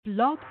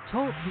Blog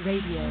Talk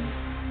Radio.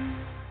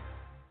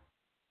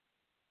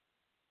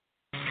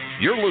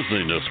 You're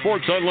listening to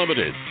Sports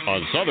Unlimited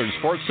on Southern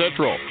Sports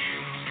Central,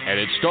 and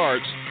it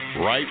starts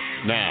right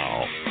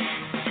now.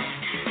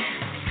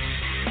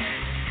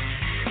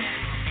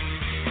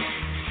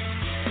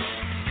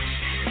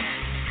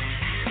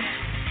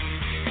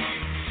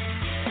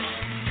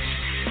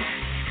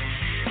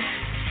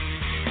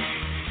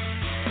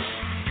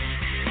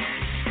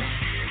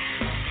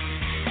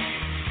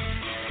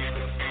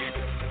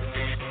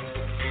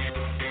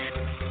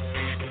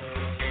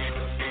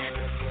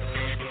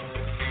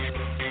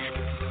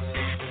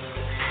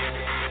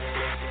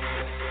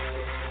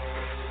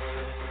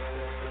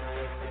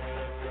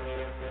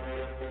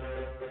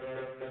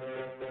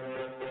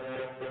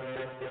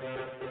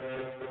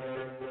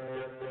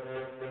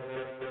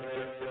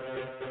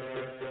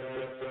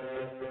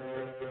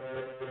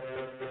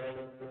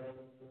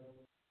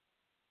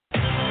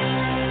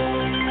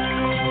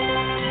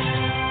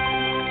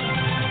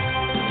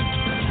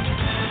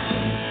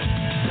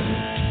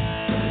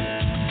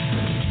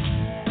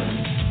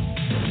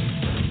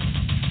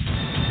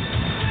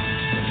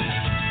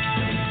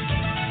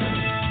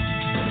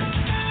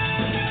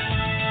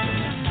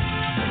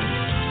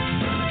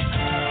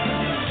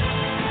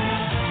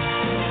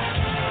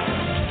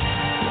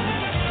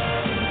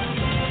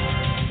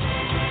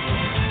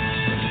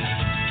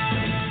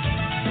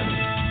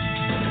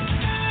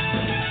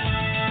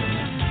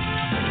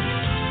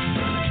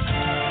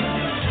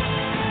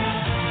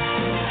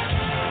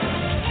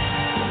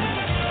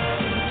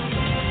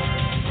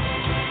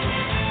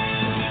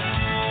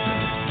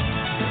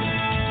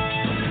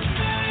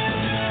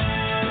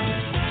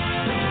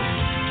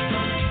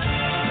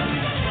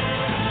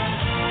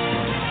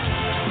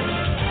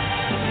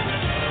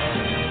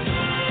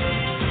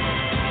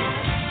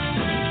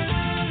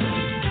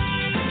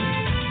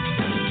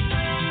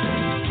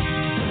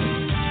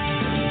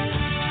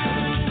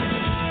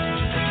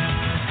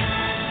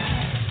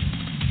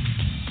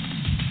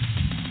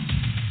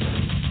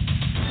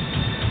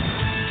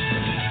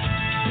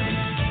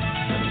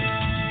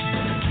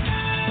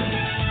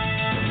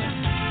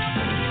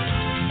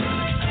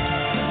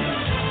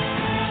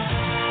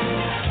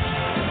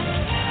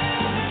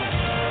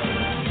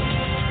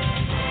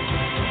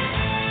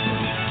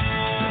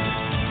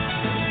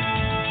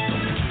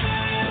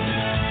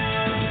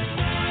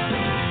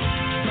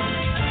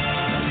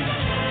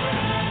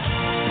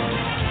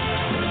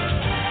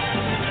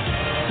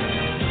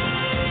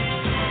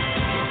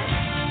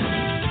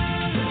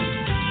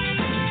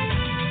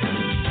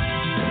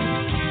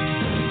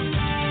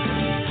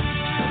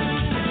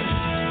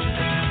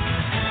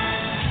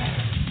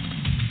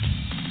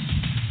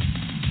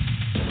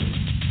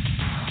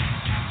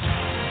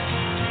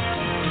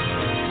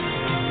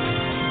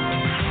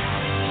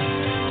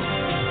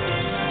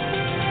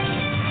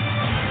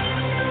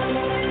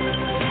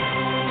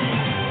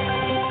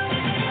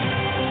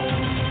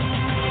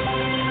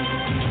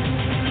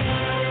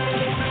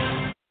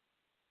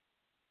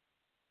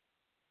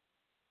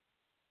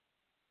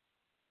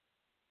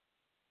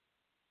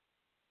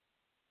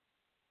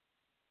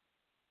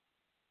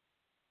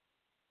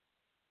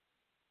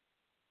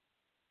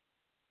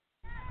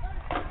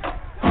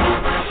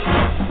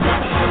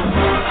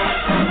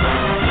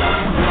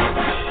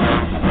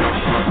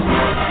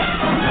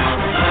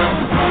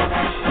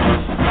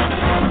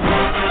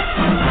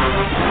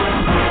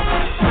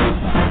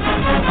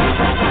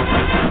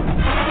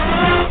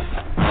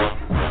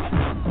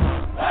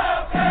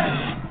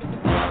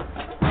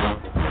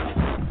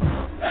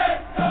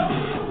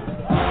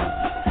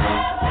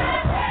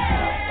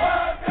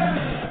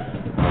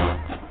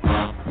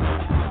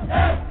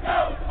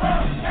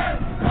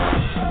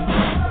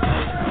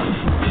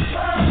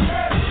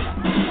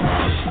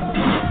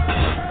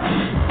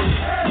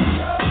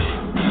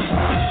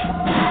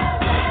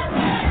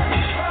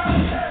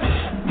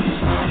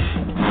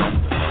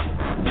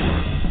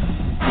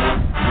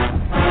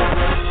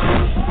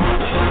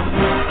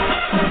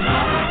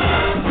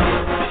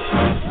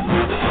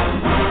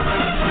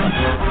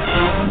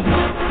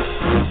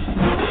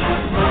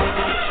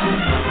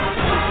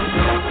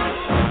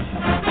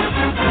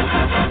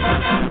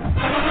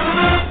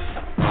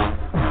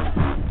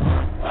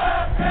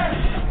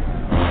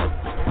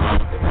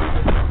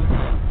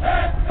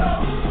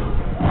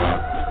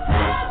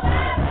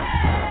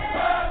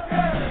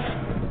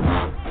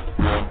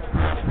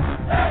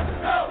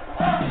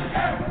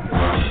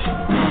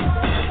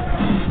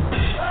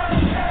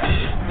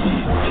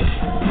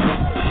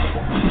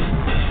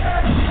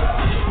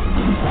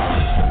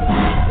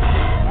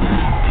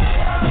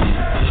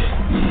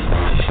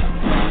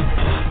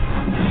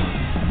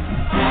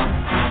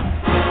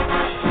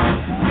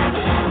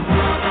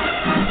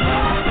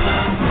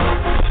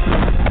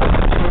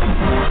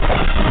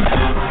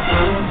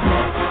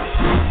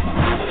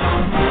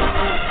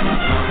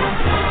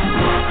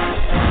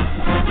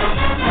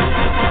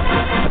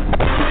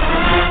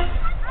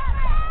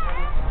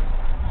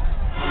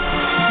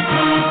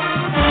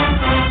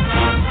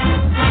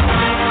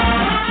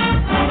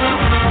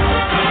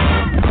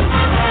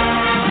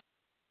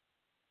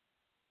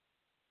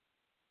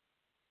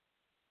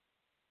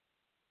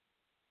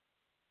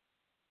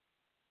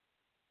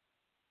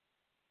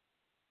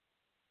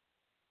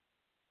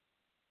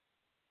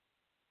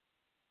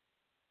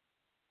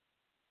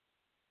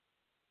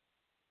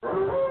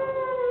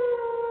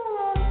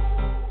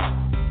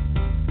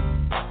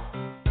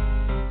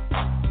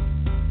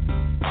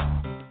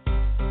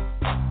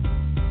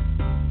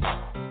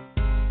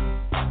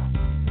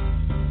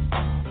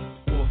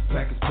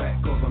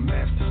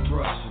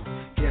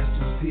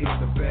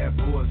 bad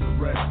boys are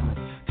wrestling.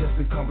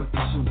 Testing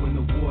competition, win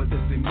the war,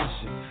 that's their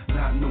mission.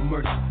 Not no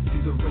mercy,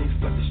 see the rings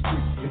like the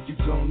street. If you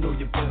don't know,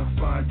 you better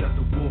find out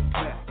the wolf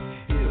pack.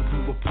 It'll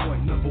prove a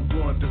point, number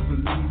one, just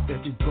believe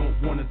that you don't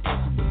want to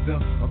tussle with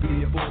them or be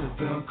able to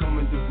them. Come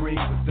in the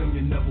ring with them,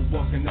 you're never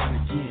walking out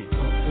again.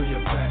 Don't turn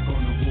your back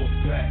on the wolf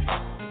pack.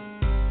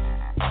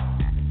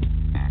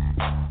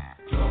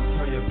 Don't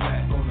turn your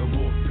back on the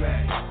wolf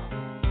pack.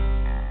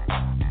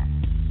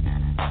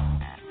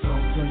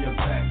 Don't turn your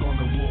back on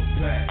the wolf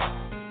pack.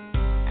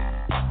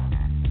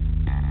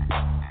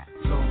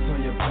 Don't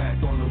turn your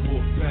back on the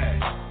wolf pack.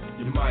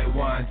 You might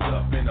wind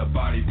up in a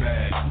body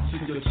bag. You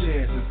took your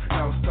chances,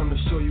 now it's time to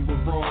show you we're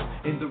wrong.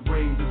 In the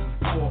ring, this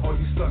is war, all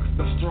you sucks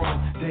are strong.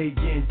 Day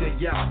in, day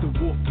out, the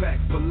wolf pack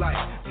for life.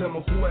 Tell me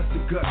who has the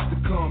guts to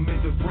come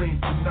in the ring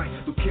tonight.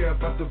 Don't care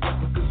about the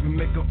rest because we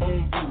make our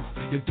own rules.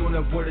 You're doing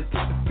that what it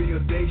takes to fill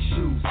their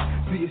shoes.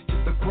 See, it's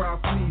just a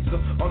crowd pleaser.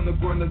 On the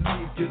ground to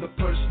leave, you're the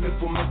punishment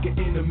for making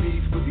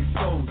enemies for these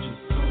soldiers.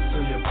 Don't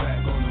turn your back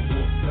on the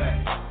wolf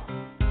pack.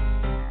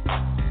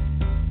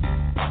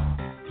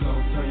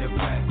 Don't turn your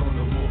back on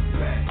the wolf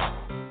pack.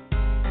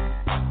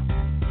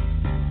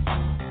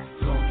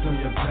 Don't turn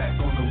your back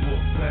on the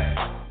wolf pack.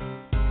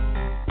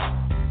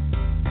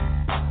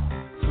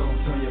 Don't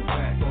turn your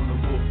back on the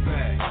wolf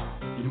pack.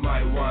 You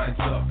might wind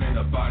up in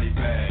a body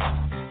bag.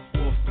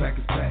 Wolf pack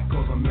is back,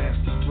 causing mass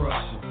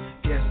destruction.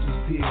 Guess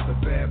who's here? The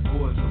bad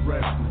boys are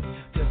wrestling.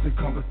 Testing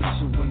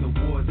competition, win the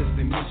war, that's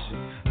their mission.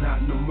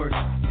 Not no mercy,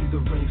 see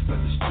the rings like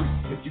the street.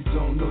 If you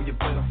don't know, you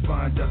better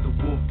find out the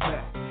wolf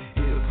pack.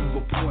 It'll prove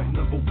a point,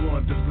 number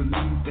one, just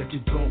believe that you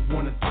don't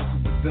want to tussle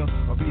with them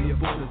or be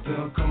able to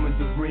them. Come in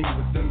the ring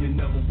with them, you're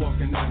never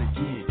walking out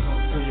again.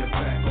 Don't turn your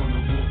back on the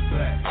wolf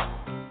pack.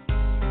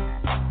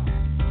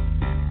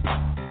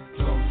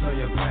 Don't turn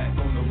your back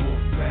on the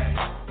wolf pack.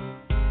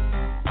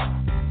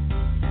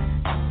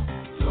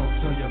 Don't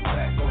turn your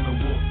back on the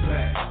wolf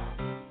pack.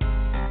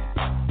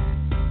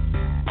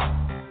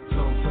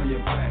 Don't turn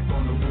your back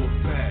on the wolf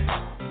pack.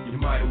 You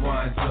might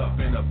wind up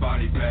in a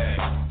body bag.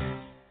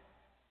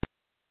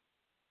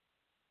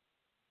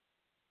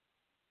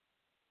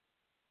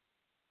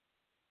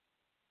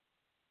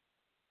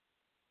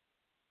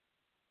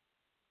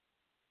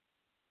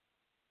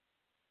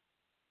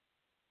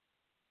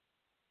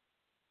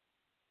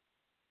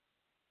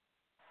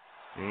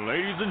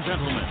 Ladies and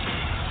gentlemen,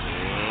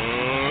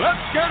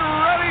 let's get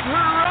ready to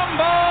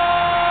rumble!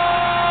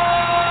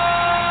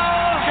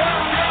 Get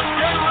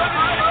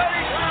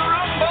ready to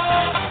rumble!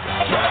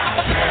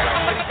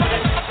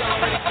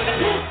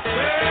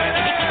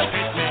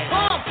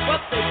 Pump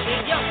up the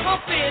shit, yo,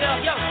 pump it up,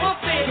 yo,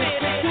 pump it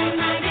up.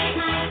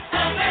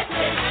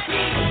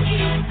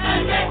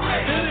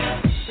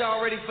 Y'all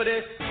ready for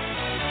this? I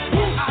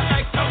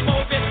like to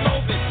move it,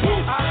 move it.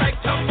 I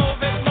like to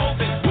move it,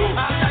 move it.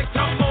 I like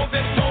to move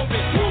it, move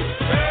it.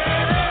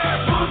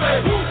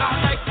 I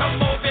like to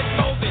move it,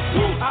 move it.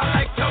 I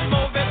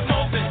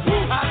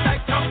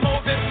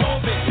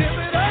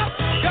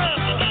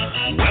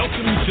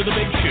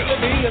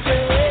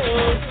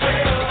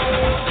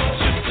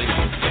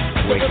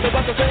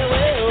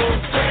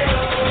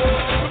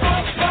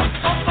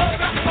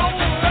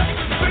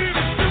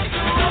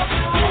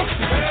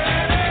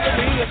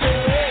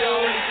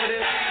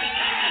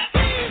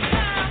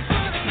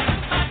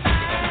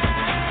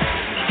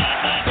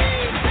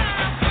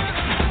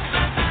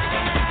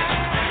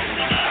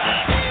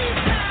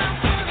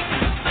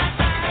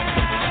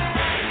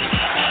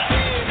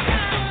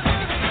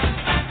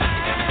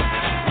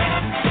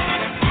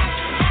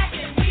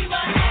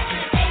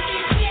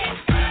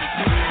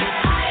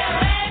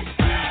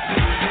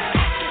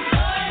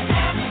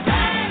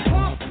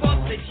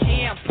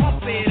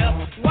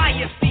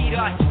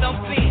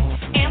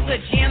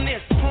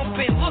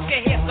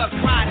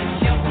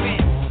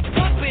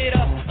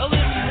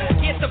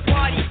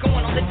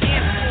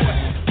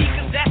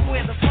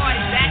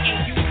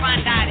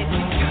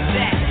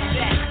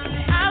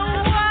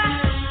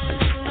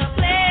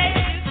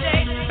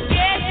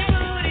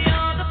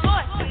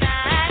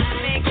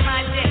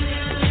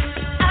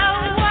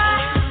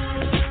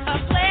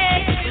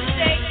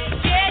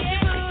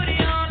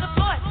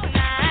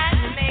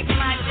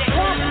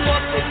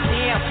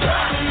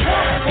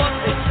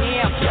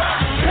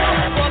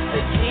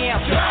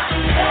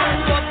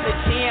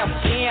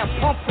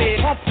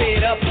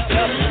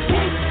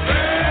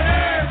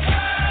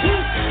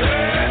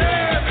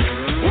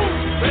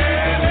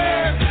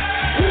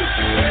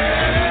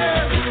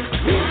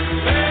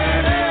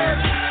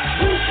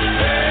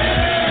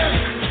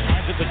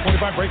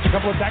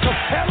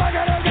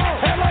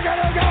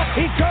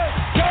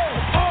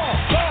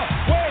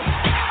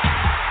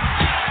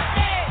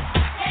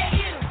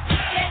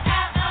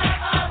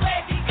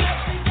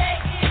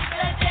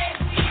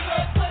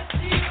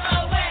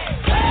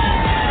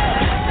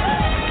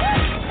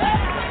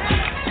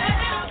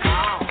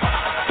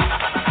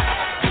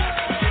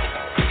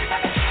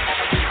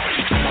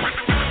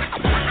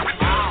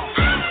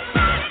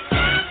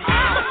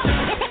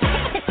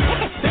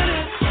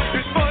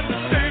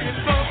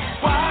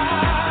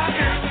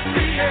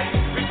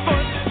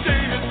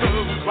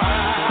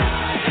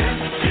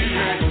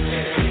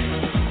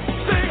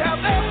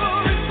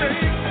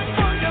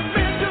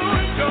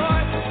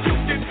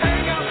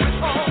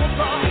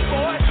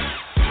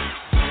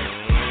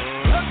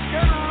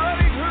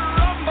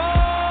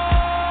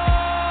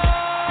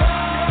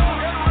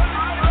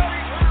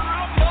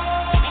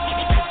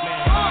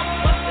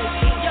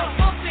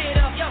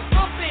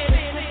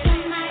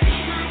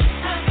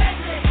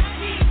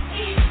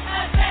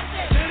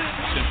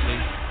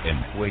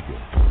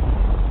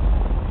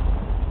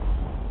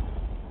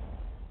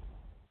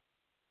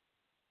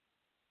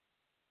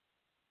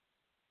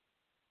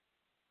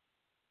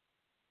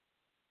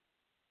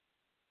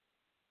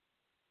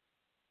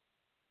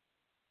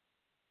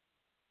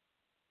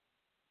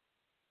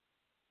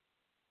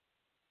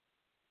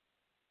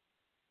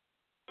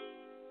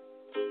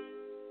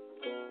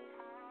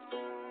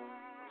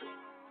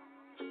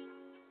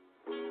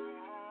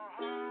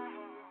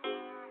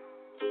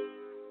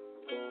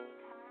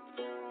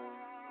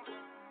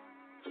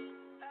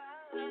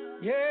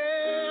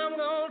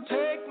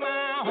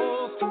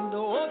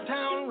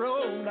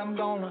I'm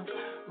gonna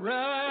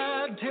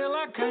ride till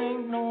I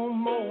can't no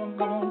more. I'm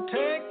gonna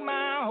take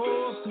my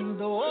horse through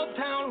the old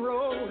town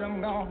road.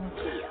 I'm gonna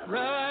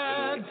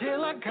ride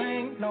till I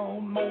can't no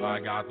more. I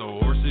got the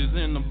horses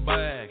in the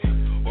bag,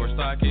 horse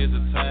stock is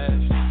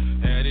attached.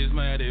 Head is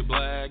matted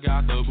black,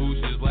 got the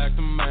bushes black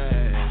to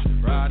match.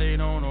 Riding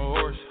on a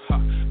horse,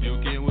 ha, you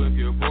can whip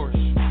your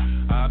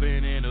Porsche. I've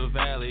been in the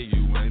valley,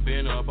 you ain't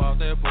been up off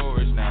that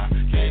porch. Now,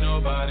 can't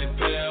nobody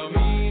tell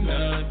me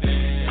nothing.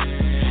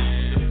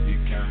 You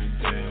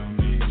can't tell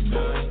me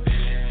nothing.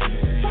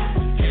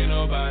 Can't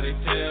nobody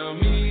tell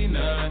me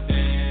nothing.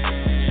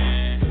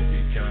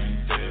 You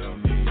can't tell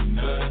me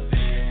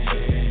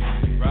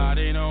nothing.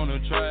 Riding on a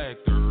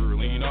tractor,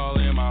 lean all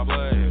in my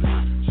blood.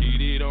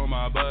 Cheated on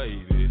my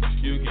baby,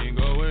 you can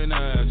go and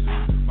ask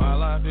her. My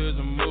life is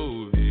a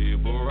movie,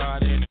 bull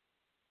riding.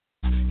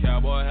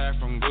 Cowboy hat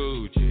from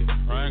Gucci,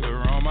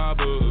 Wrangler on my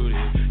booty.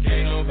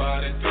 Can't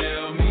nobody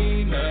tell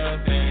me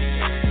nothing.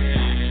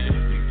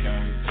 You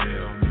can't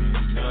tell me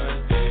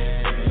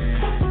nothing.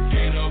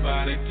 Can't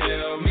nobody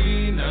tell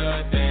me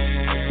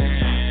nothing.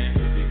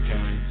 You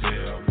can't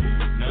tell me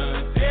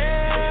nothing.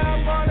 Yeah,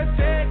 I'm gonna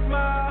take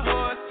my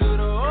horse to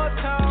the old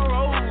town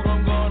road.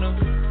 I'm gonna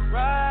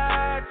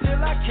ride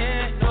till I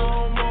can't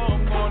no more.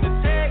 I'm gonna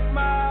take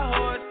my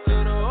horse to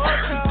the old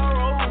town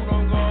road.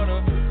 I'm gonna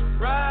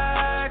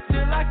ride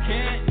till I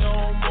can't no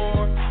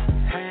more.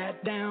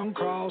 Hat down,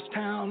 cross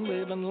town,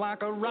 living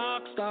like a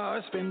rock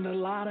star. Spend a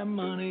lot of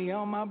money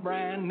on my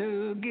brand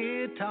new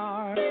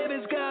guitar.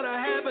 Baby's got a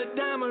habit,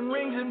 diamond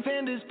rings and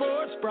Fendi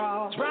sports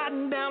bras.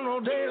 Riding down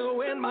Rodeo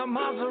in my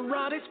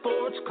Maserati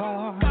sports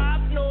car.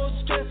 God knows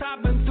stress,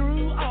 I've been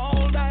through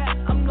all that.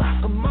 I'm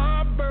like a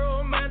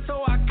Marlboro man,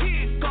 so I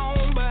keep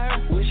going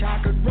back. Wish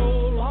I could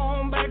roll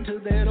on back to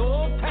that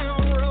old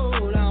town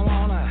road. I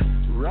wanna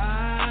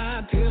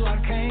ride till I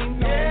can't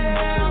no more.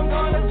 Yeah, I'm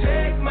gonna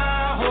take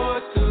my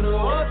horse to the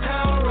old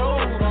town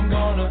road. I'm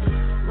gonna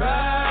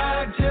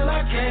ride till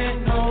I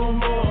can't no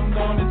more. I'm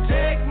gonna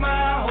take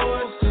my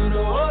horse to the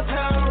old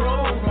town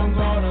road. I'm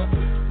gonna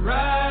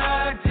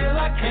ride till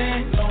I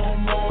can't no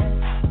more.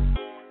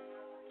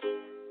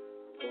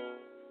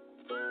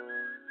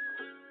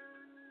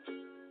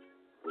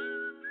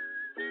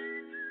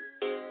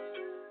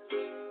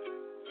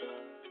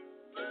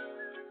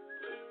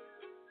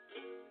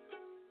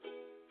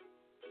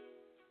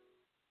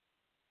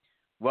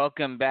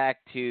 Welcome back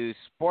to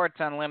Sports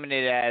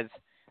Unlimited, as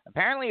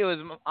apparently it was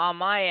on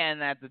my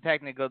end that the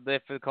technical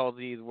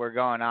difficulties were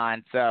going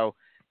on. So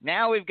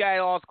now we've got it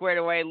all squared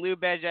away. Lou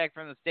Bezjak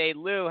from the state.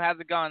 Lou, how's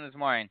it going this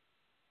morning?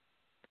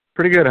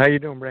 Pretty good. How you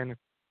doing, Brandon?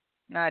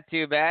 Not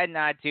too bad,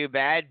 not too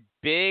bad.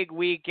 Big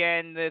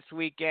weekend this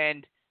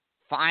weekend,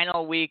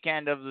 final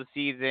weekend of the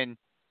season.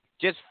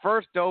 Just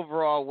first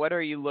overall, what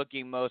are you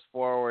looking most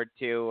forward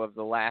to of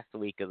the last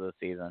week of the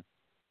season?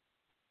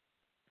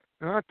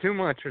 Not too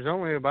much. There's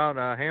only about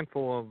a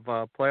handful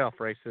of playoff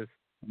races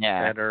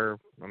that are,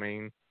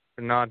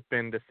 not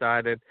been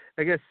decided.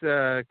 I guess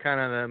kind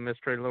of the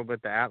mystery a little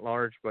bit, the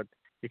at-large, but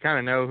you kind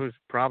of know who's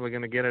probably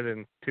going to get it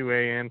in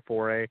 2A and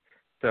 4A.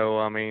 So,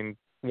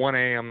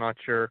 1A, I'm not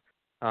sure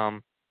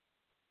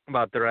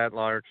about their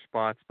at-large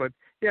spots. But,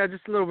 yeah,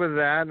 just a little bit of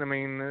that.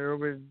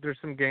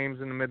 There's some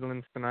games in the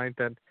Midlands tonight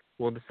that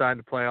will decide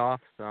the playoffs.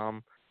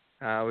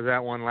 I was at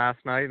one last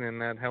night, and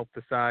that helped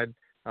decide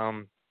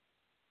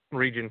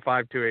Region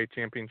 5 2A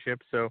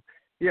championship. So,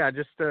 yeah,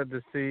 just to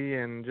see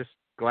and just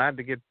glad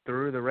to get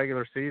through the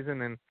regular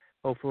season, and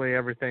hopefully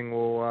everything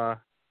will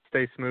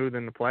stay smooth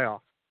in the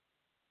playoffs.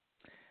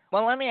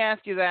 Well, let me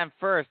ask you that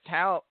first.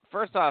 How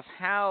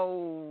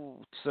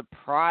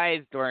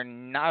surprised or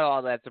not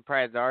all that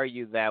surprised are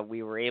you that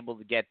we were able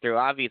to get through?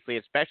 Obviously,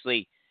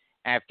 especially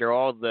after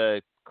all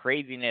the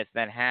craziness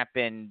that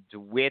happened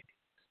with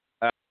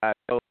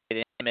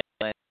COVID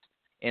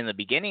in the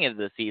beginning of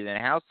the season.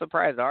 How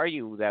surprised are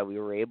you that we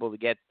were able to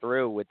get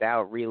through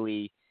without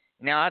really,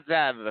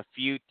 outside of a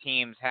few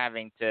teams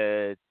having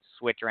to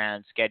switch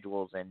around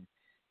schedules and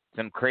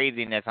some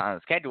craziness on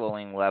the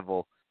scheduling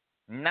level,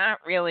 not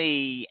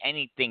really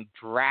anything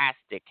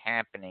drastic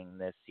happening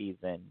this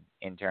season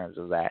in terms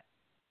of that?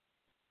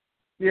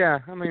 Yeah,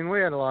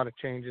 we had a lot of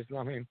changes.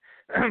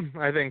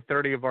 I think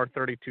 30 of our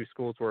 32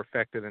 schools were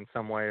affected in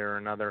some way or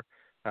another.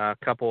 A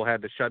couple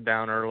had to shut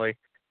down early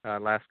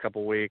last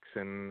couple weeks,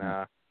 and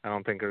I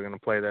don't think they're going to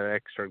play that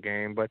extra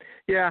game. But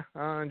yeah,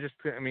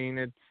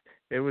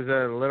 it was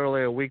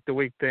literally a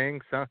week-to-week thing.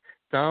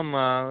 Some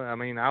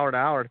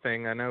hour-to-hour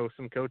thing. I know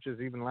some coaches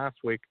even last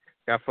week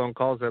got phone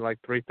calls at like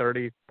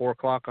 3:30, 4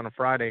 o'clock on a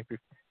Friday, a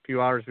few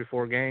hours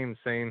before games,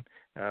 saying,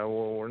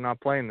 we're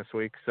not playing this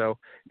week. So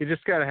you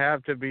just got to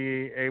have to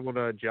be able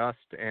to adjust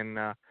and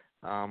as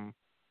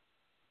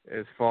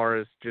far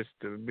as just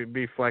to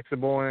be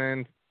flexible.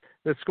 And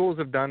the schools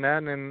have done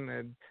that,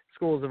 and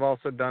schools have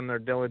also done their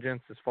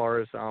diligence as far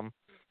as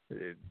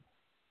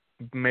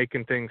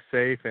making things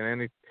safe.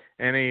 And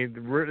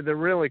they're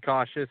really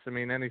cautious.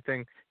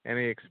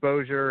 Any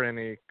exposure,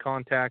 any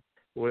contact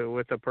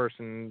with a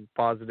person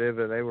positive,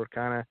 they were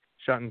kind of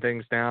shutting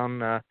things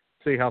down.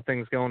 see how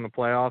things go in the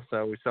playoffs.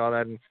 We saw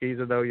that in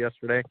Skeeza, though,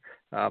 yesterday.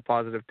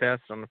 Positive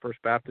test on the First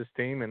Baptist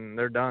team, and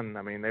they're done.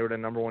 I mean, they were the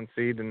number 1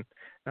 seed in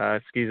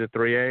Skeeza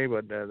 3A,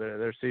 but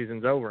their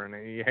season's over, and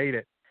you hate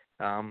it.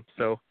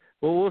 So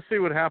we'll see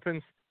what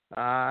happens.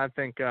 I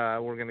think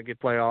we're going to get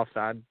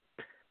playoffs.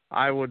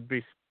 I would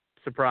be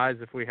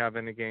surprised if we have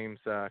any games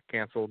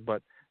canceled,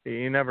 but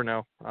you never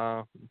know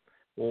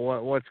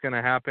what's going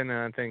to happen.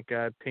 And I think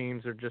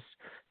teams are just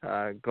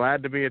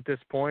glad to be at this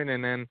point,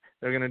 and then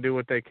they're going to do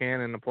what they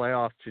can in the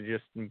playoffs to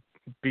just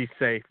be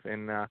safe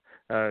and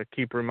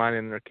keep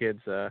reminding their kids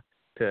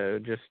to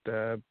just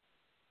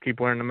keep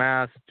wearing the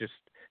mask,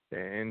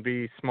 and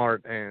be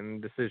smart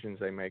in decisions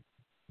they make.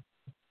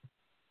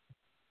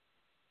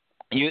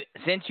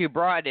 Since you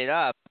brought it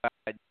up,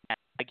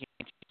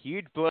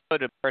 huge blow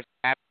to First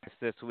Baptist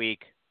this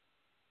week,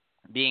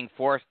 being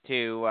forced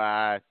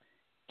to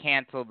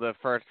cancel the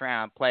first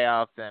round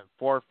playoffs and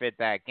forfeit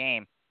that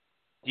game.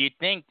 Do you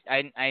think?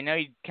 I know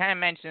you kind of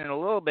mentioned it a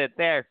little bit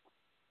there,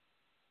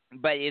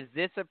 but is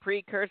this a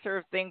precursor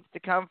of things to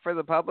come for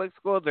the public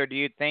schools, or do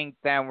you think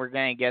that we're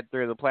going to get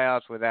through the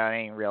playoffs without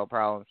any real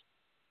problems?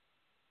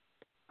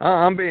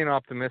 I'm being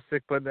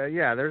optimistic, but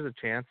yeah, there's a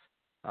chance.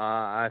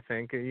 I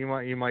think you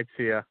might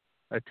see a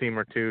team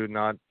or two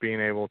not being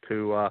able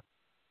to.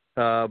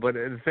 But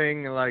the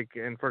thing, like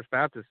in First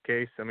Baptist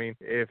case, I mean,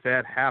 if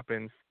that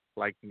happens,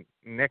 like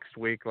next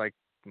week, like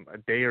a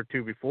day or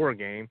two before a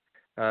game,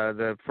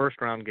 the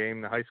first round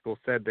game, the high school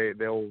said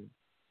they'll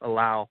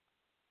allow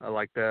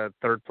like the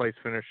third place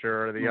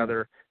finisher or the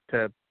other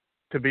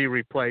to be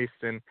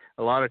replaced, and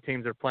a lot of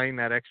teams are playing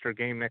that extra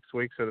game next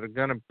week, so they're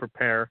going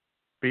to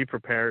be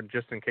prepared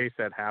just in case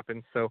that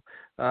happens. So,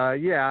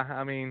 yeah,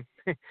 I mean,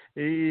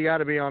 you got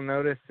to be on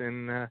notice,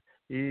 and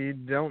you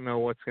don't know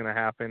what's going to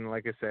happen.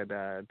 Like I said,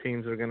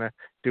 teams are going to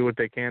do what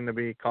they can to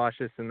be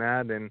cautious in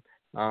that. And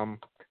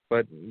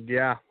but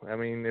yeah, I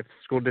mean, if the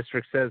school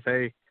district says,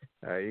 hey,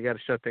 you got to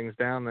shut things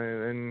down,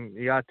 then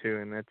you got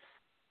to, and it's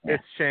a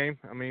shame.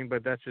 I mean,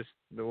 but that's just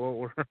what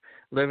we're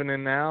living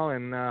in now.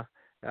 And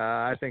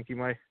I think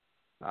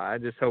I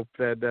just hope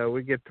that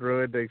we get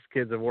through it. These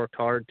kids have worked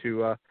hard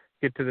to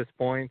get to this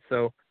point.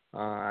 So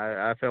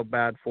I felt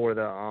bad for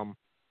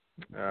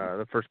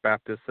the First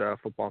Baptist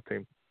football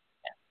team.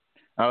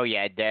 Oh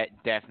yeah,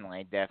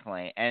 definitely.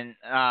 And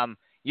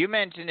you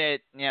mentioned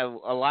it, a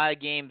lot of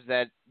games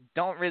that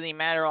don't really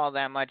matter all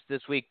that much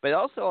this week, but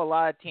also a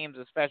lot of teams,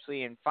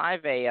 especially in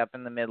 5A up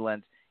in the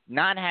Midlands,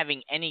 not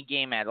having any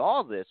game at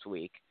all this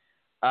week.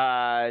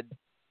 Do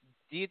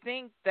you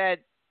think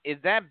is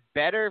that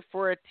better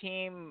for a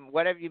team?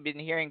 What have you been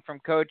hearing from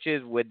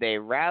coaches? Would they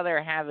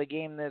rather have a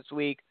game this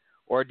week,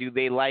 or do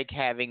they like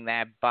having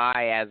that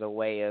bye as a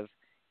way of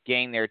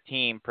getting their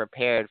team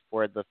prepared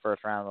for the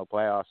first round of the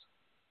playoffs?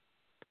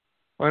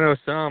 Well, I know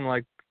some,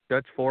 like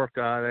Dutch Fork,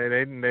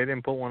 they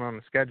didn't put one on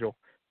the schedule.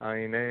 I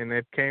mean, and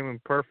it came in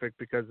perfect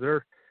because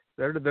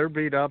they're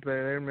beat up.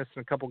 They're missing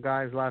a couple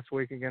guys last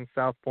week against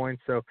South Point,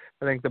 so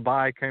I think the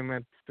bye came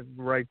at the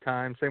right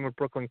time. Same with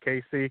Brooklyn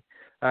Casey.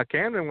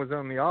 Camden was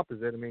on the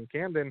opposite. I mean,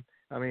 Camden,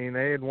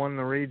 they had won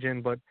the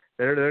region, but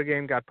their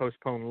game got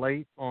postponed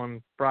late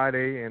on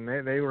Friday, and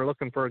they were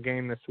looking for a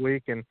game this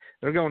week, and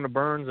they're going to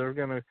Burns. They're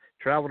going to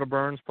travel to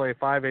Burns, play a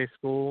 5A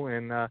school,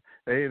 and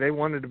they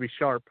wanted to be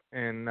sharp.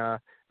 And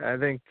I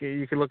think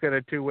you could look at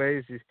it two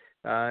ways.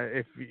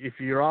 If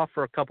you're off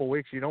for a couple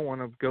weeks, you don't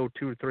want to go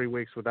 2 or 3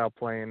 weeks without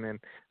playing, and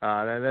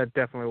that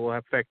definitely will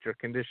affect your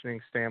conditioning,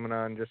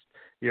 stamina, and just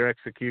your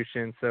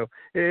execution. So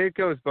it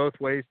goes both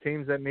ways.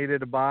 Teams that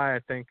needed a bye, I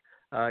think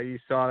you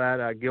saw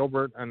that.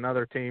 Gilbert,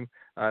 another team,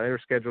 they were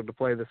scheduled to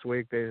play this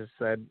week. They just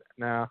said,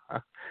 no,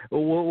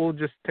 we'll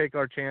just take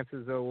our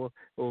chances.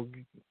 We'll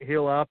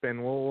heal up,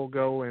 and we'll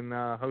go and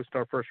host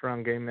our first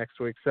round game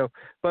next week. So,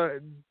 but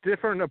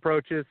different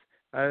approaches.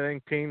 I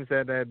think teams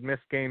that had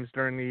missed games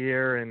during the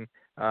year and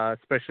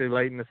especially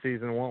late in the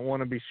season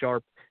want to be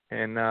sharp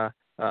and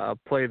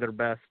play their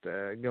best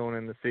going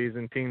in the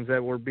season. Teams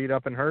that were beat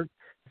up and hurt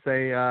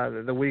say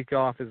the week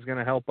off is going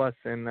to help us,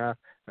 and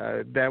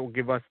that will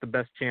give us the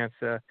best chance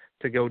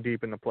to go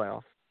deep in the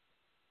playoffs.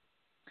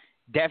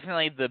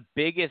 Definitely the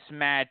biggest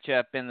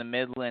matchup in the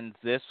Midlands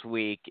this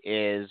week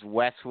is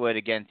Westwood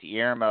against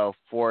Irmo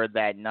for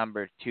that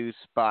number 2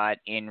 spot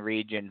in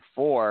Region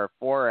 4,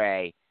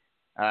 4A.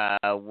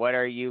 What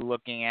are you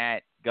looking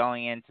at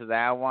going into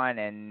that one,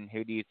 and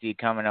who do you see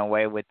coming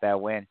away with that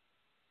win?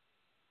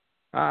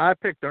 I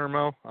picked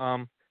Irmo.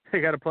 They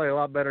got to play a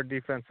lot better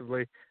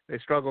defensively. They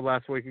struggled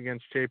last week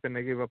against Chapin.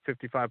 They gave up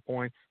 55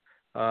 points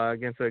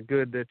against a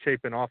good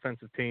Chapin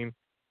offensive team.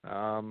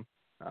 And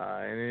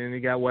then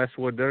you got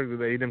Westwood.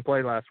 They didn't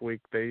play last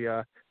week.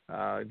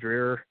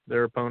 Dreer,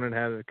 their opponent,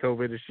 had a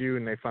COVID issue,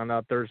 and they found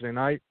out Thursday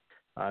night.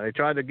 They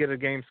tried to get a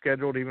game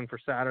scheduled even for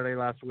Saturday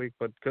last week,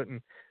 but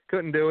couldn't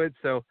do it.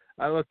 So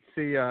I look to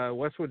see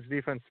Westwood's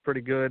defense is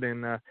pretty good,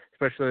 and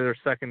especially their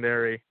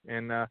secondary.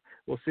 And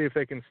we'll see if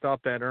they can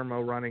stop that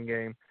Irmo running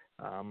game.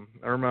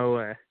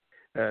 Irmo,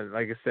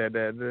 like I said,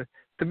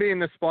 to be in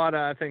this spot,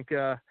 I think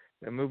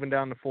moving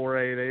down to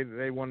 4A,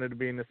 they wanted to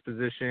be in this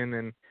position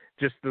and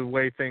just the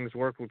way things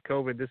work with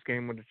COVID, this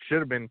game should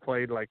have been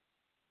played like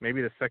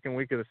maybe the second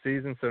week of the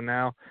season. So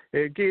now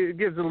it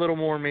gives a little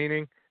more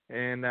meaning,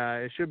 and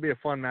it should be a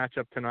fun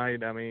matchup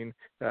tonight. I mean,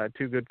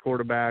 two good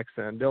quarterbacks,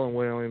 and Dylan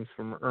Williams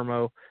from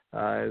Irmo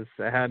has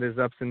had his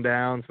ups and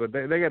downs, but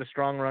they got a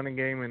strong running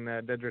game in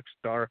Dedrick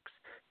Starks,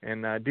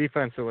 and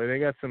defensively they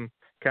got some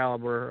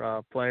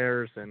caliber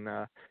players, and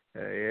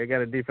they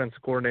got a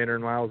defensive coordinator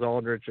in Miles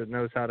Aldridge that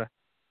knows how to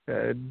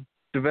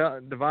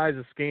devise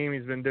a scheme.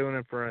 He's been doing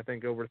it for, I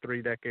think, over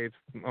 3 decades,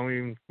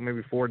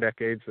 maybe 4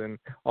 decades in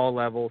all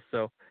levels.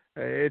 So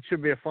it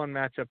should be a fun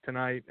matchup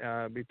tonight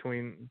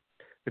between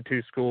the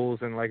two schools.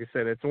 And like I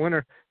said, it's a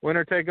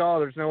winner take all.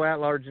 There's no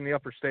at-large in the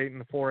upper state in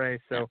the 4A.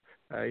 So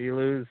you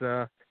lose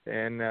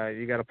and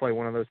you got to play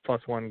one of those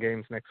 +1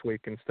 games next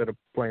week instead of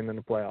playing in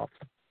the playoffs.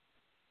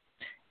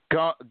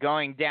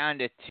 Going down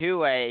to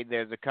 2A,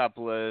 there's a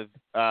couple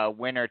of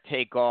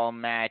winner-take-all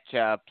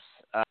matchups.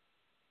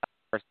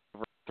 First,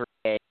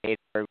 3A,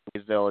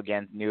 Louisville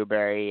against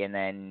Newberry, and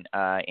then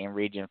in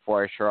Region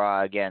 4,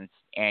 Shaw against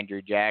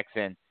Andrew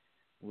Jackson.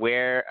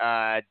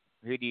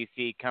 Who do you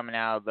see coming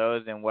out of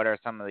those, and what are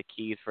some of the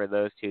keys for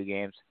those 2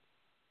 games?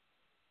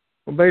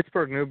 Well,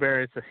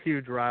 Batesburg-Newberry, it's a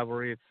huge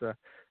rivalry. It's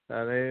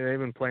they've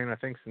been playing, I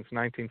think, since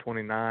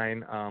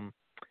 1929.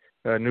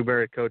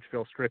 Newberry coach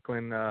Phil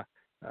Strickland,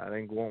 I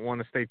think,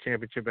 won a state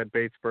championship at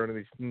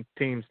Batesburg. These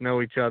teams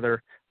know each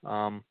other.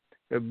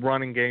 The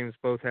running games,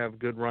 both have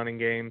good running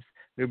games.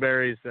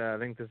 Newberry's, I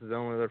think this is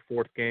only their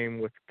 4th game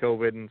with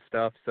COVID and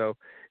stuff. So,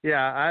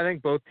 yeah, I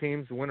think both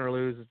teams, win or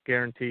lose, is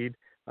guaranteed.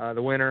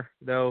 The winner,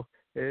 though,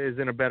 is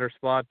in a better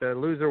spot. The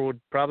loser would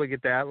probably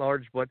get the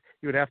at-large, but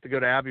you would have to go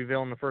to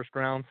Abbeville in the first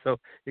round. So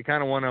you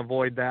kind of want to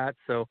avoid that.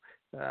 So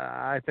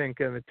I think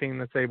the team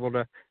that's able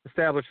to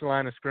establish the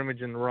line of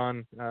scrimmage and run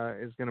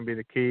is going to be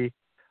the key.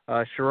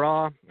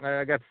 Shaw,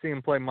 I got to see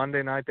them play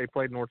Monday night. They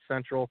played North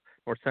Central.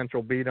 North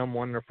Central beat them,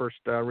 won their first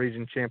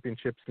region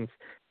championship since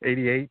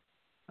 '88.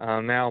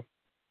 Now,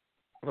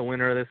 the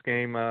winner of this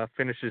game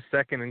finishes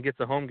second and gets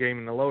a home game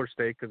in the lower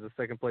state because the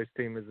second-place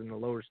team is in the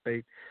lower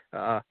state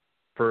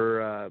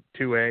for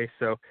 2A.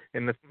 So,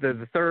 in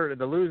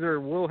the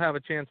loser will have a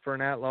chance for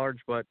an at-large,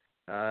 but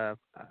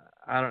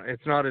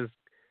it's not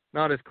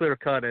as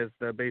clear-cut as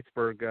the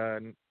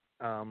Batesburg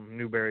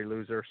Newberry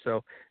loser.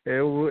 So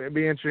it'll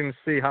be interesting to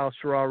see how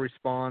Shaw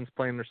responds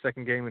playing their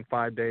second game in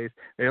 5 days.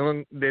 They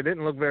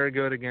didn't look very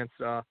good against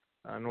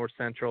North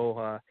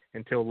Central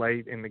until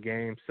late in the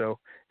game. So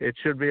it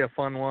should be a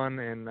fun one,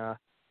 and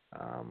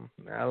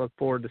I look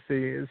forward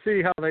to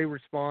see how they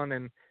respond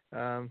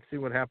and see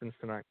what happens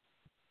tonight.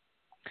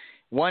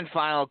 One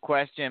final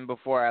question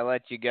before I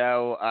let you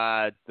go.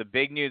 The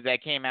big news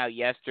that came out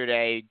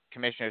yesterday,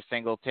 Commissioner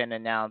Singleton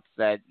announced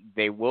that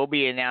they will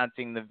be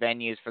announcing the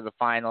venues for the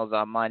finals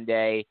on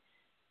Monday.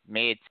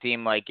 Made it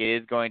seem like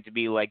it is going to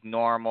be like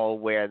normal,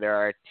 where there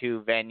are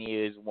 2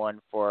 venues,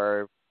 one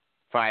for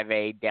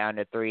 5A down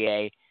to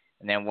 3A,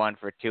 and then one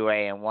for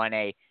 2A and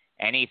 1A.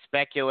 Any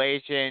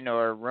speculation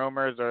or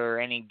rumors or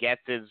any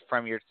guesses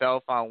from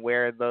yourself on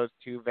where those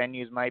 2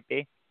 venues might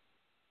be?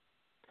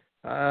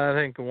 I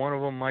think one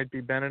of them might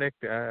be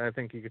Benedict. I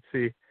think you could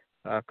see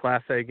a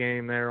Class A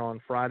game there on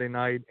Friday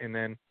night, and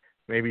then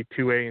maybe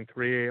 2A and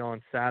 3A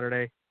on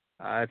Saturday.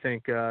 I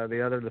think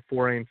the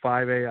 4A and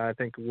 5A, I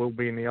think will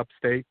be in the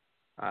upstate.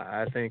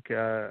 I think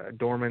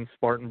Dorman,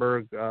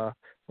 Spartanburg,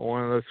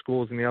 one of those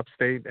schools in the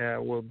upstate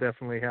will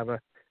definitely have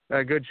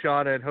a good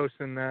shot at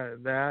hosting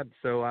that.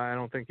 So I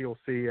don't think you'll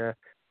see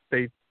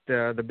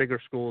the bigger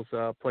schools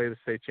play the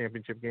state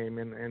championship game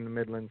in the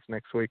Midlands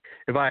next week,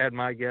 if I had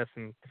my guess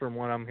and from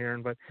what I'm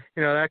hearing. But,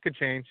 that could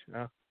change.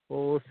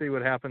 We'll see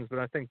what happens. But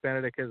I think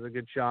Benedict has a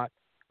good shot.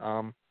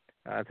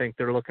 I think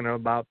they're looking at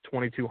about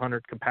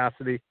 2,200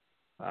 capacity.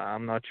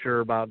 I'm not sure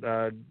about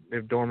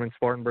if Dorman,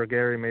 Spartanburg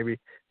area, maybe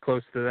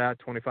close to that,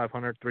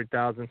 2,500,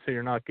 3,000. So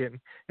you're not going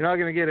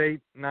to get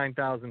 8,000,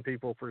 9,000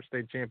 people for a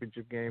state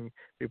championship game.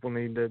 People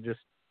need to just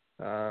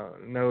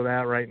know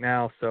that right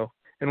now. So,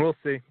 and we'll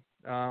see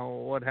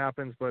what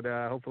happens, but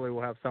hopefully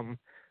we'll have something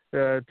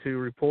to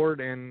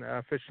report and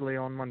officially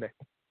on Monday.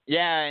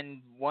 Yeah,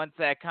 and once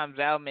that comes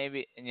out,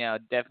 maybe,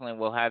 definitely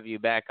we'll have you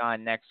back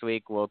on next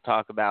week. We'll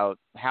talk about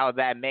how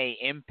that may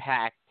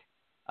impact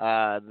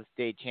the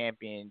state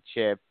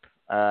championship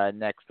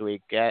next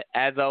week.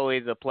 As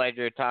always, a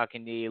pleasure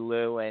talking to you,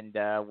 Lou, and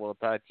we'll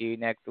talk to you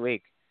next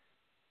week.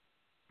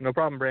 No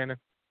problem, Brandon.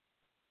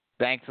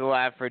 Thanks a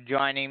lot for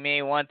joining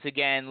me. Once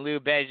again, Lou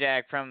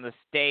Bezjak from the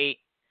state.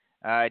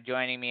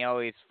 Joining me,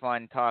 always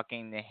fun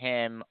talking to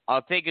him.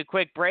 I'll take a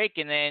quick break,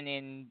 and then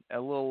in a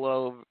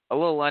little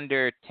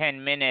under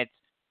 10 minutes,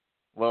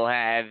 we'll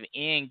have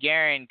Ian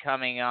Guerin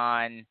coming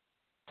on,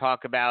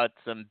 talk about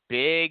some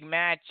big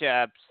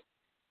matchups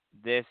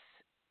this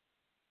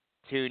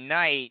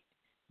tonight.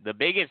 The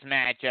biggest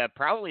matchup,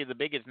 probably the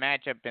biggest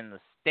matchup in the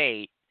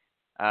state.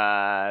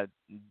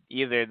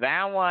 Either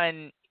that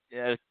one,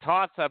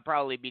 toss-up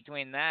probably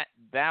between that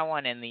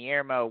one and the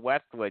Irmo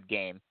Westwood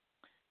game.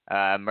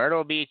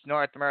 Myrtle Beach,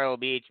 North Myrtle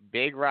Beach,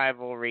 big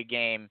rivalry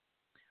game.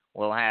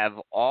 We'll have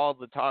all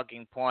the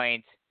talking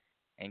points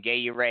and get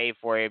you ready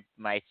for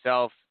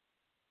myself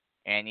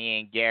and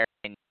Ian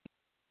Guerin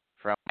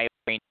from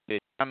MyHorryNews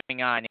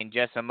coming on in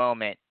just a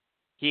moment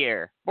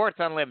here, Sports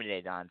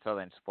Unlimited on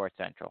Southern Sports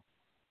Central.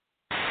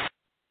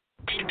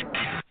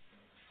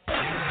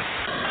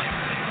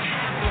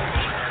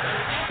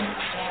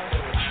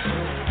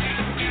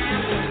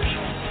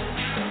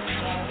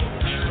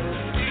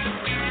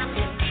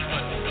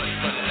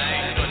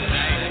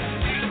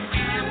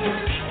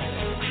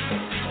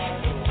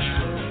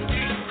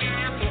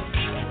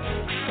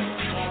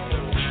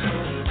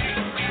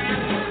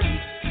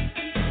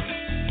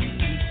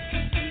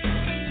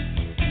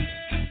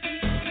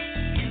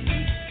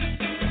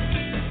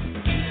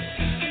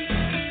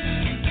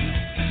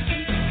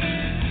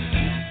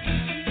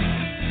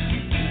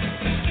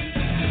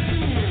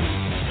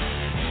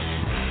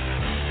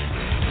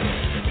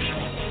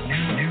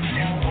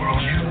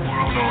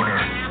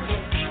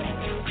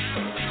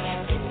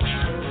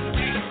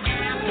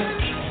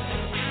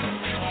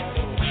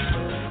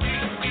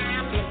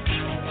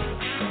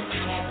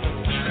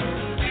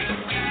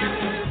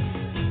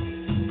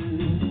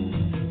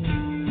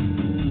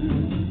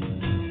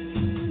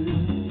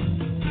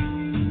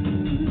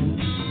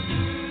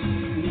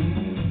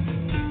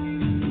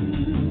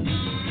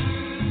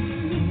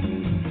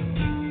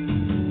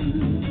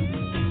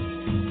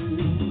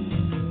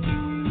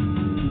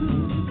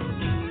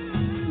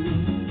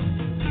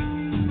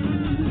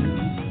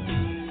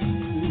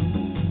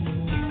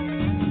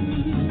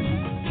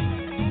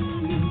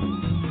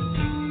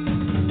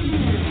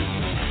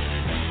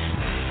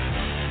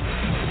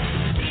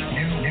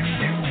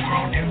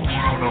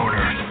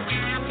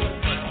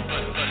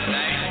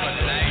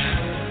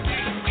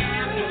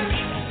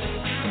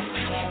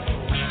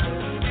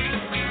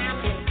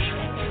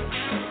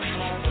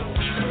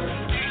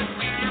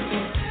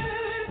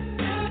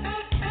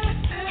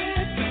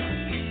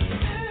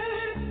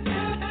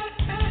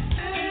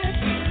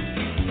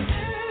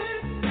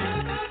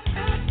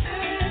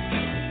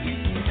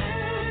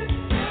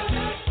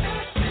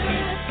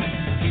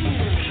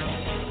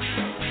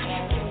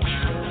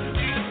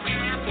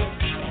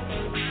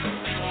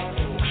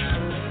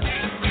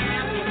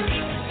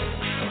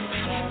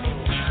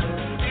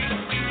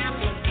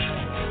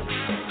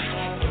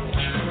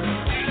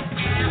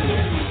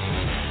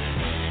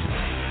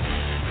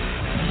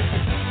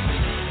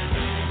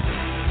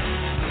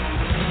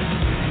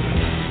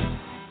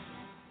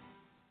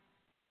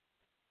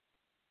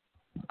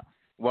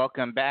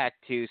 Welcome back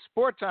to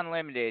Sports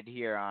Unlimited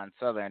here on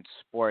Southern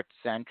Sports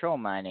Central.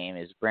 My name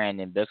is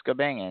Brandon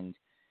Biskobing, and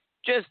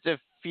just a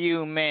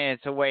few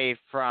minutes away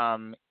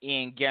from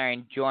Ian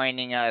Guerin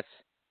joining us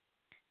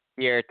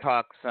here to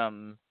talk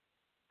some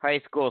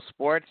high school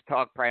sports,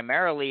 talk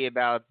primarily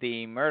about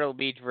the Myrtle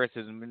Beach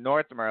versus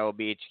North Myrtle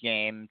Beach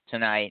game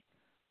tonight,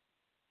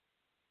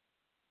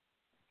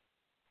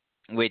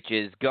 which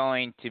is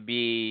going to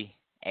be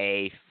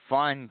a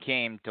fun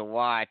game to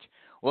watch.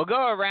 We'll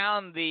go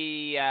around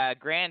the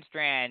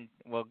Grandstand.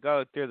 We'll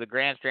go through the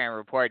Grandstand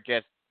report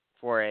just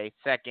for a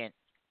second.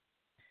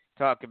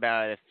 Talk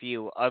about a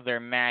few other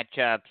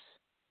matchups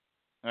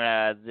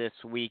this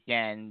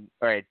weekend,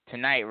 or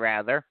tonight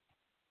rather.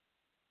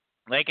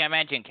 Like I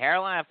mentioned,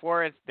 Carolina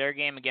Forest, their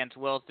game against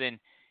Wilson,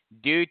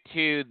 due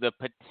to the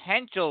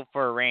potential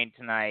for rain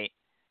tonight,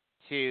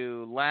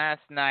 to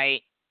last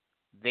night,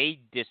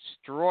 they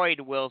destroyed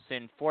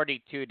Wilson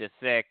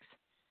 42-6.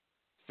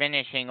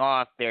 Finishing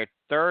off their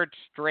third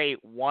straight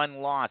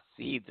one-loss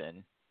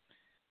season.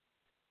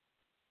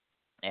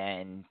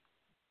 And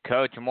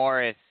Coach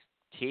Morris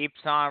keeps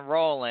on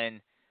rolling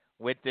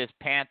with this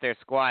Panther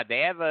squad. They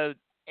have an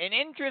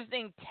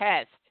interesting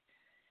test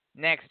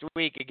next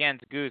week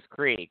against Goose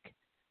Creek.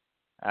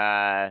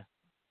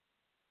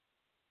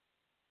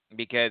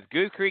 Because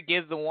Goose Creek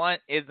is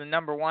the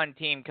number one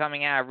team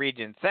coming out of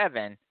Region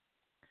 7,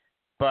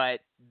 but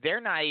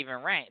they're not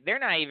even ranked. They're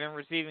not even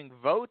receiving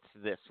votes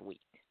this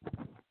week.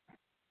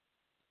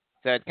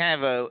 So it's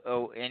kind of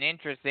an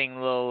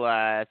interesting little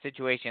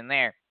situation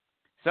there.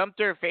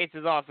 Sumter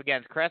faces off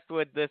against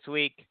Crestwood this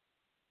week.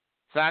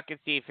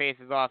 Socastee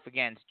faces off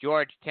against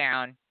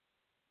Georgetown.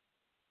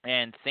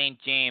 And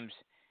St. James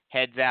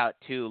heads out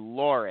to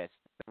Loris.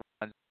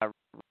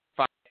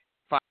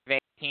 Five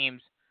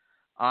teams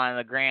on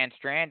the Grand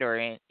Strand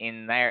or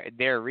in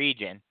their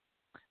region.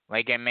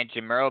 Like I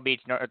mentioned, Myrtle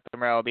Beach, North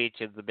Myrtle Beach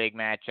is the big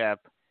matchup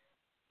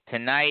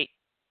tonight.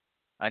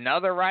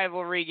 Another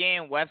rivalry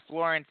game, West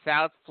Florence,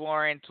 South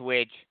Florence,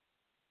 which,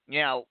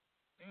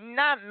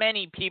 not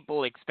many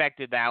people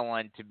expected that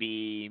one to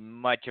be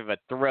much of a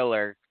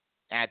thriller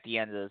at the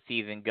end of the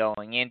season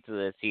going into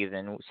the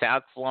season.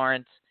 South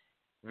Florence,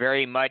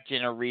 very much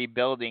in a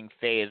rebuilding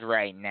phase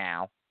right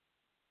now.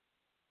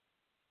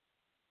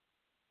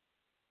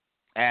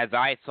 As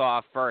I saw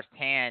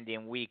firsthand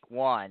in week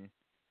 1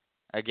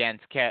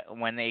 against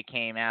when they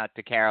came out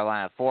to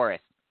Carolina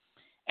Forest.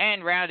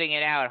 And rounding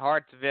it out,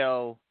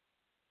 Hartsville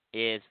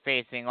is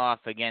facing off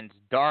against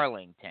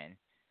Darlington.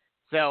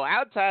 So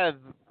outside of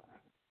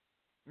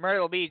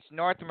Myrtle Beach,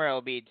 North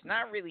Myrtle Beach,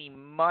 not really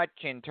much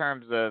in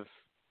terms of,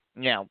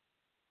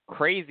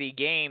 crazy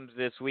games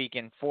this week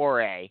in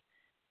 4A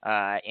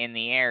in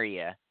the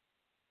area.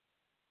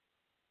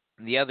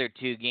 The other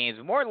two games,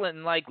 more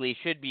than likely,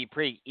 should be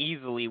pretty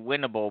easily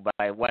winnable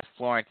by West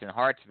Florence and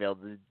Hartsville.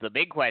 The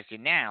big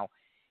question now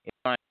is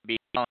going to be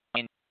going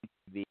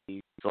into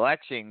the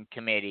selection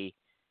committee.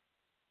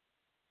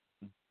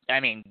 I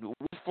mean,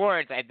 West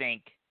Florence, I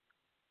think,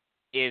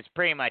 is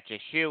pretty much a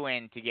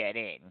shoo-in to get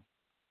in.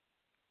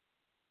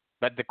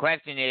 But the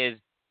question is,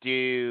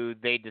 do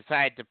they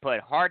decide to put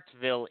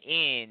Hartsville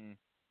in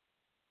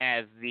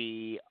as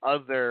the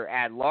other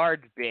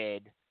at-large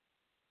bid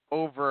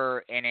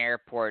over an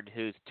Airport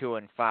who's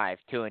 2-5,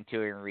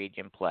 2-2 in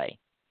region play,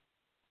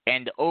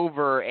 and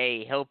over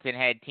a Hilton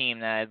Head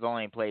team that has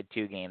only played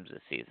 2 games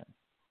this season?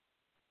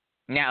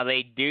 Now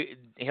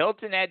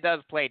Hilton Head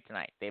does play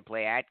tonight. They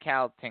play at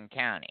Carrollton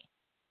County.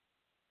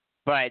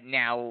 But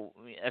now,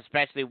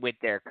 especially with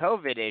their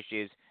COVID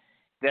issues,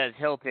 does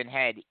Hilton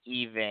Head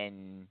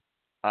even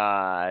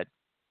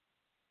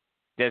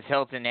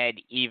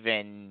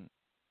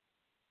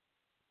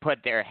put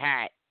their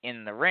hat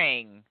in the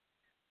ring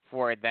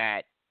for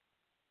that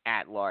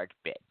at-large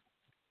bid?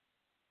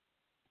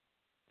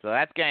 So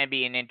that's going to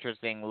be an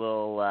interesting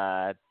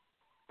little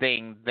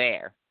thing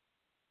there.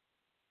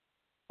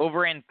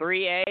 Over in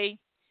 3A,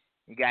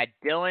 you got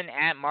Dillon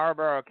at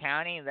Marlboro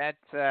County. That's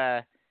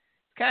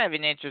kind of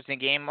an interesting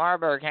game.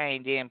 Marlboro County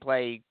didn't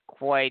play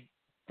quite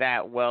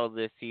that well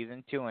this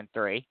season,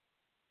 2-3.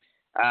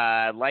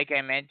 Like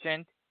I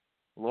mentioned,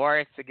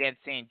 Loris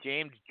against St.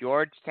 James.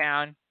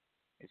 Georgetown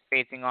is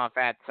facing off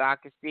at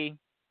Socastee.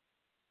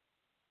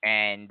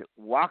 And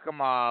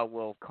Waccamaw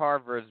will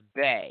Carvers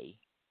Bay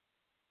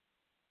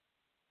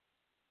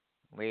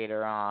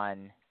later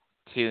on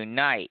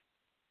tonight.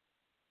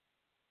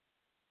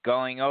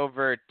 Going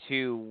over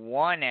to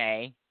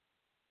 1A,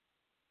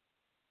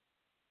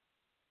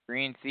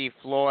 Green Sea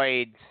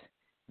Floyd's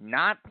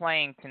not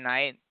playing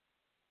tonight.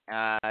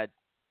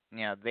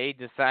 They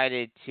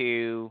decided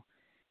to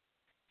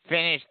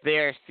finish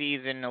their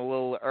season a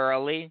little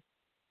early,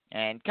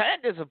 and kind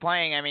of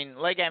disappointing. I mean,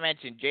 like I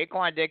mentioned,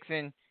 Jaquan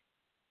Dixon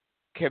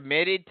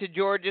committed to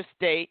Georgia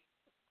State.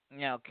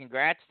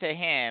 Congrats to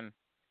him.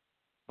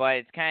 But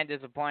it's kind of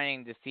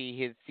disappointing to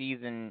see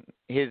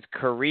his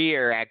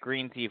career at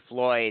Green Sea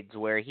Floyd's,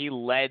 where he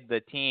led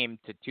the team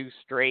to 2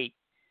 straight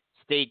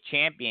state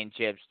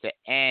championships, to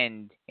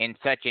end in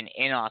such an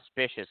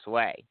inauspicious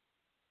way.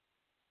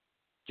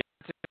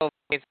 Johnsonville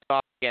faces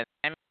off against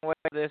Hemingway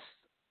this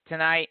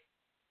tonight.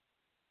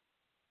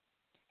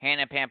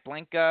 Hannah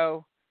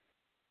Pamplinko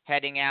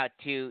heading out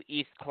to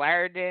East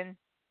Clarendon,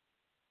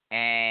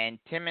 and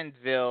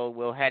Timmonsville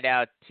will head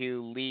out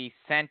to Lee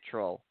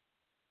Central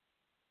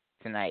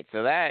tonight.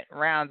 So that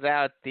rounds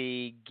out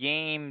the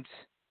games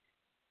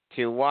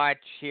to watch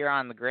here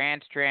on the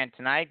Grand Strand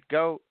tonight.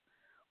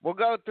 We'll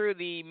go through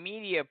the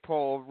media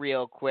poll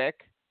real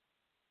quick.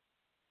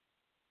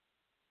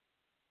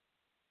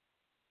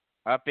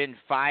 Up in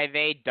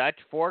 5A, Dutch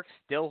Fork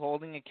still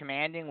holding a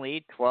commanding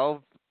lead,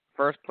 12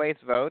 first-place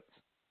votes.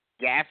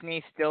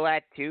 Gaffney still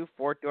at 2,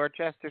 Fort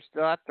Dorchester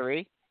still at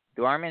 3,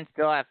 Dorman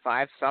still at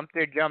 5,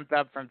 Sumter jumped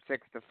up from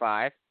 6 to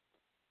 5.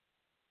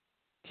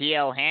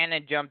 T.L. Hanna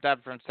jumped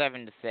up from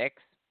 7 to 6.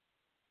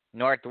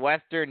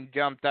 Northwestern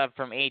jumped up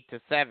from 8 to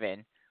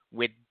 7,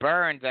 with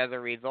Burns, as a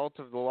result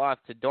of the loss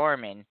to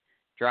Dorman,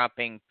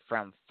 dropping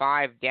from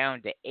 5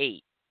 down to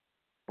 8.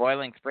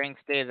 Boiling Springs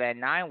stays at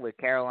 9, with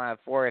Carolina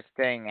Forest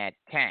staying at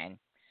 10.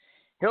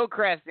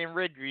 Hillcrest and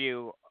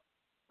Ridgeview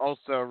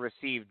also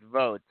received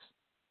votes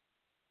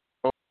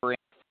over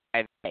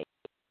in 5A.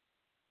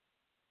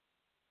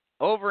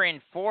 Over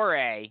in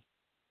 4A,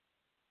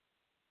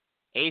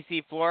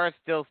 AC Flora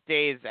still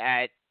stays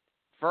at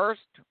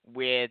first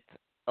with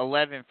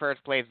 11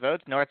 first-place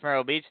votes. North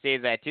Myrtle Beach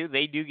stays at 2.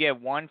 They do get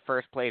 1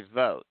 first-place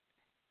vote.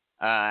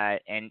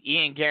 And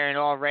Ian Guerin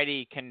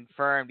already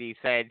confirmed, he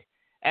said,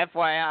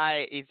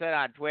 FYI, he said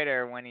on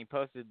Twitter when he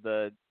posted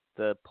the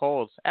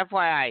polls,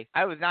 FYI,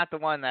 I was not the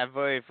one that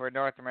voted for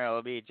North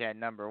Myrtle Beach at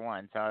number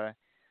 1. So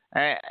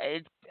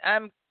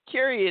I'm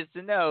curious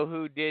to know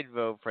who did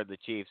vote for the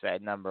Chiefs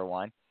at number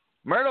 1.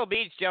 Myrtle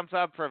Beach jumps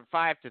up from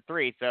 5 to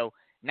 3, so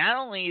not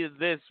only is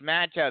this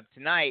matchup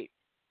tonight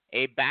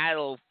a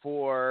battle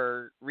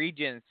for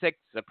Region 6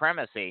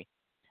 supremacy,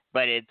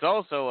 but it's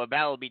also a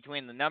battle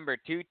between the number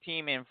 2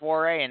 team in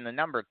 4A and the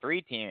number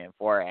 3 team in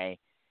 4A.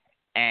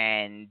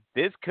 And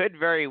this could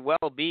very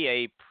well be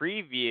a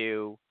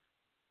preview,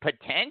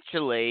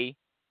 potentially.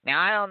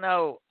 Now, I don't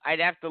know. I'd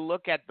have to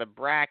look at the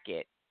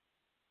bracket.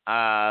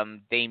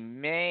 They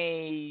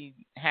may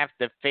have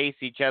to face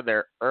each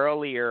other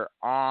earlier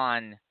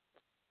on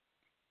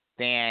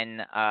than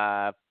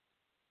the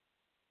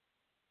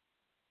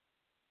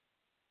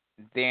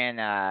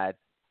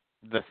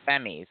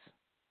semis.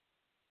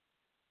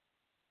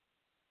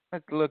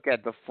 Let's look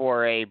at the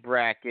 4A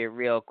bracket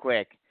real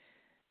quick.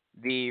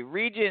 The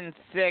Region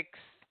 6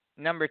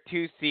 number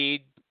 2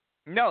 seed,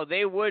 no,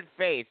 they would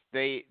face.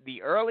 The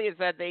earliest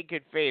that they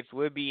could face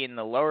would be in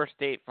the lower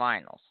state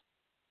finals.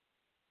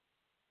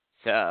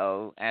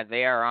 So, as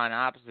they are on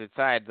opposite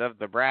sides of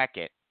the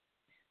bracket.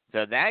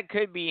 So that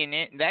could be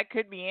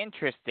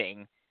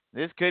interesting.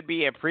 This could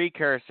be a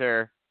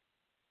precursor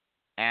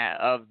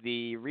of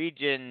the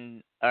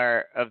region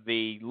or of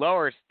the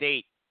lower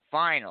state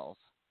finals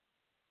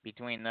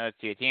between those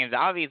two teams.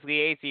 Obviously,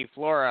 AC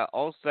Flora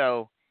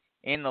also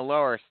in the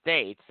lower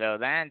state, so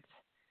that's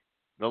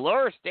the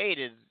lower state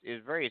is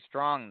very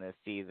strong this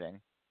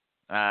season.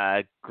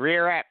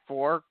 Greer at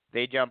 4,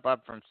 they jump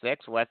up from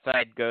 6.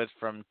 Westside goes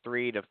from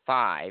 3 to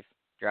 5,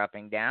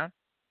 dropping down.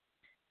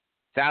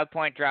 South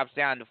Point drops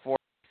down to 4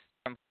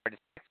 from 4 to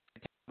 6.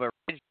 But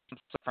Ridge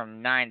jumps up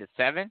from 9 to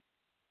 7.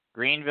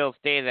 Greenville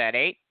stays at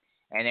 8,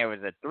 and there was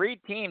a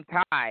 3-team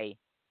tie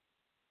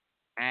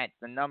at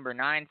the number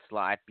 9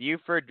 slot.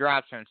 Buford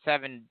drops from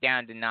 7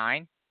 down to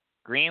 9.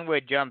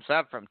 Greenwood jumps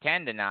up from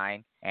 10 to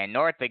 9, and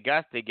North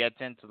Augusta gets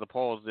into the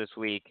polls this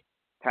week,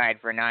 tied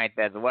for 9th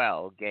as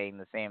well, getting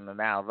the same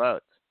amount of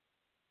votes.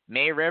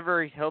 May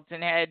River,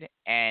 Hilton Head,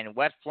 and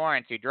West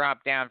Florence, who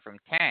dropped down from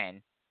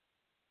 10,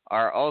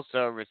 are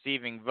also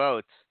receiving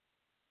votes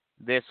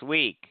this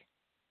week.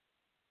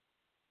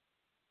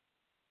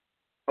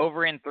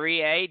 Over in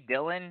 3A,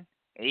 Dillon,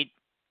 8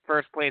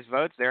 first-place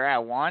votes. They're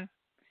at 1.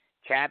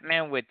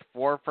 Chapman with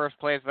 4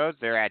 first-place votes.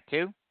 They're at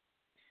 2.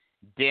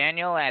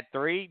 Daniel at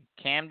 3.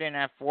 Camden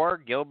at 4.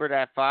 Gilbert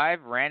at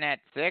 5. Wren at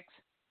 6.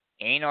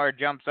 Anor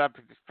jumps up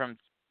from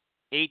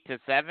 8 to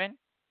 7.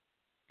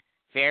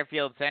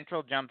 Fairfield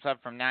Central jumps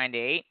up from 9 to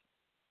 8.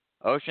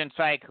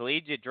 Oceanside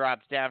Collegiate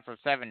drops down from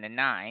 7 to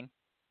 9.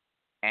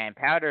 And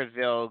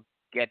Powdersville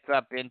gets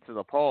up into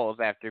the polls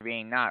after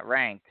being not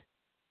ranked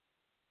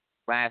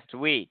last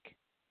week.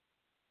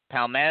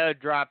 Palmetto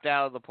dropped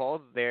out of the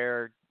polls.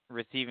 They're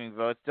receiving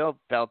votes still.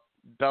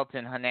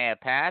 Belton Hanea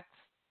Pats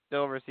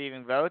still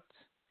receiving votes.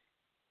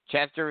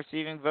 Chester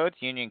receiving votes.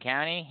 Union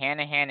County,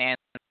 Hanahan, and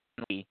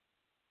Lee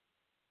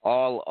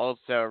all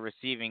also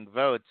receiving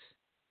votes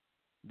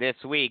this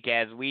week,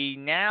 as we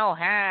now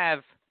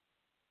have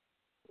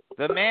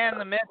the man,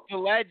 the myth, the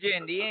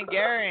legend, Ian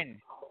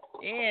Guerin.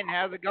 Ian,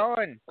 how's it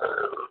going?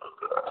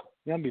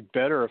 That'd be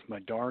better if my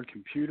darn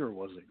computer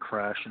wasn't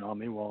crashing on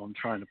me while I'm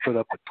trying to put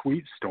up a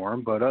tweet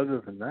storm. But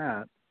other than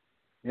that,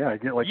 yeah, I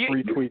get like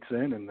 3 tweets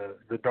in, and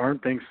the darn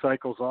thing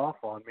cycles off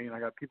on me, and I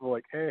got people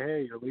like,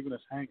 hey, you're leaving us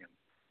hanging.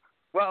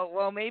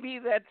 Well, maybe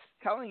that's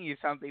telling you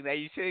something, that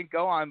you shouldn't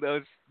go on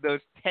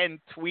those 10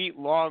 tweet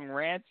long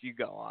rants you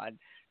go on.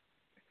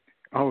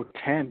 Oh,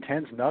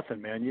 10's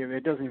nothing, man.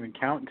 It doesn't even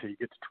count until you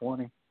get to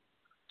 20.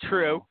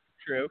 True.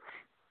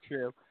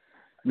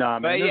 No,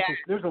 man,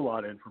 there's a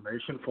lot of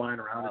information flying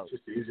around. It's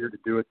just easier to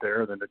do it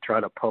there than to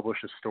try to publish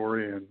a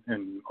story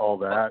and all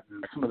that.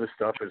 And some of this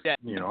stuff is,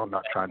 I'm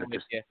not trying to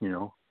just,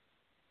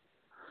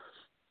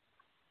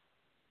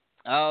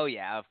 Oh,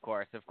 yeah, of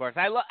course.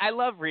 I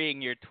love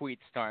reading your tweet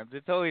storms.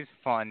 It's always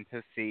fun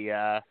to see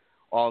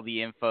all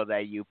the info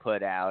that you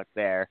put out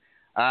there.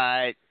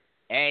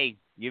 Hey,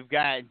 you've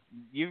got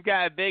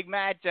a big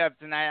matchup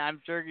tonight.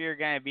 I'm sure you're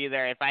going to be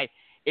there.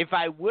 If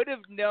I would have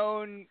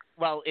known,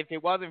 well, if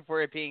it wasn't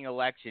for it being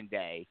election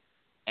day,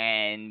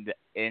 and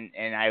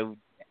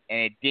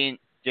it didn't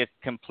just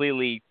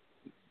completely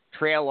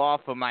trail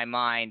off of my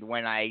mind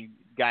when I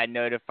got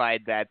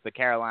notified that the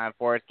Carolina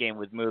Forest game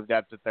was moved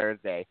up to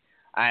Thursday,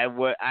 I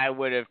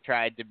would have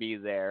tried to be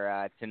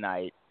there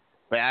tonight.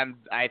 But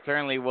I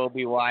certainly will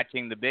be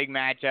watching the big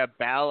matchup,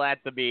 Battle at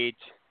the Beach,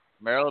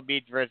 Myrtle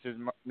Beach versus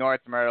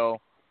North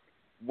Myrtle.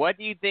 What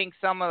do you think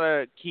some of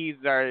the keys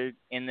are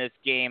in this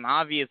game?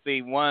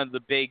 Obviously, one of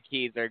the big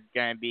keys are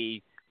going to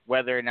be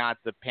whether or not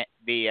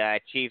the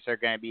Chiefs are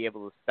going to be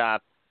able to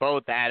stop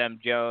both Adam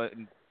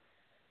Jones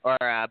or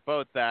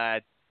both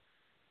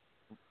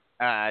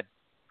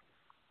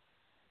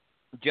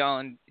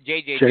Jones,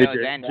 JJ Jones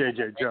and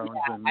JJ Jones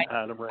and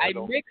Adam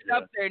Randall. I mixed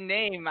up their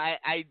name.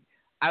 I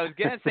was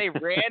going to say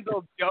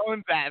Randall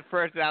Jones at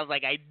first, and I was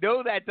like, I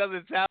know that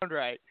doesn't sound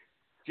right.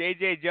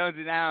 J.J. Jones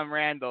and Adam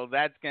Randall,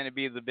 that's going to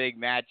be the big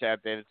matchup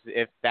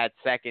if that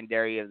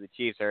secondary of the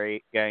Chiefs are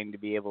going to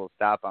be able to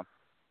stop them.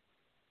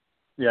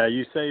 Yeah,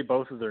 you say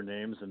both of their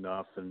names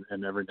enough, and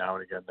every now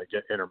and again they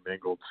get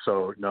intermingled.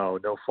 So, no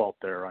fault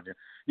there on you.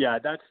 Yeah,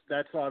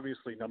 that's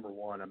obviously number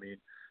one. I mean,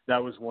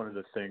 that was one of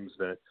the things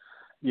that,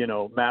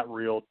 Matt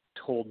Reel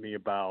told me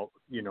about,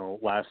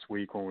 last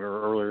week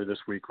earlier this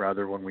week,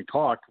 when we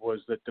talked, was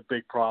that the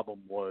big problem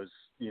was,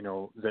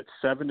 that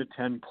 7 to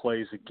 10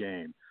 plays a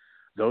game.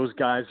 Those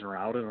guys are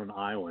out on an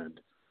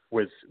island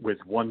with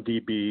one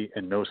DB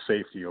and no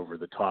safety over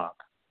the top.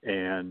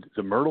 And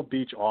the Myrtle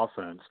Beach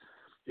offense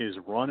is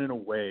run in a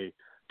way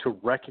to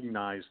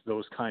recognize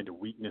those kind of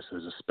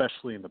weaknesses,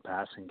 especially in the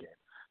passing game.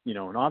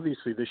 And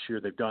obviously this year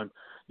they've done,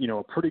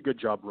 a pretty good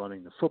job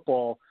running the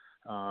football,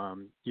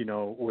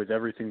 with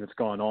everything that's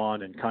gone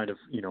on and kind of,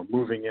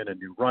 moving in a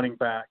new running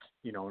back,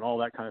 and all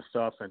that kind of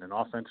stuff, and an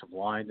offensive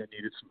line that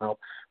needed some help.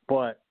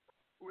 But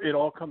it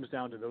all comes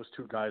down to those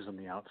two guys on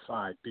the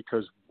outside,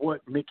 because what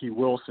Mickey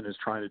Wilson is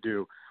trying to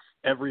do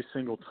every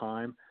single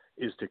time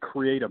is to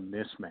create a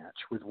mismatch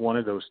with one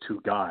of those two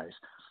guys.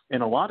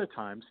 And a lot of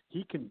times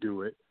he can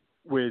do it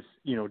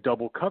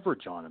double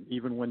coverage on him,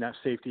 even when that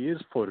safety is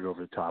floated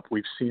over the top.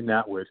 We've seen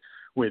that with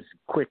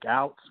quick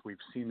outs. We've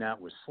seen that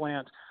with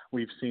slants.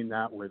 We've seen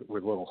that with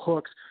little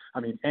hooks. I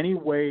mean, any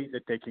way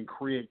that they can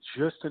create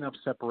just enough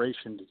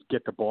separation to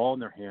get the ball in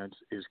their hands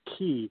is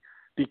key,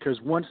 because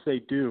once they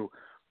do,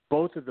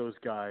 both of those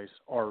guys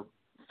are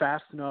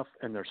fast enough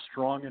and they're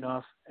strong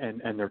enough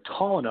and they're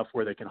tall enough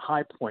where they can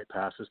high point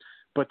passes,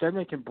 but then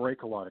they can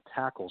break a lot of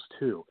tackles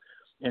too.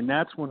 And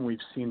that's when we've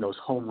seen those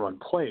home run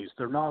plays.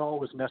 They're not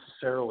always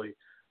necessarily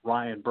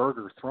Ryan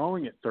Berger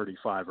throwing it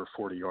 35 or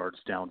 40 yards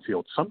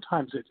downfield.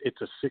 Sometimes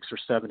it's a 6 or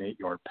 7, 8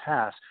 yard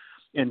pass,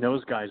 and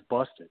those guys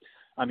bust it.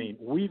 I mean,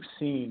 we've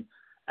seen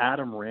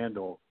Adam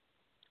Randall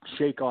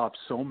shake off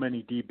so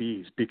many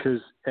DBs because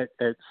at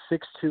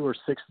 6'2" or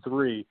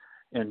 6'3"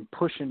 and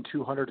pushing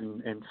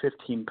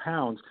 215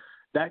 pounds,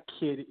 that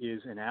kid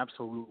is an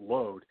absolute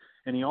load,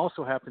 and he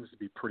also happens to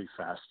be pretty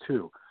fast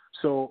too.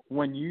 So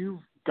when you've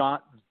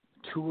got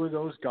two of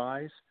those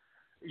guys,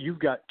 you've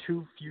got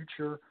two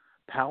future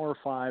Power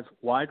 5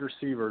 wide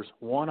receivers,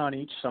 one on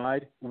each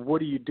side. What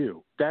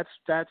do? That's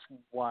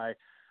why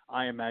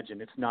I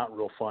imagine it's not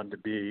real fun to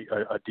be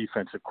a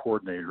defensive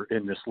coordinator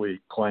in this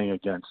league playing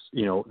against,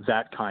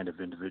 that kind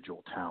of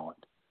individual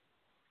talent.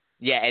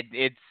 Yeah,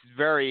 it's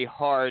very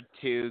hard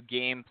to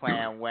game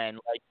plan when,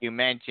 like you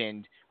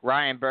mentioned,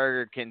 Ryan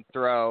Berger can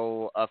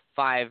throw a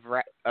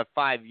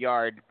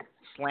 5-yard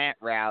slant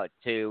route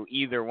to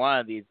either one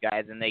of these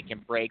guys, and they can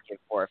break it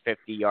for a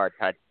 50-yard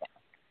touchdown.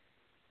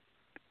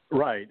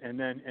 Right, and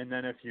then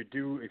if you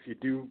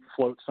do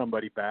float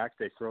somebody back,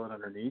 they throw it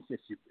underneath. If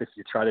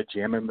you try to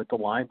jam him at the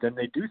line, then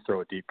they do throw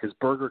it deep, because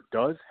Berger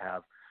does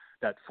have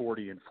that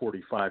 40 and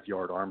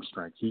 45-yard arm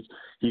strength.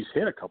 He's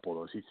hit a couple of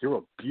those. He threw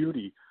a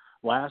beauty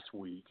last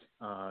week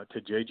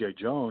to J.J.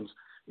 Jones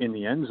in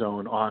the end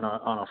zone on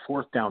a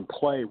fourth down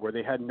play where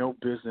they had no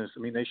business. I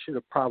mean, they should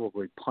have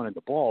probably punted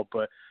the ball,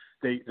 but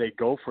they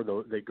go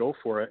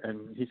for it,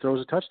 and he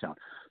throws a touchdown.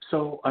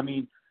 So, I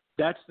mean,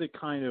 that's the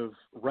kind of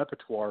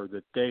repertoire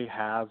that they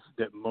have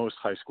that most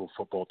high school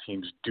football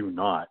teams do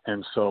not.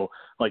 And so,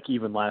 like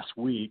even last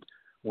week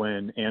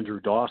when Andrew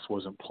Doss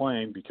wasn't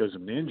playing because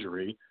of an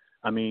injury,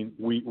 I mean,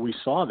 we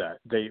saw that.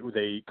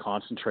 They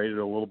concentrated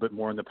a little bit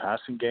more in the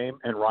passing game,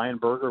 and Ryan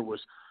Berger was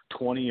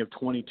 20 of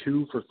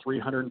 22 for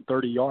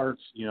 330 yards.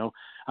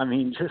 I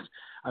mean,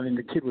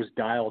 the kid was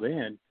dialed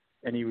in,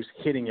 and he was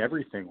hitting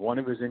everything. One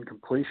of his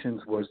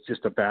incompletions was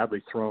just a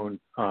badly thrown,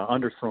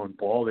 underthrown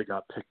ball that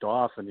got picked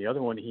off, and the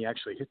other one, he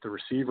actually hit the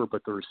receiver,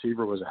 but the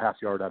receiver was a half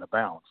yard out of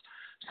bounds.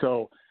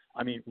 So,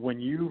 I mean,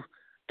 when you've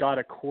got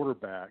a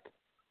quarterback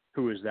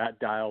who is that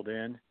dialed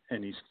in,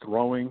 and he's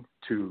throwing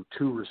to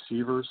two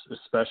receivers,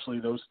 especially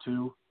those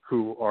two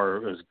who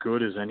are as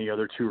good as any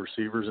other two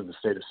receivers in the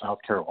state of South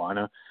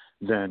Carolina,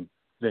 then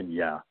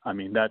yeah, I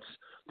mean, that's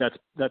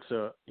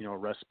a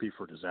recipe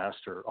for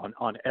disaster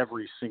on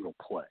every single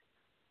play.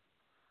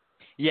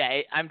 Yeah,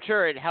 I'm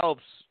sure it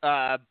helps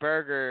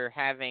Berger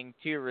having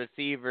two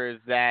receivers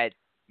that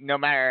no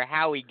matter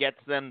how he gets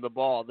them the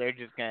ball, they're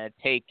just going to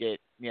take it,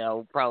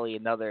 probably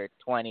another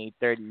 20,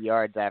 30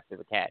 yards after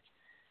the catch.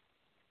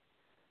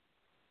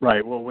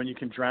 Right. Well, when you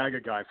can drag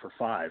a guy for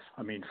 5,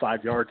 I mean,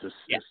 5 yards is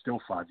still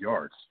 5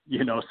 yards,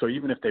 so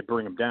even if they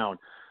bring him down,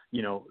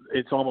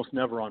 it's almost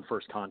never on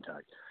first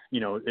contact.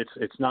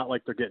 It's not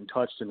like they're getting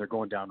touched and they're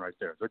going down right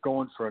there. They're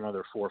going for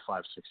another 4,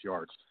 5, 6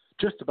 yards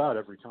just about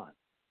every time.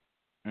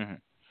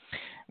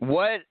 Mm-hmm.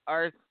 What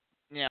are,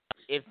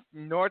 if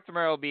North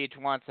Myrtle Beach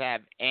wants to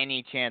have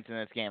any chance in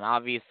this game,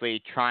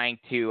 obviously trying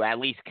to at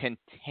least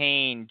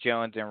contain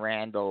Jones and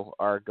Randall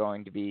are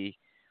going to be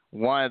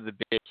one of the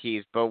big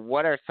keys, but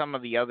what are some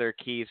of the other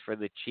keys for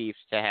the Chiefs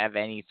to have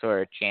any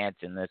sort of chance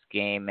in this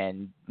game?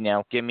 And,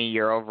 give me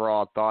your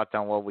overall thoughts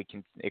on what we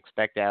can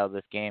expect out of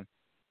this game.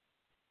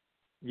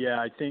 Yeah,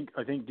 I think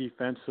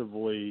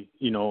defensively,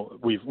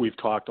 we've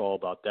talked all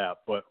about that,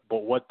 but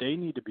what they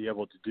need to be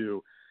able to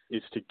do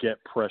is to get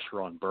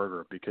pressure on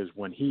Berger, because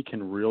when he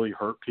can really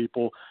hurt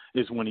people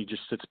is when he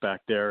just sits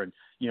back there and,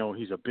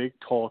 he's a big,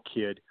 tall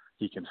kid.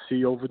 He can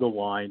see over the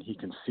line. He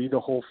can see the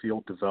whole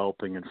field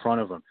developing in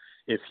front of him.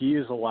 If he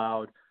is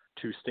allowed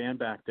to stand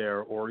back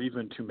there or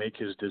even to make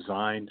his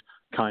designed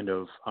kind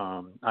of,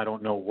 I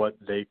don't know what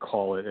they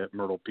call it at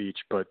Myrtle Beach,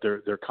 but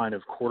they're kind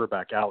of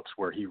quarterback outs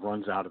where he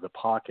runs out of the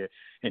pocket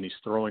and he's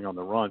throwing on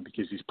the run,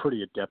 because he's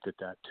pretty adept at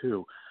that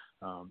too.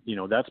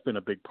 That's been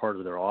a big part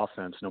of their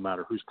offense, no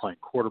matter who's playing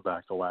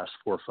quarterback the last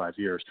 4 or 5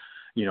 years.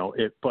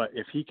 But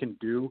if he can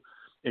do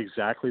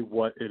exactly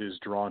what it is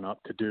drawn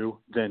up to do,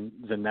 then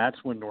that's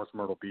when North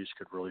Myrtle Beach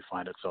could really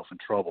find itself in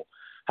trouble.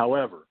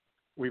 However,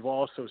 we've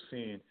also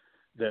seen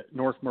that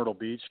North Myrtle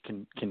Beach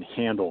can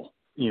handle,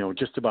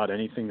 just about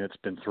anything that's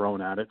been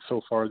thrown at it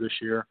so far this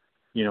year.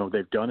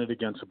 They've done it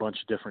against a bunch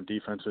of different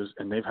defenses,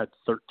 and they've had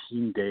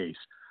 13 days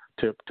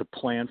to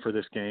plan for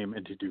this game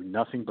and to do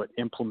nothing but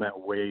implement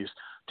ways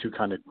to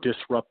kind of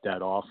disrupt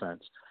that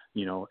offense.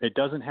 It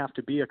doesn't have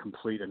to be a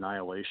complete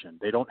annihilation.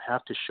 They don't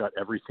have to shut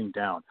everything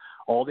down.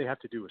 All they have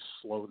to do is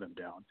slow them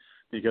down,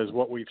 because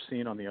what we've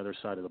seen on the other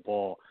side of the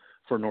ball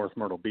for North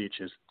Myrtle Beach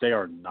is they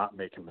are not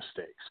making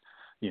mistakes.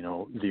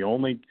 The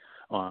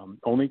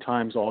only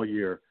times all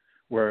year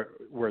where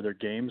their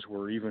games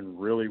were even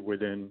really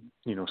within,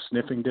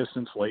 sniffing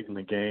distance late in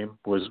the game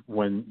was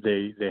when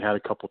they had a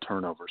couple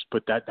turnovers,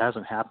 but that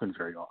hasn't happened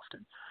very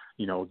often.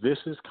 This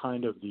is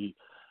kind of the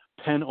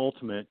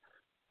penultimate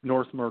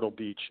North Myrtle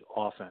Beach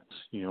offense.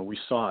 We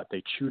saw it.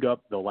 They chewed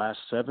up the last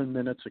 7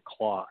 minutes of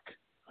clock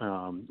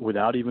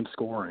without even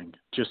scoring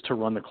just to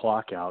run the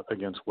clock out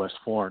against West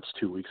Florence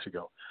 2 weeks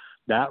ago.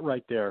 That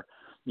right there,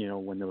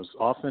 when those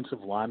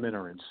offensive linemen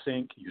are in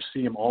sync, you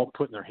see them all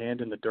putting their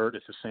hand in the dirt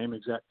at the same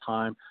exact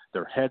time.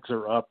 Their heads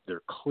are up.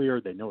 They're clear.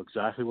 They know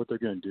exactly what they're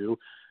going to do.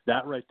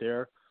 That right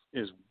there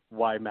is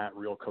why Matt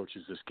Reel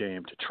coaches this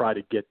game, to try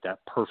to get that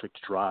perfect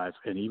drive.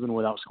 And even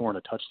without scoring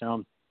a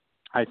touchdown,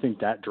 I think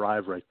that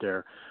drive right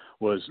there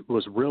was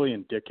really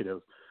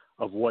indicative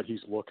of what he's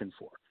looking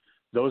for.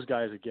 Those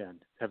guys, again,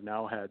 have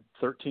now had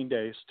 13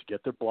 days to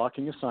get their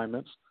blocking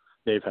assignments.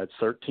 They've had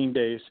 13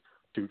 days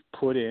to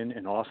put in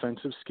an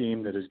offensive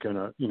scheme that is going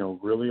to,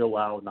 really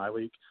allow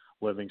Nyleek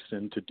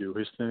Livingston to do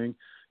his thing,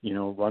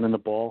 running the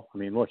ball. I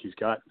mean, look, he's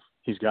got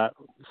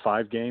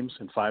 5 games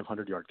and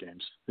 500-yard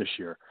games this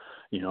year.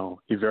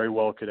 He very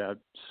well could add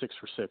 6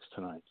 for 6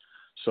 tonight.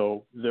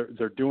 So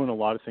they're doing a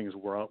lot of things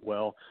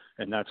well,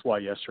 and that's why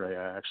yesterday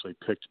I actually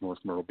picked North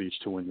Myrtle Beach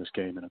to win this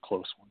game in a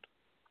close one.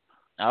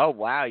 Oh,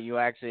 wow. You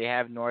actually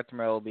have North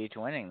Myrtle Beach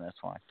winning this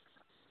one.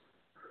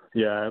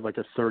 Yeah, like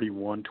a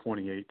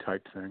 31-28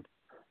 type thing.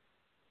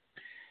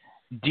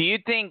 Do you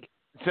think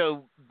 –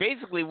 so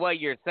basically what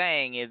you're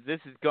saying is this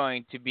is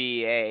going to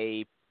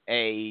be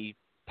a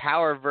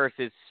power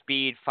versus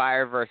speed,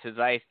 fire versus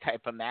ice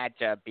type of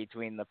matchup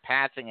between the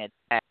passing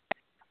attack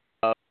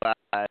of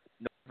North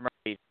Myrtle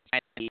Beach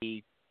trying to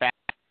be fast,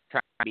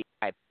 trying to be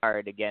high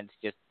powered against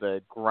just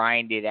the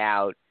grinded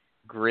out,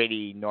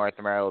 gritty North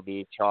Myrtle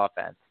Beach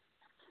offense.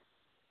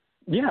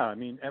 Yeah, I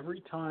mean,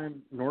 every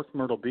time North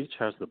Myrtle Beach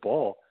has the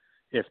ball,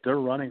 if they're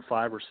running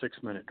 5 or 6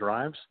 minute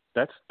drives,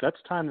 that's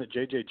time that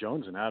J.J.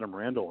 Jones and Adam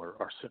Randall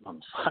are sitting on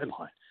the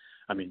sideline.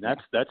 I mean,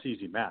 that's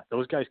easy math.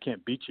 Those guys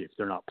can't beat you if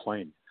they're not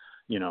playing.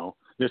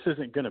 This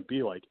isn't going to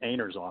be like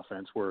Ainer's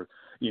offense where,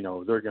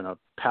 they're going to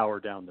power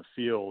down the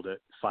field at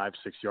 5-6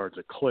 yards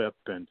a clip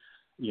and,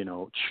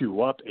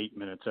 chew up 8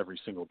 minutes every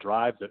single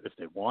drive if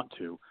they want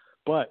to.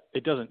 But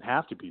it doesn't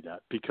have to be that,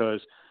 because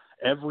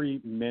every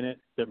minute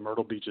that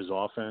Myrtle Beach's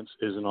offense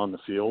isn't on the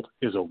field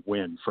is a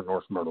win for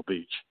North Myrtle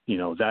Beach.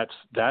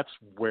 That's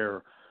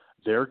where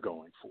they're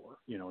going for.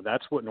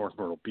 That's what North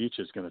Myrtle Beach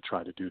is going to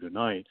try to do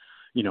tonight,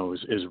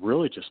 is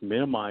really just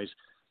minimize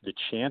the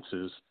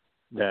chances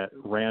that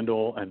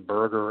Randall and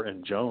Berger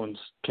and Jones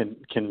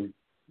can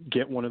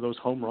get one of those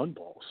home run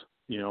balls,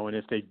 and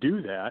if they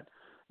do that,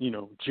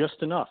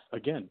 just enough.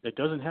 Again, it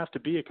doesn't have to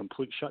be a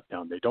complete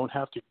shutdown. They don't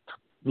have to,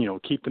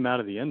 keep them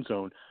out of the end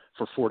zone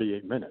for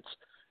 48 minutes.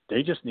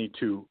 They just need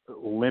to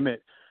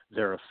limit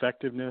their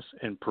effectiveness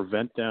and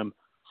prevent them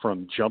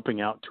from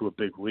jumping out to a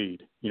big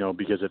lead,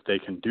 because if they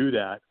can do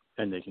that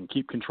and they can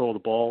keep control of the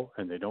ball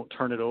and they don't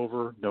turn it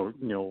over, no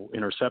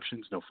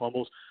interceptions, no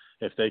fumbles,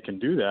 if they can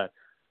do that,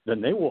 then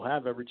they will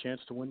have every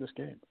chance to win this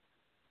game.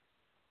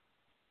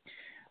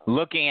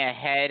 Looking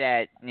ahead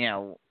at,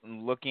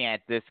 looking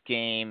at this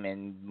game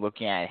and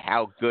looking at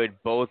how good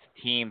both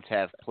teams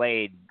have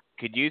played,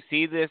 could you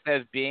see this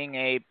as being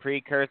a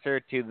precursor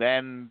to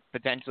them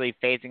potentially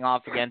facing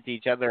off against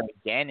each other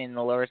again in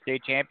the lower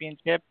state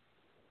championship?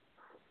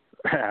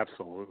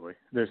 Absolutely.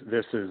 This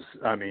is,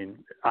 I mean,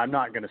 I'm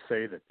not going to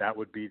say that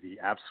would be the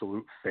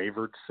absolute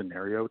favored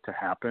scenario to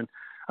happen.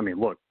 I mean,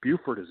 look,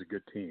 Buford is a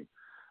good team.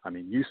 I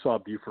mean, you saw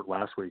Buford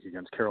last week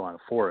against Carolina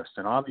Forest,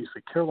 and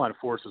obviously Carolina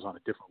Forest is on a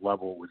different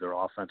level with their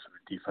offensive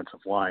and defensive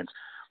lines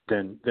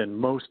than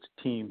most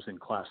teams in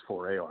Class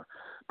 4A are.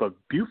 But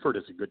Buford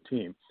is a good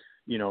team,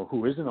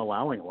 who isn't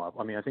allowing a lot.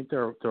 I mean, I think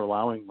they're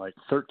allowing like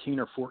 13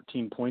 or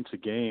 14 points a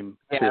game.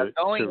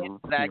 Going into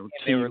that game,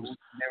 they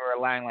were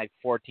allowing like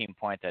 14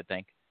 points, I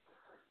think.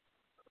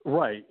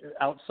 Right,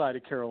 outside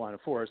of Carolina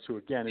Forest, who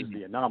again is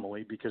the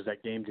anomaly because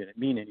that game didn't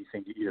mean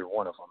anything to either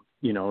one of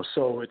them.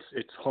 So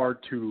it's hard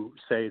to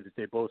say that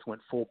they both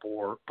went full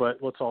bore, but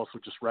let's also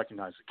just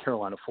recognize that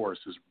Carolina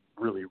Forest is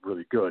really,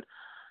 really good.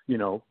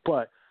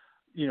 But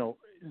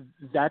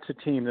that's a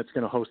team that's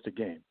going to host a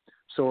game.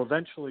 So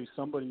eventually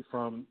somebody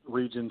from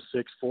Region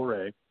 6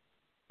 4A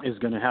is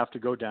going to have to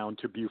go down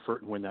to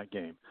Beaufort and win that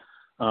game.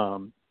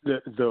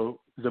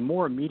 The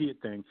more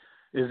immediate thing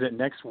is that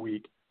next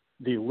week,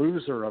 the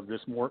loser of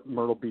this North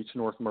Myrtle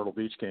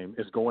Beach game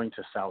is going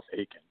to South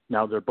Aiken.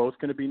 Now, they're both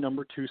going to be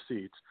number 2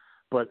 seeds,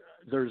 but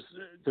there's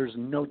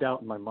no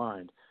doubt in my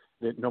mind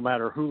that no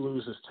matter who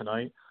loses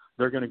tonight,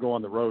 they're going to go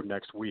on the road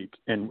next week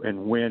and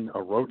win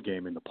a road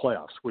game in the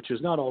playoffs, which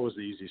is not always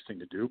the easiest thing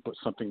to do, but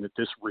something that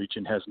this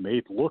region has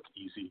made look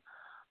easy,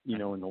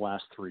 in the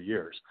last 3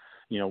 years.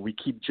 We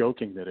keep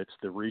joking that it's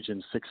the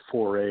Region 6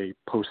 4A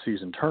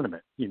postseason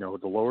tournament, the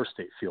lower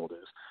state field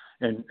is.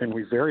 And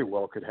we very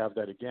well could have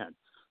that again.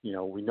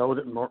 We know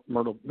that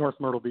North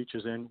Myrtle Beach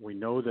is in. We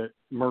know that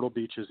Myrtle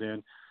Beach is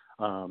in.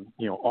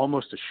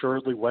 Almost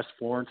assuredly West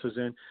Florence is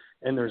in,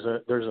 and there's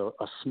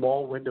a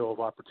small window of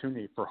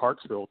opportunity for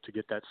Hartsville to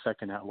get that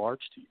second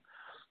at-large team.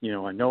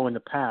 I know in the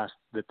past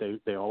that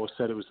they always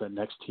said it was the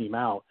next team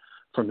out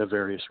from the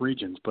various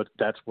regions, but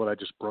that's what I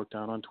just broke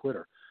down on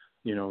Twitter.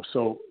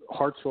 So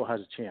Hartsville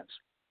has a chance.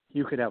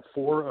 You could have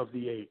 4 of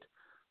the 8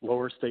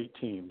 lower state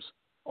teams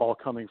all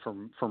coming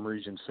from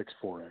Region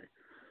 6-4A.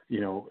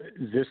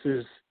 This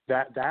is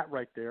that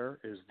right there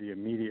is the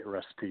immediate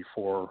recipe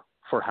for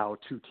how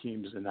 2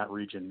 teams in that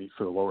region meet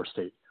for the lower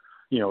state,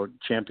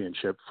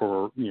 championship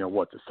for,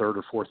 the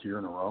 3rd or 4th year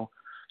in a row.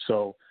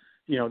 So,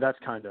 that's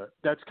kind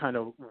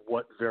of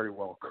what very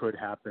well could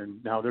happen.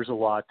 Now there's a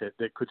lot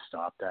that could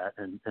stop that.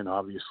 And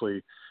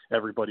obviously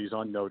everybody's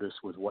on notice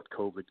with what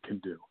COVID can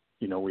do.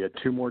 We had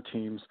 2 more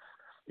teams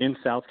in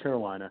South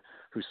Carolina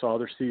who saw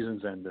their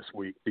seasons end this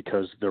week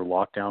because they're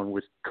locked down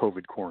with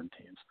COVID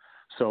quarantines.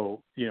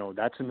 So,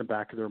 that's in the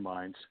back of their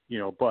minds,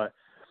 but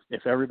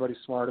if everybody's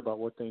smart about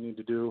what they need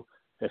to do,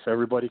 if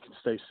everybody can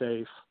stay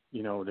safe,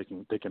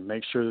 they can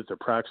make sure that they're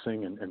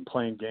practicing and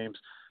playing games,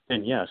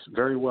 then yes,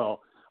 very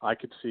well, I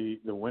could see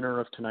the winner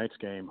of tonight's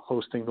game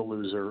hosting the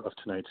loser of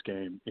tonight's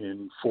game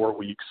in 4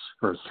 weeks,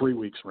 or 3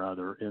 weeks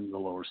rather, in the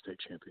lower state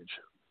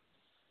championship.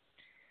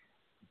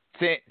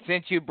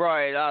 Since you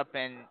brought it up,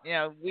 and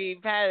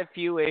we've had a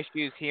few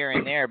issues here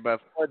and there, but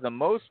for the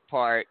most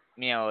part,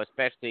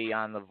 especially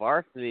on the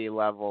varsity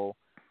level,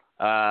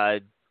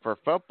 for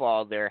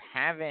football, there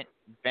haven't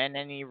been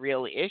any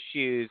real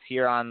issues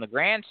here on the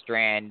Grand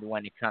Strand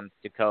when it comes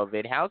to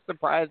COVID. How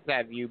surprised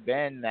have you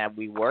been that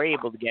we were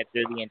able to get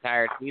through the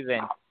entire season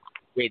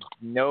with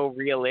no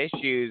real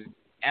issues,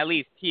 at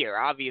least here?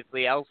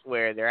 Obviously,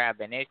 elsewhere there have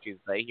been issues,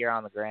 but here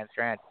on the Grand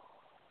Strand.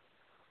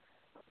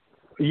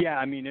 Yeah,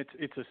 I mean,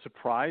 it's a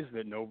surprise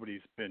that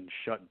nobody's been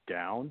shut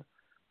down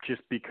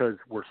just because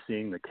we're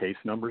seeing the case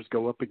numbers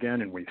go up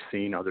again, and we've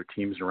seen other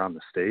teams around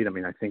the state. I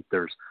mean, I think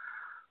there's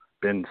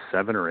been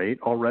 7 or 8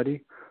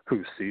 already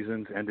whose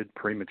seasons ended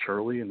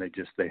prematurely, and they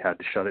had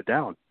to shut it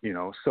down.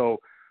 So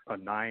a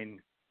 9-school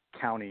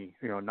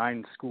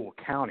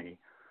county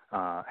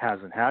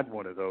hasn't had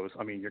one of those.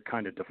 I mean, you're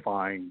kind of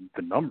defying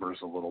the numbers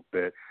a little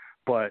bit,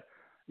 but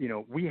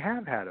we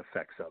have had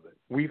effects of it.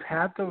 We've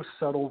had those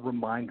subtle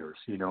reminders.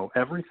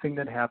 Everything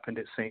that happened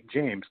at St.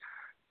 James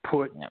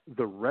put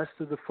the rest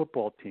of the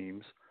football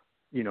teams,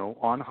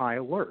 on high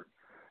alert.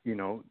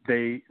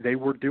 They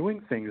were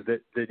doing things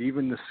that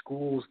even the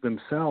schools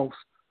themselves,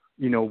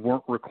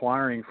 weren't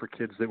requiring for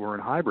kids that were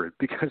in hybrid,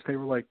 because they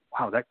were like,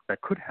 wow,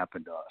 that could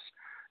happen to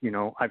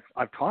us.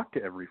 I've talked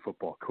to every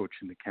football coach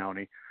in the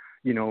county,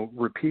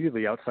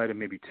 repeatedly outside of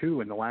maybe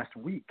 2 in the last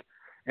week,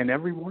 and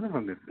every one of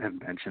them have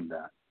mentioned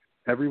that.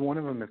 Every one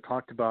of them have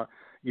talked about,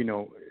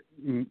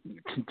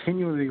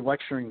 continually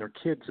lecturing their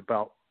kids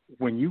about,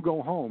 when you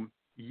go home,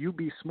 you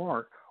be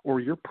smart, or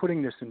you're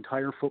putting this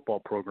entire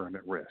football program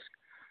at risk.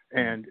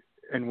 And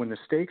when the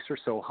stakes are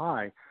so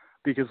high,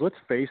 because let's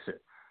face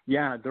it,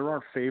 yeah, there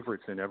are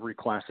favorites in every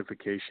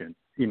classification,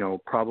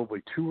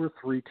 probably 2 or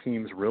 3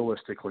 teams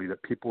realistically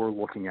that people are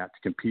looking at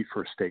to compete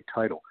for a state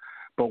title.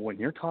 But when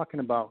you're talking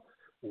about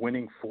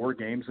winning 4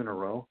 games in a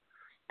row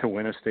to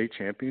win a state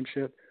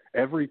championship,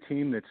 every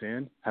team that's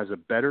in has a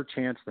better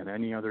chance than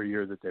any other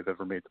year that they've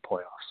ever made the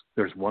playoffs.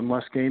 There's 1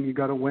 less game you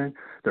got to win.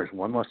 There's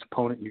 1 less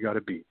opponent you got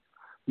to beat.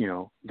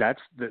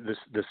 That's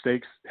the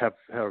stakes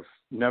have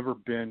never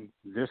been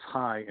this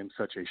high in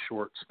such a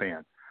short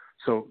span.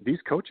 So these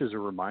coaches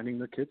are reminding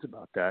their kids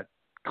about that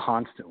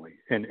constantly.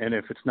 And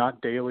if it's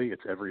not daily,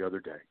 it's every other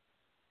day.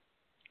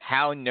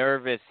 How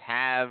nervous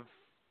have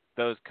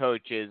those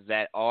coaches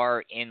that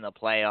are in the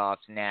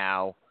playoffs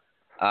now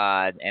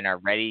and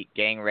are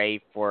getting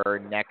ready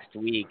for next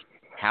week,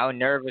 how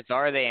nervous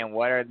are they, and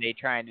what are they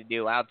trying to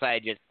do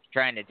outside just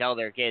trying to tell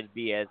their kids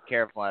be as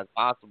careful as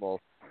possible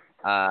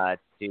to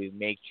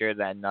make sure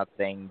that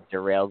nothing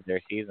derails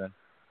their season?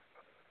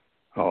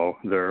 Oh,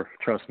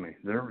 trust me,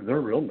 they're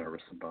real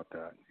nervous about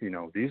that.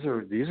 These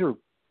are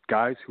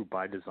guys who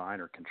by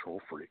design are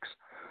control freaks.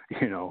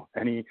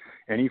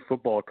 Any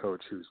football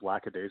coach who's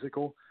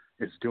lackadaisical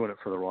is doing it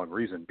for the wrong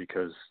reason,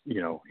 because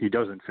he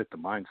doesn't fit the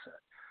mindset.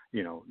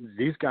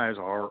 These guys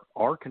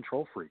are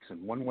control freaks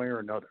in one way or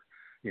another.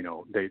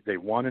 They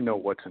want to know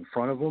what's in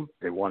front of them.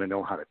 They want to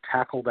know how to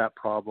tackle that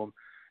problem,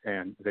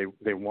 and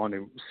they want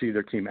to see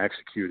their team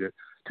execute it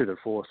to their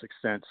fullest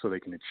extent so they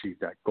can achieve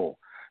that goal.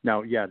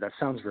 Now, yeah, that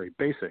sounds very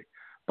basic,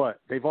 but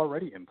they've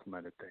already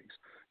implemented things.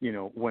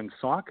 When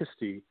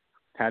Saukesty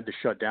had to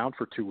shut down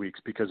for 2 weeks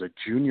because a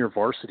junior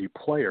varsity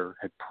player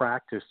had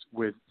practiced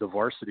with the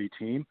varsity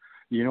team,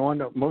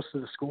 on most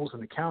of the schools in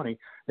the county,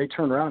 they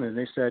turned around and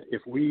they said,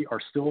 if we are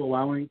still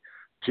allowing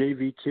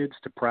JV kids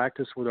to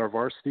practice with our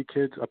varsity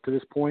kids up to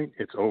this point,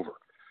 it's over.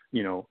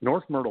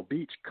 North Myrtle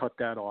Beach cut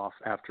that off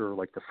after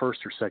like the first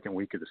or second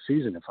week of the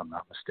season, if I'm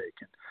not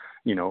mistaken.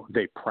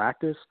 They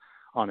practice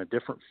on a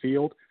different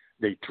field.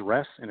 They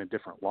dress in a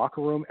different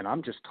locker room, and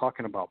I'm just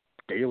talking about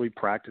daily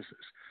practices.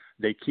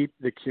 They keep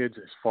the kids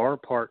as far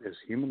apart as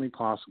humanly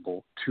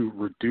possible to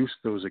reduce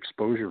those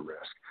exposure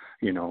risks.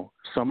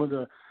 Some of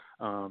the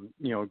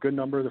A good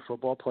number of the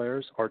football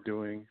players are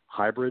doing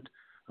hybrid.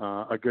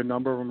 A good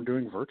number of them are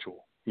doing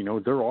virtual.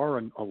 There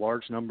are a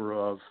large number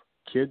of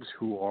kids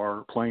who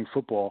are playing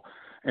football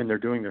and they're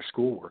doing their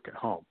schoolwork at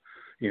home.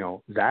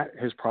 That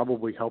has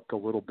probably helped a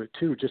little bit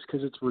too, just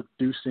because it's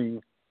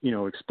reducing,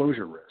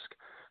 exposure risk.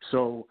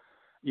 So,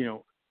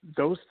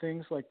 those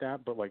things like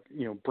that, but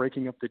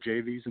breaking up the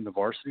JVs and the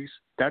varsities,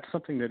 that's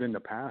something that in the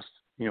past,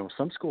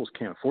 some schools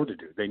can't afford to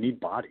do. They need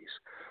bodies.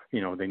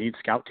 They need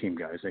scout team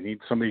guys. They need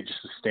somebody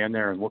just to stand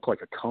there and look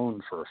like a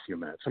cone for a few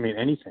minutes. I mean,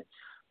 anything.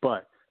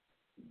 But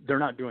they're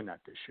not doing that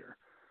this year.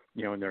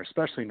 And they're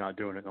especially not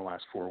doing it in the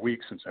last 4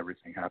 weeks since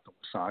everything happened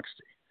with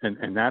Soxty.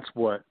 And that's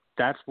what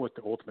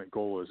the ultimate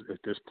goal is at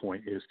this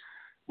point is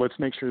let's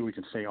make sure that we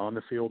can stay on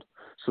the field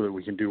so that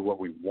we can do what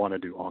we want to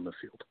do on the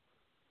field.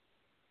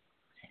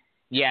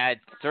 Yeah,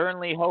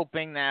 certainly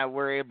hoping that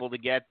we're able to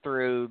get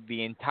through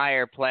the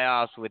entire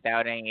playoffs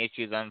without any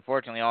issues.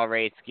 Unfortunately,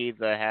 already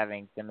Skeeza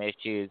having some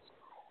issues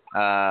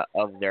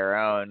of their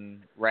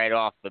own right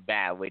off the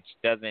bat, which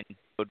doesn't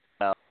bode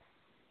well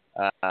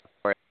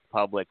for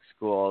public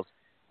schools.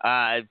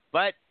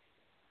 But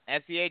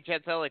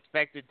SCHSL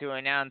expected to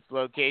announce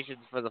locations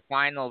for the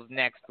finals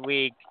next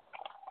week.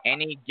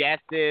 Any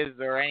guesses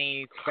or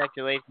any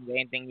speculations,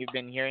 anything you've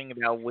been hearing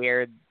about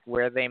where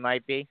they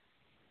might be?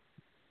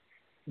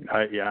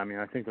 I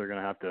think they're going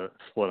to have to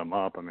split them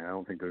up. I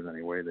don't think there's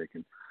any way they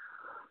can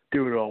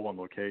do it all one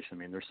location.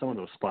 There's some of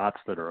those spots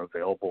that are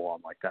available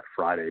on that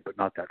Friday, but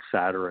not that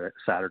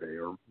Saturday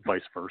or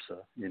vice versa,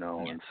 Yeah.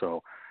 And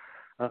so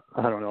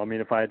I don't know.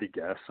 If I had to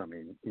guess,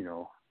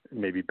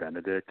 maybe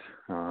Benedict,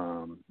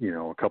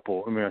 a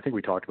couple. I think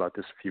we talked about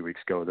this a few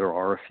weeks ago. There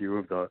are a few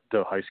of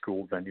the high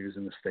school venues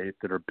in the state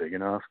that are big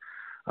enough.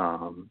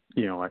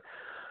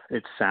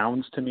 It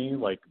sounds to me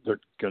like they're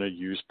going to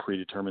use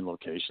predetermined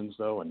locations,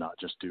 though, and not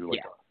just do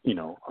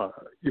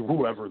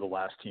whoever the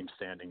last team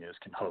standing is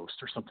can host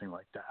or something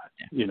like that.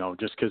 Yeah.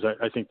 Just because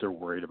I think they're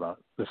worried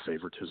about the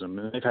favoritism,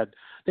 and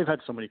they've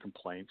had so many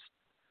complaints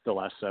the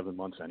last 7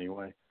 months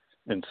anyway.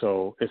 And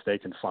so if they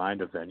can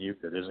find a venue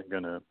that isn't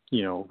going to,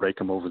 rake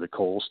them over the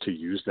coals to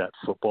use that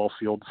football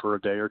field for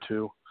a day or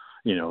two,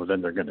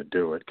 then they're going to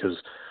do it because,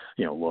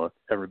 look,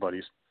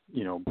 everybody's,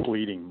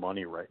 bleeding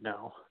money right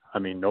now.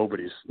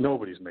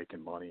 Nobody's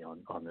making money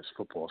on this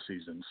football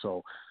season.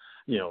 So,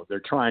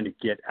 they're trying to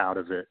get out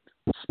of it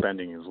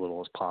spending as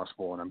little as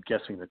possible. And I'm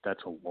guessing that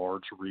that's a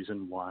large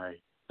reason why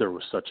there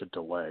was such a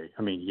delay.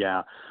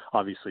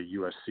 Obviously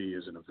USC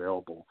isn't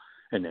available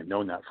and they've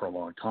known that for a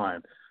long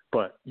time,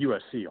 but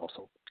USC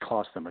also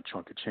cost them a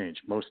chunk of change.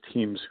 Most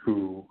teams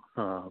who,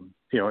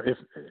 if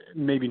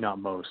maybe not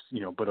most,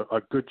 but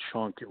a good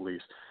chunk at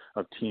least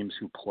of teams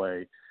who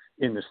play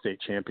in the state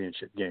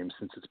championship game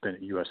since it's been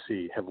at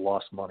USC have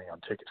lost money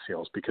on ticket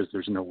sales because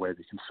there's no way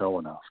they can sell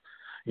enough,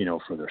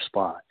 for their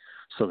spot.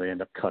 So they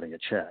end up cutting a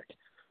check.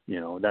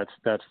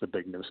 That's the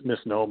big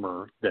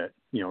misnomer that,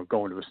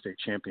 going to a state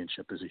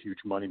championship is a huge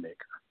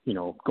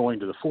moneymaker. Going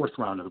to the fourth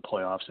round of the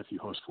playoffs, if you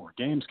host 4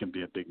 games, can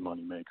be a big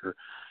moneymaker,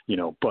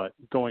 but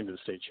going to the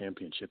state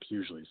championships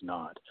usually is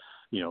not.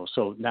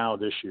 So now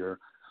this year,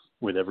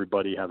 with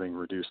everybody having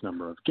reduced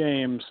number of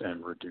games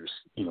and reduced,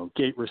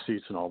 gate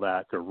receipts and all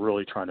that, they're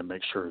really trying to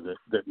make sure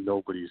that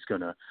nobody's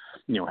going to,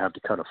 have to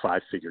cut a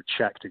 5-figure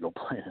check to go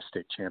play in a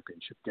state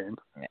championship game.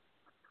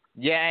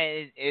 Yeah,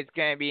 it's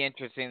going to be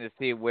interesting to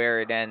see where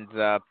it ends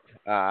up.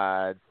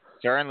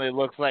 Certainly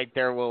looks like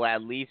there will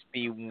at least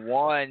be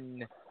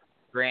one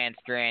Grand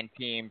Strand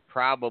team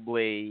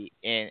probably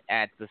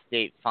at the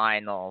state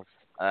finals.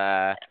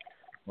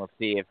 We'll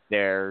see if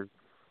there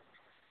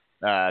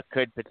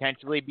could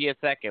potentially be a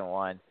second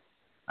one.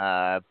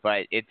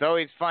 But it's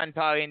always fun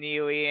talking to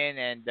you, Ian,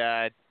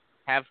 and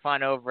have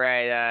fun over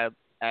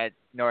at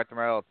North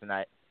Amarillo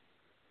tonight.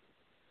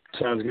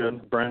 Sounds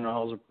good. Brandon, I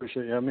always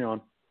appreciate you having me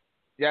on.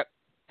 Yep.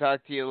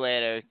 Talk to you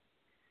later.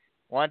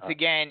 Once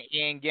again,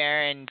 Ian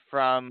Guerin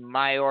from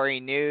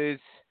MyHorryNews.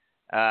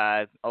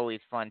 Always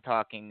fun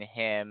talking to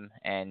him,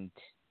 and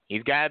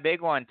he's got a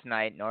big one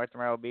tonight. North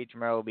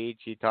Amarillo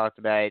Beach. He talked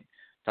about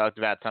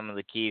some of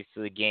the keys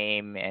to the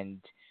game, and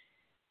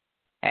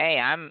hey,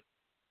 I'm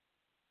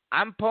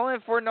pulling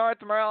for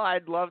North Amarillo.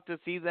 I'd love to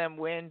see them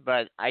win,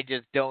 but I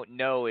just don't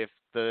know if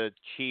the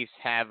Chiefs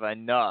have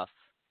enough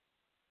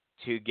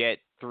to get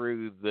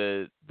through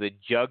the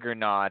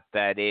juggernaut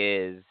that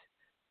is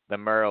the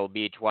Myrtle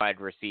Beach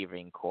wide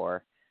receiving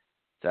core.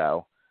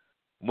 So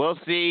we'll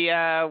see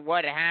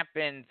what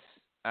happens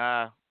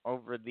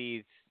over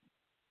these,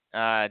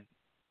 over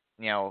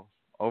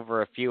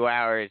a few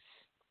hours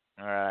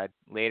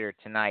later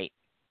tonight.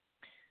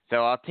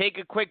 So I'll take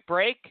a quick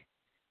break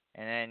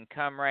and then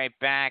come right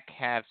back,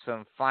 have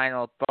some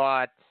final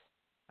thoughts.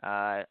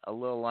 A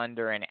little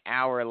under an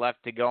hour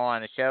left to go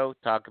on the show,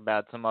 talk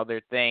about some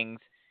other things.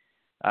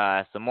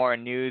 Some more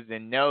news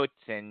and notes,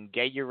 and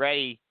get you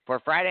ready for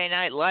Friday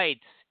Night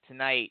Lights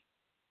tonight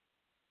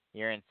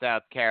here in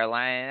South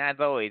Carolina. And as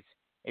always,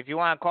 if you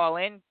want to call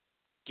in,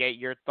 get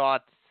your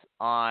thoughts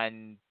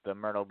on the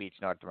Myrtle Beach,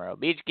 North Myrtle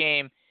Beach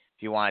game.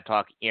 If you want to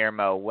talk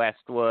Irmo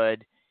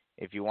Westwood,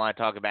 If you want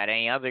to talk about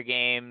any other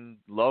game,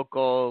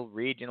 local,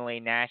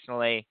 regionally,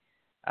 nationally,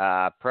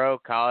 pro,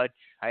 college,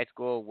 high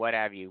school, what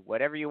have you,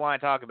 whatever you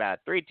want to talk about,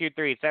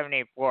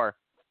 323-784-9681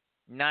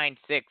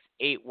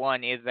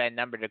 is that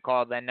number to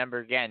call. That number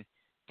again,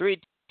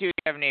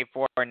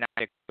 323-784-9681.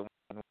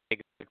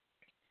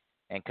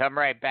 And come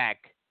right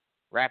back.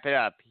 Wrap it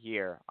up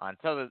here on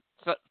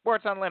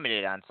Sports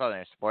Unlimited on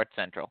Southern Sports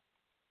Central.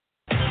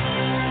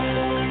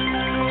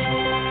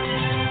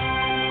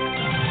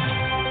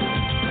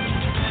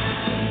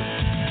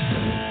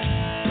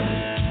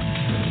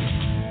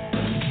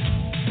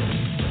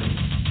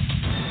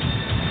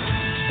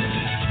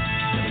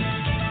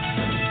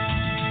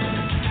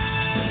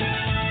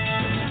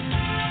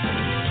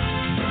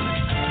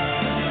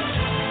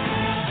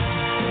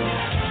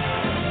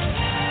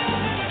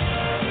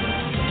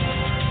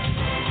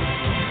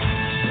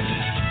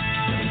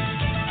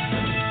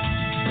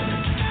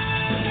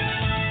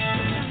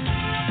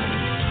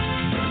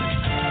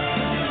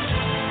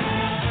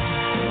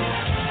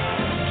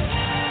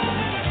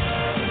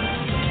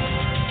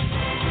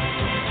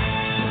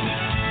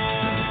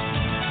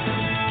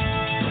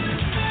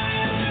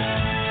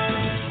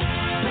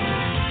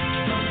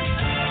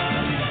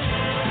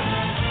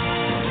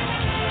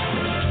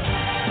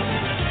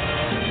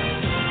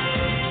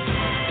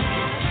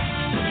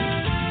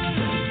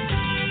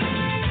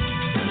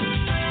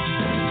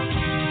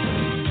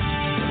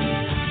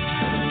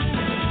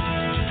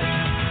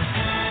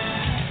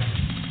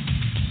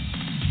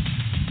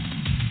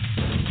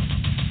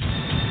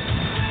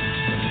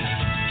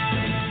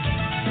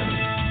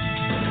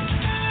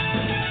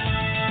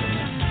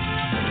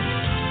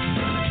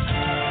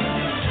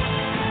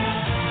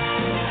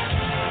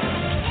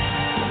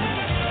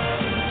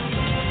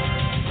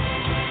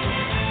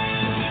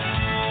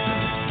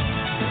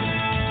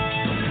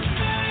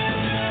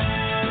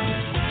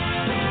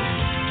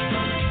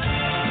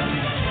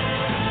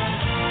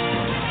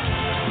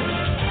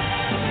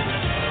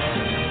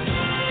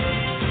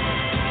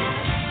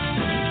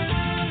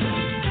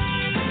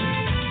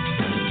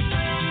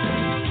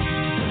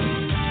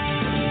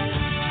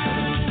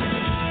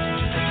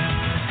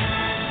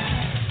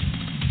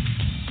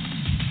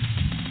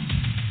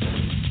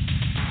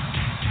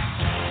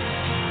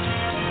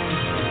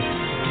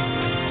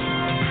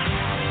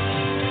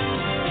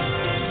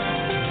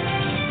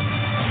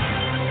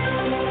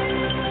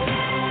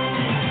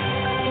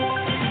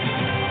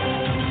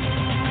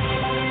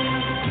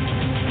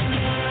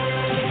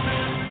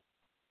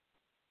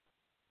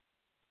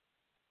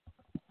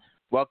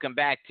 Welcome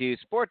back to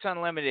Sports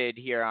Unlimited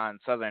here on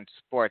Southern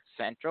Sports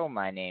Central.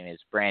 My name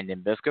is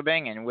Brandon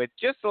Biskobing, and with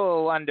just a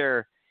little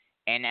under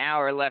an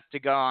hour left to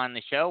go on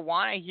the show,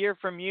 want to hear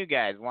from you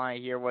guys. Want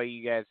to hear what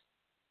your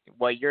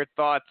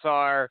thoughts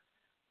are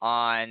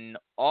on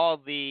all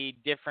the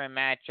different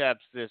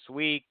matchups this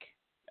week.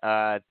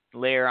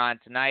 Later on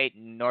tonight,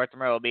 North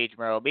Myrtle Beach,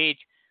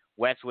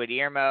 Westwood,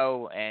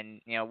 Irmo, and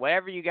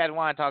whatever you guys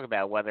want to talk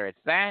about. Whether it's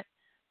that,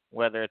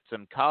 whether it's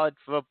some college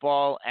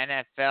football,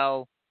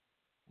 NFL.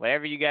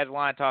 Whatever you guys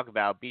want to talk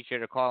about, be sure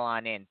to call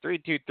on in.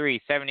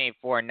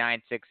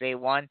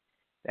 323-784-9681.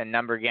 That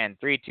number again,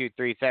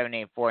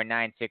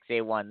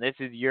 323-784-9681. This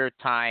is your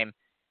time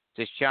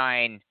to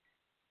shine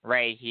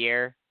right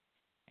here.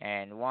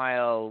 And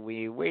while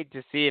we wait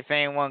to see if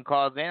anyone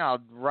calls in,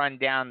 I'll run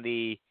down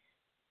the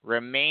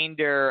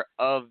remainder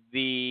of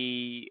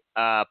the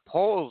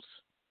polls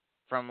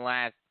from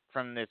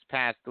this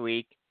past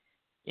week.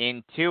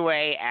 In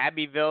 2A,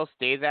 Abbeville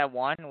stays at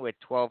 1 with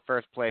 12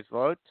 first-place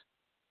votes.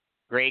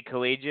 Gray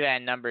Collegiate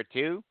at number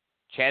 2.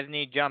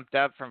 Chesney jumped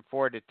up from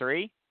 4 to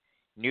 3.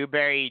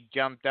 Newberry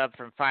jumped up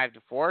from 5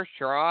 to 4.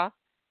 Shaw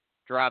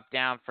dropped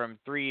down from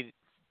 3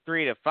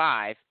 to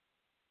 5.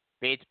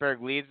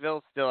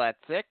 Batesburg-Leesville still at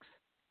 6.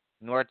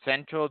 North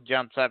Central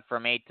jumps up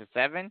from 8 to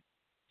 7.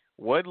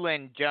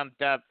 Woodland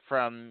jumped up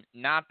from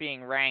not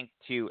being ranked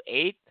to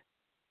 8th.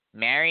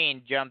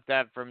 Marion jumped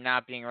up from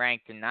not being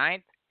ranked to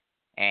 9th.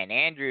 And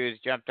Andrews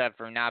jumped up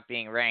from not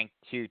being ranked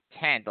to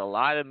 10th. A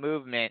lot of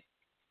movement.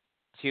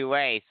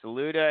 2A,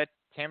 Saluda,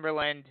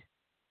 Timberland,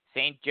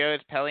 St. Joe's,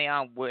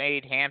 Pelion,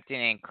 Wade, Hampton,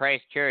 and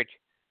Christchurch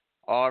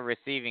all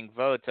receiving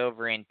votes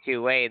over in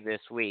 2A this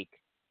week.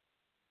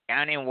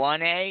 Down in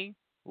 1A,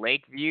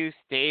 Lakeview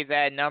stays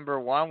at number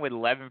 1 with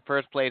 11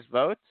 first-place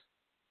votes.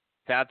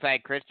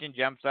 Southside Christian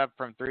jumps up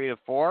from 3 to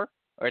 4,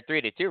 or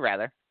 3 to 2,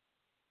 rather.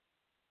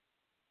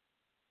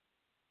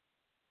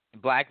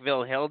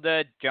 Blackville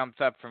Hilda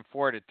jumps up from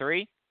 4 to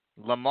 3.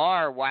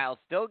 Lamar, while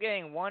still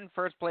getting 1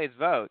 first-place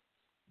vote,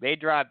 they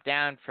dropped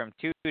down from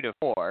 2 to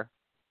 4.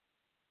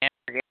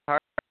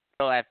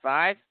 Hartsville at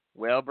 5.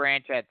 Whale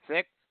Branch at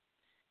 6.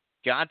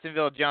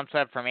 Johnsonville jumps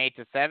up from 8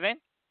 to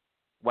 7.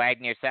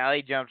 Wagner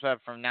Sally jumps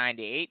up from 9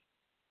 to 8.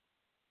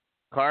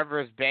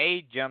 Carver's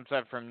Bay jumps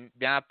up from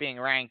not being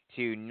ranked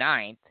to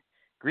 9th.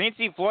 Green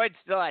Sea Floyd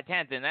still at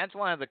 10th, and that's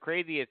one of the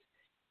craziest.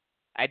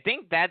 I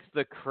think that's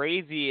the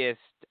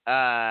craziest.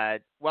 Well,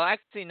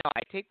 actually, no,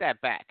 I take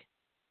that back.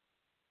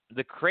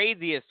 The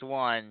craziest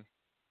one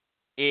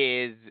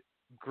is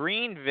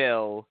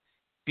Greenville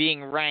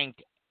being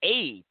ranked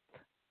 8th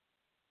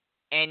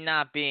and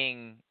not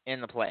being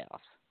in the playoffs.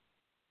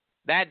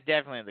 That's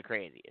definitely the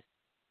craziest.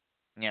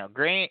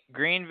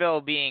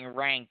 Greenville being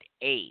ranked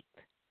 8th,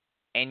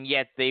 and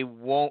yet they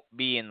won't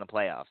be in the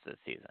playoffs this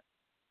season.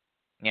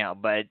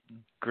 But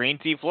Green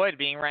Sea Floyd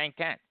being ranked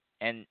 10th,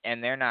 and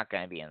they're not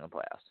going to be in the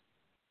playoffs.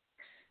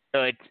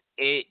 So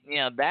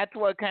that's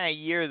what kind of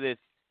year this.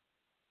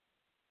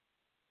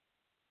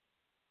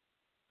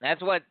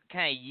 That's what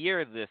kind of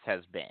year this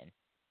has been.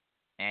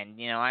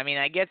 And,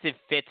 I guess it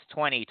fits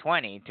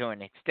 2020 to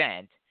an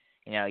extent.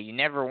 You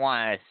never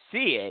want to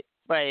see it,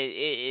 but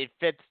it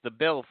fits the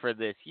bill for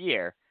this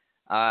year.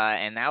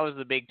 And that was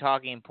the big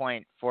talking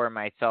point for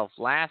myself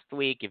last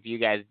week. If you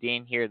guys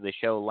didn't hear the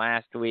show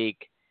last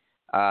week,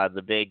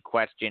 the big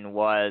question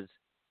was,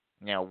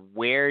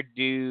 where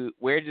does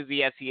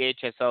the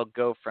SCHSL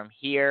go from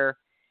here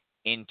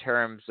in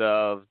terms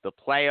of the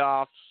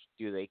playoffs?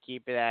 Do they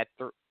keep it at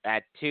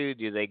 2?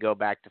 Do they go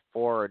back to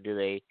 4, or do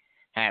they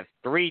have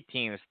 3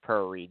 teams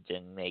per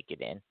region make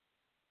it in?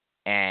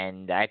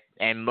 And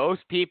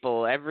most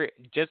people,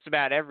 just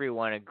about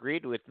everyone,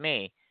 agreed with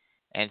me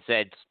and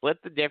said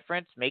split the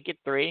difference, make it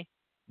 3.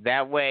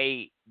 That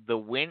way, the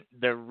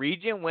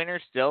region winner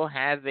still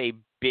has a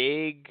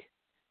big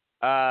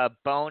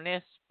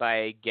bonus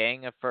by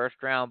getting a first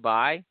round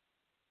bye,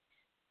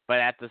 but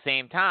at the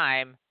same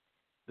time,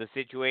 the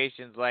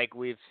situations like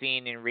we've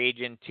seen in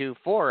Region 2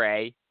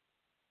 4A,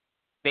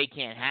 they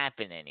can't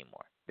happen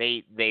anymore.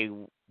 They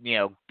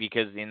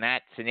because in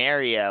that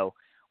scenario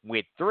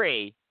with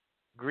 3,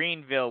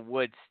 Greenville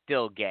would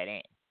still get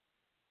in.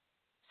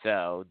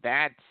 So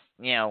that's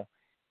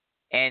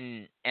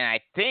and I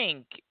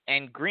think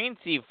Green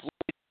Sea Floyd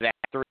is at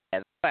 3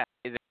 as well,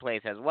 is in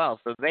place as well,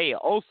 so they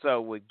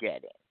also would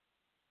get in.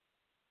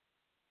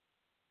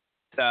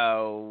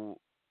 So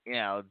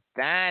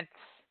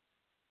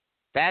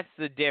that's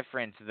the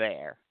difference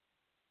there.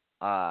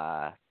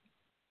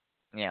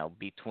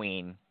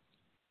 Between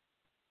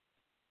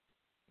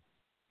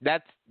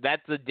that's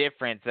the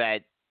difference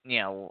that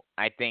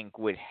I think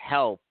would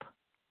help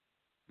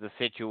the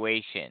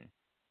situation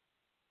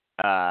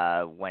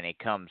when it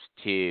comes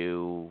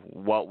to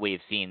what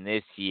we've seen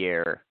this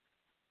year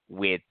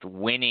with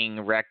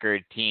winning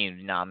record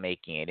teams not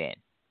making it in.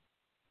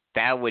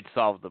 That would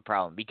solve the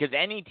problem, because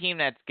any team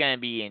that's going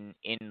to be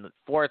in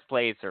 4th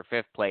place or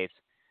 5th place,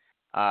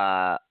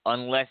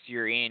 unless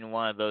you're in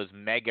one of those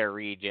mega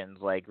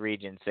regions like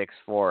Region 6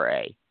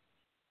 4A,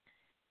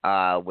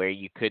 where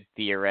you could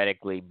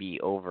theoretically be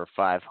over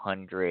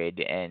 500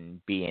 and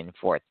be in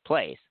 4th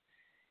place.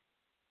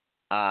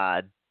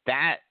 But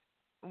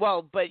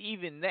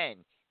even then,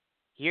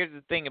 here's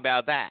the thing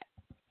about that.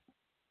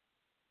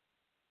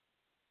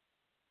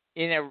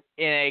 In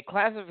a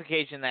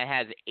classification that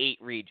has 8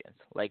 regions,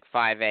 like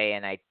 5A,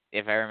 and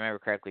if I remember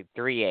correctly,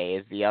 3A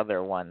is the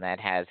other one that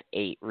has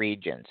 8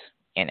 regions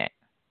in it.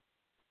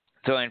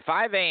 So in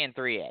 5A and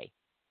 3A,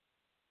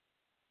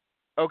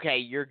 okay,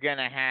 you're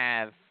gonna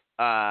have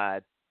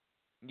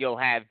you'll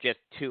have just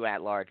 2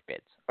 at-large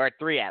bids, or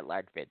 3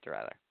 at-large bids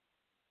rather.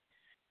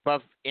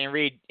 But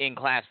in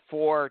class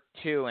 4,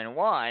 2, and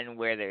 1,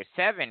 where there's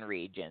 7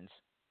 regions,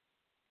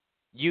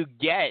 you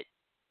get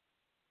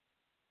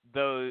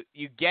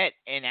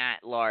an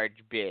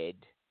at-large bid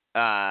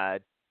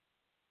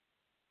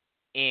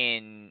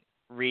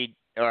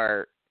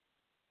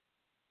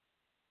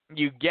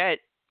you get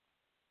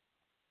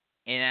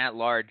an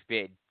at-large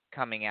bid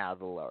coming out of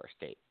the lower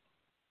state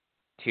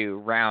to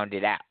round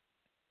it out.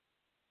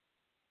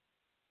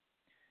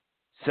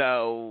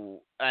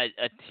 So a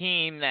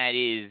team that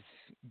is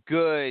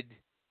good,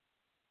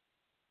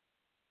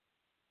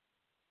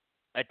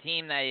 a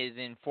team that is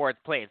in 4th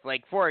place,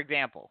 like for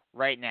example,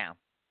 right now,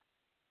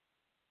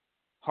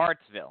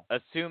 Hartsville,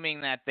 assuming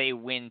that they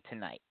win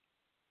tonight,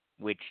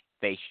 which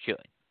they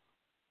should.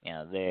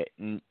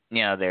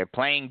 They're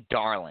playing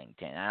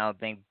Darlington. I don't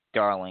think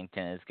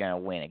Darlington is going to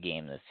win a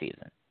game this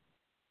season.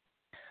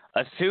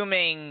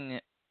 Assuming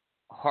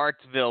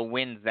Hartsville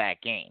wins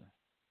that game,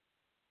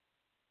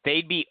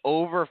 they'd be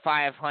over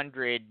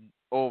 500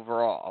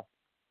 overall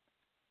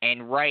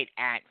and right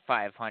at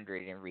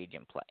 500 in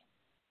region play.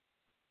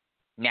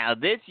 Now,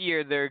 this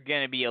year, they're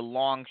going to be a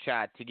long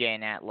shot to get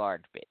an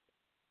at-large bid.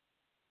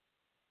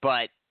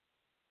 But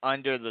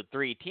under the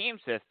 3-team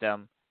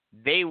system,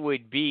 they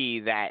would be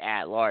that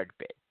at-large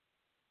bid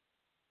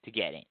to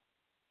get in.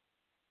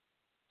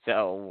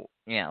 So,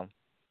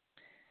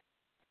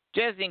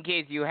 just in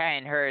case you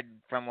hadn't heard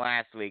from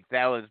last week,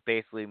 that was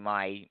basically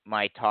my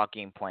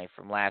talking point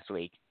from last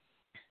week.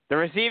 The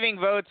receiving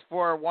votes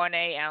for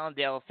 1A,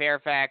 Allendale,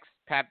 Fairfax,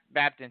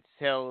 Baptist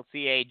Hill,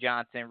 C.A.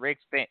 Johnson, Rich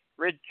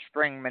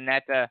Spring,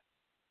 Minetta,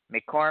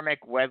 McCormick,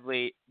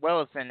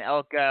 Willison,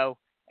 Elko,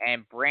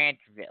 and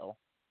Branchville.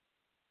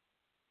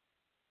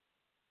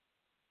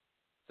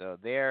 So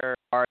there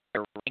are the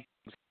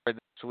rankings for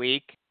this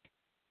week.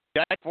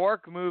 Dutch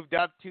Fork moved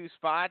up 2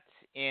 spots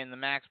in the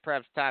Max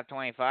Preps Top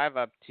 25,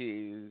 up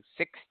to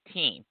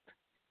 16th.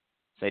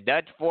 So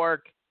Dutch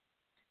Fork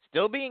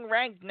still being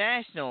ranked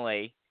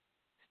nationally,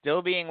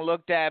 still being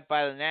looked at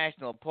by the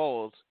national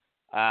polls,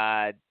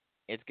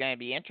 it's going to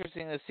be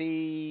interesting to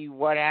see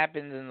what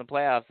happens in the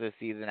playoffs this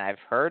season. I've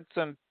heard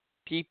some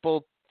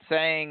people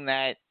saying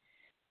that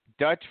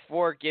Dutch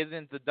Fork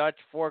isn't the Dutch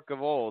Fork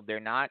of old.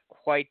 They're not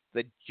quite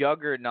the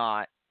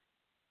juggernaut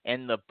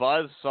and the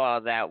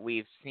buzzsaw that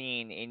we've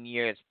seen in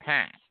years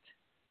past.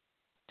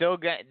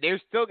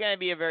 They're still going to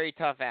be a very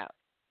tough out.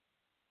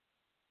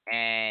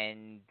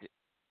 And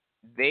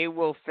they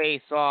will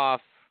face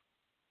off.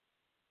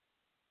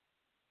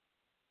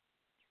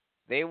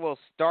 They will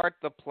start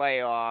the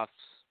playoffs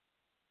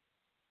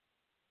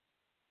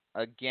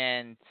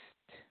against,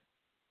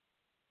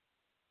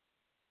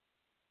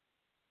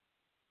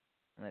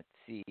 let's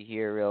see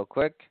here real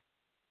quick.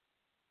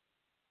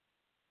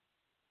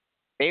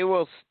 They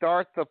will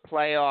start the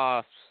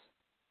playoffs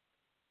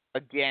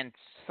against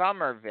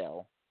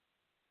Somerville.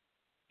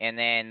 And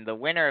then the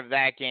winner of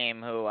that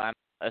game, who I'm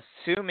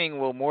assuming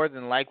will more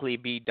than likely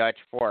be Dutch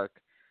Fork,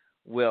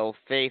 will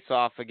face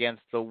off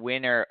against the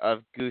winner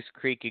of Goose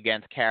Creek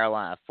against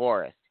Carolina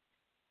Forest.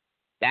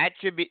 That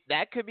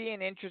could be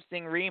an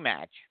interesting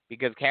rematch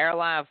because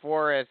Carolina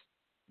Forest,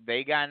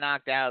 they got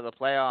knocked out of the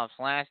playoffs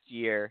last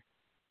year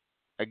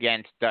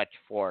against Dutch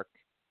Fork.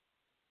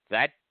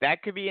 That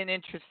could be an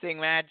interesting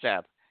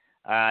matchup.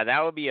 That's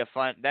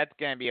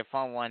going to be a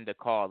fun one to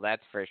call.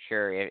 That's for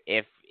sure.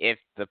 If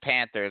the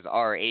Panthers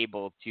are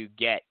able to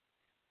get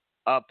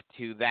up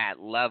to that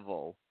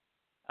level,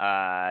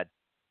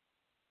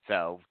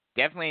 so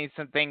definitely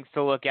some things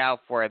to look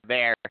out for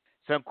there.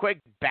 Some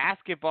quick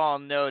basketball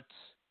notes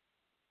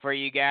for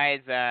you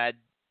guys.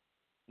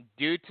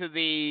 Due to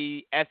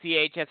the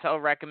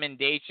SEHSL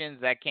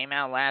recommendations that came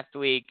out last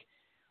week,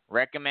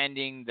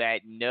 recommending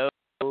that no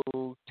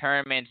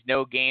tournaments,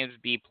 no games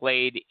be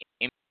played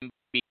in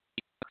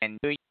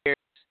New Year's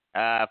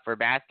for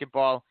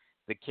basketball,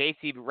 the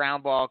KC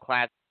Roundball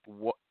Classic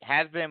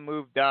has been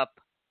moved up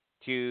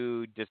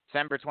to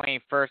December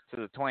 21st to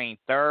the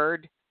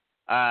 23rd.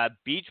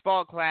 Beach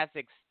Ball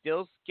Classic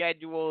still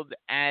scheduled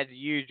as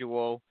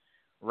usual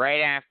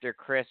right after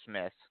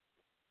Christmas.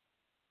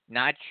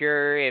 Not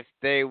sure if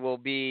they will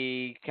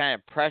be kind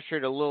of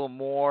pressured a little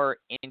more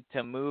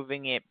into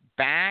moving it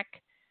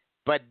back,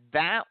 but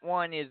that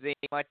one is a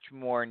much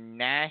more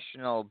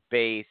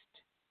national-based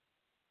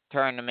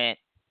tournament.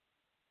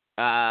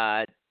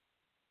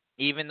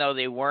 Even though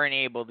they weren't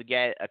able to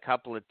get a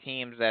couple of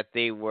teams that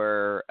they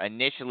were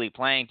initially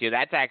playing to,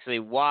 that's actually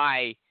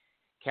why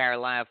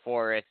Carolina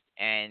Forest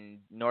and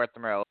North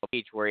Myrtle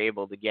Beach were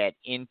able to get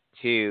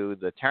into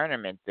the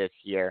tournament this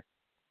year,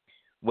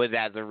 was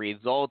as a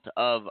result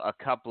of a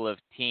couple of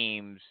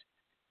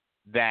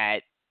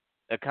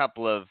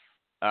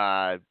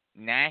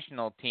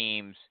national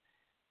teams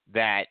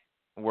that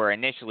were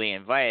initially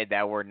invited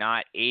that were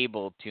not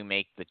able to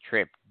make the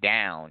trip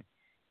down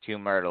to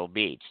Myrtle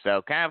Beach.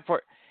 So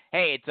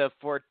it's a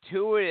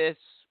fortuitous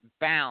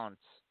bounce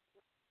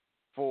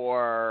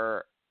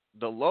for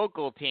the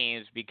local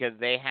teams because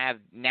they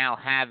now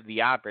have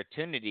the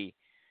opportunity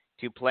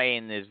to play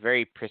in this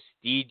very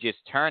prestigious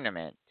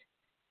tournament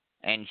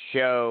and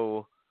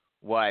show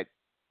what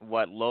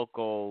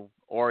local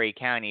Horry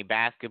County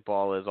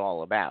basketball is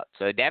all about.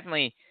 So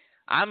definitely,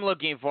 I'm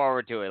looking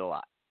forward to it a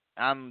lot.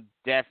 I'm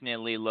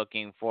definitely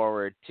looking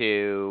forward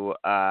to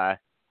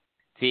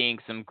seeing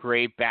some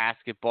great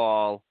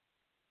basketball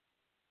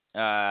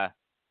right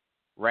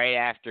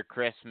after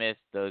Christmas.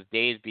 Those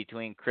days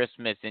between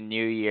Christmas and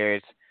New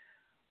Year's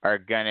are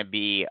going to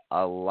be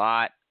a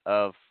lot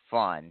of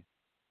fun.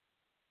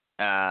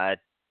 And,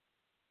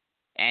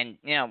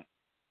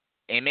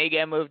 it may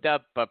get moved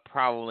up, but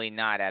probably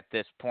not at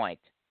this point.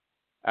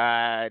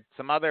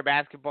 Some other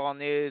basketball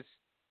news.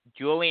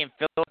 Julian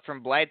Phillips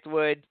from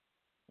Blythewood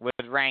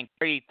was ranked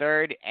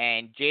 33rd,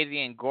 and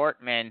Jazian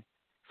Gortman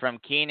from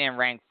Keenan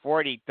ranked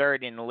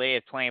 43rd in the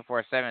latest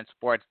 24/7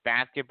 Sports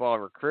basketball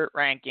recruit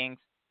rankings.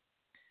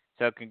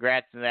 So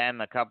congrats to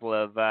them. A couple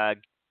of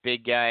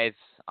big guys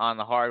on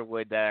the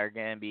hardwood that are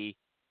going to be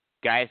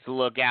guys to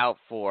look out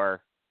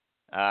for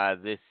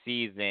this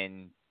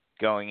season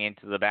going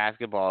into the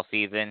basketball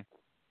season.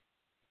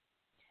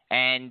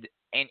 And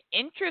an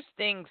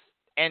interesting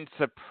and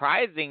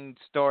surprising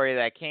story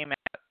that came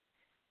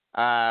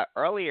out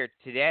earlier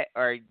today,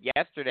 or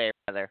yesterday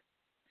rather.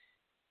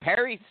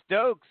 Perry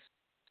Stokes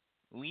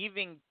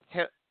leaving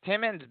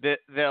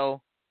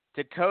Timmonsville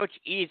to coach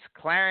East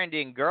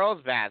Clarendon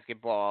girls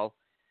basketball.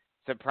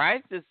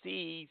 Surprised to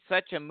see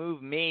such a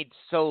move made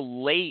so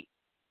late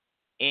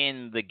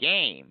in the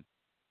game,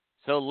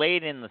 so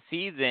late in the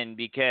season,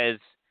 because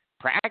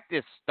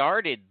practice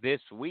started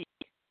this week.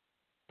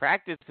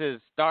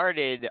 Practices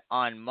started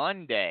on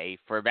Monday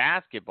for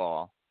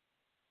basketball.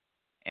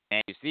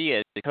 And you see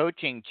a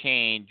coaching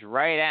change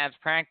right as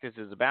practice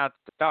is about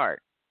to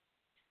start.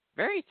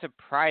 Very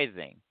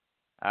surprising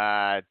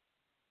that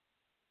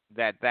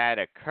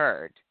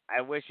occurred.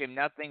 I wish him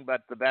nothing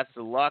but the best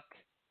of luck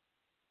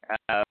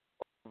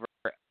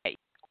over at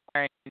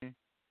Guerin.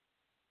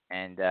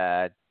 And,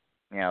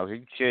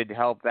 he should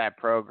help that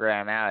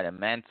program out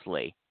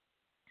immensely.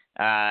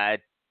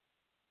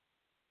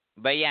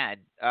 But yeah,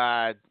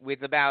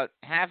 with about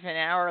half an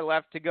hour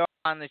left to go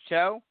on the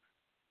show.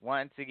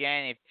 Once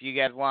again, if you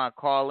guys want to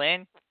call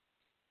in,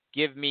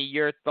 give me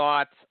your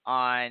thoughts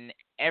on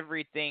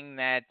everything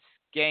that's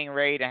getting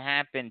ready to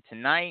happen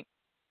tonight,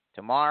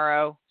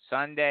 tomorrow,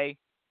 Sunday,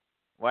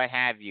 what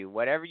have you.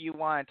 Whatever you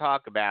want to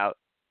talk about,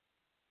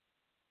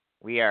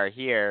 we are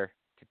here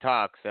to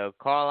talk. So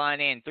call on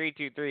in,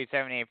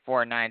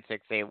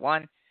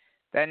 323-784-9681.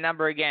 That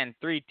number again,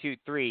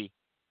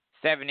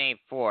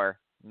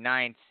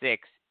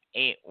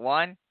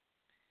 323-784-9681.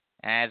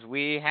 As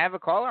we have a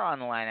caller on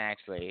the line,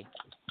 actually.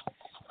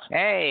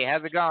 Hey,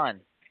 how's it going?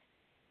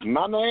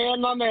 My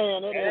man.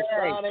 It is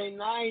Friday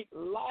Night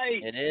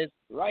Lights. It is.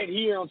 Right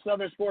here on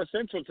Southern Sports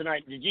Central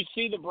tonight. Did you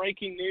see the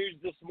breaking news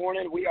this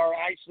morning? We are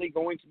actually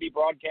going to be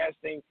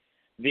broadcasting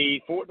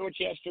the Fort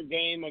Dorchester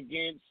game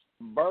against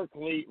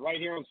Berkeley right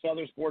here on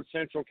Southern Sports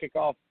Central.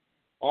 Kickoff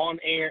on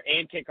air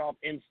and kickoff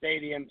in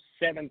stadium,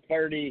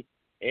 7:30.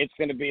 It's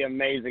going to be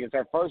amazing. It's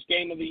our first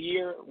game of the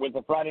year with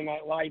the Friday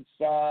Night Lights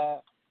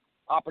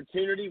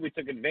opportunity. We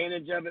took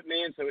advantage of it,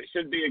 man, so it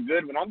should be a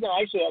good one. I'm going to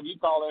actually have you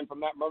call in from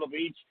that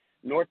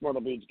North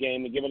Myrtle Beach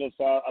game and giving us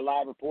a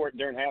live report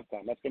during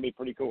halftime. That's going to be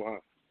pretty cool, huh?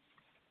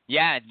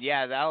 Yeah,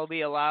 that'll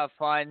be a lot of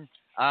fun.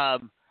 I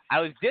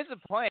was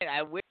disappointed.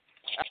 I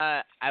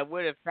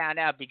would have found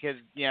out because,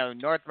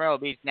 North Myrtle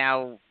Beach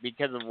now,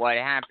 because of what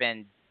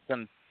happened,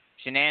 some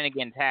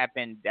shenanigans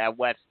happened at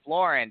West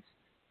Florence.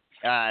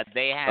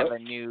 They have a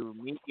new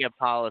media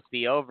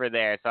policy over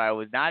there, so I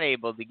was not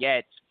able to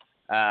get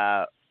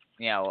a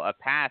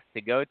pass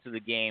to go to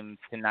the game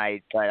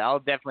tonight, but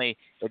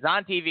it's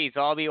on TV, so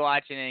I'll be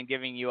watching and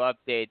giving you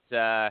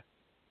updates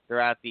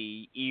throughout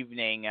the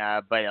evening.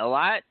 But a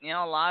lot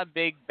of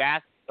big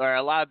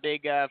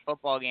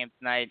football games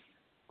tonight.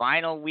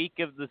 Final week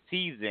of the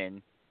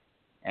season,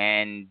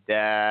 and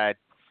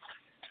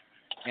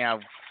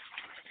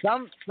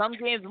some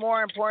games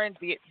more important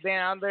than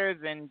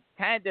others, and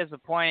kind of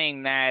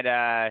disappointing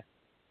that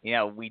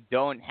we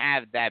don't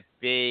have that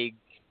big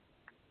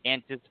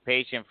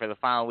anticipation for the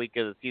final week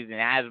of the season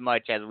as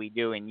much as we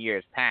do in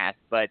years past,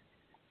 but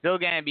still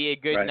going to be a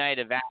good night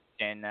of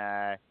action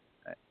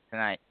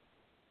tonight.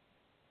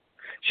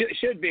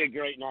 Should be a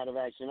great night of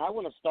action. I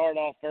want to start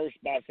off first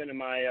by sending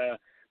my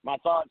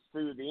thoughts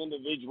to the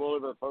individual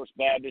over at First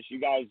Baptist.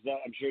 You guys,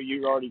 I'm sure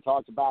you already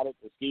talked about it.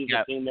 The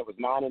Skeezer team that was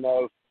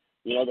 9-0.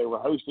 They were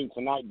hosting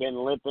tonight. Ben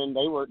Lippin.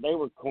 They were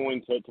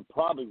going to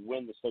probably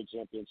win the state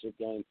championship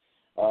game.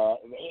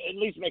 At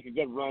least make a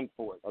good run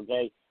for it.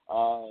 Okay.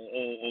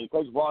 And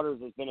Coach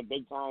Waters has been a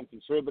big-time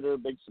contributor,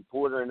 big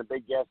supporter, and a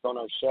big guest on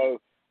our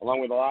show,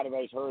 along with a lot of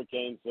those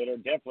Hurricanes that are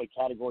definitely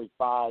Category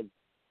 5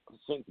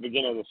 since the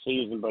beginning of the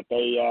season. But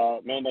they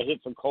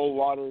hit some cold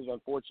waters,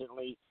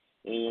 unfortunately,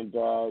 and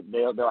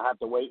they'll have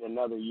to wait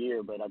another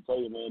year. But I tell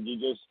you, man,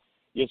 you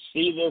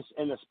see this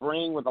in the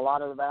spring with a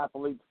lot of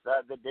athletes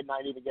that did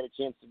not even get a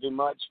chance to do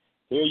much.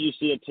 Here you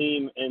see a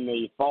team in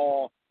the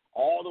fall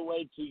all the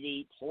way to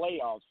the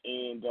playoffs.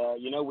 And,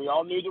 we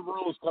all knew the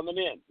rules coming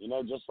in.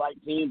 Just like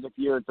teams, if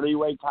you're a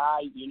three-way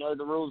tie,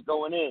 the rules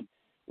going in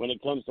when it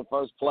comes to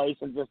first place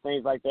and just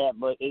things like that.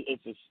 But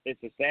it's a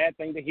sad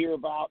thing to hear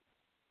about.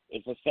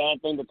 It's a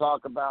sad thing to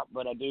talk about,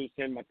 but I do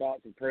send my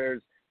thoughts and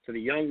prayers to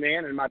the young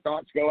man, and my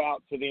thoughts go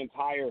out to the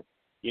entire,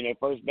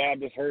 First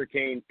Baptist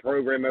Hurricane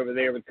program over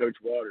there with Coach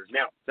Waters.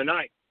 Now,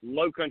 tonight,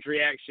 low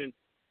country action.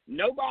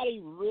 Nobody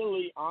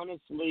really,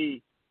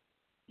 honestly,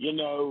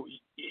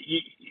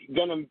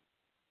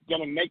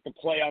 gonna make the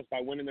playoffs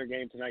by winning their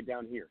game tonight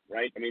down here,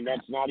 right? I mean,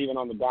 that's not even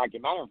on the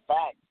docket. Matter of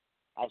fact,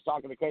 I was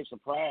talking to Coach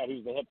LaPrade,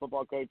 who's the head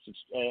football coach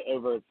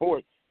over at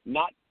Fort.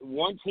 Not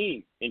one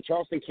team in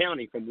Charleston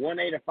County from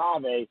 1A to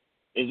 5A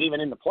is even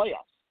in the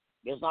playoffs.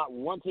 There's not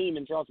one team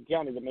in Charleston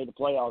County that made the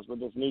playoffs with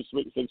this new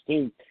Sweet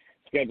 16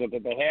 schedule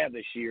that they have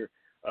this year.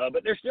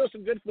 But there's still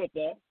some good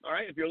football, all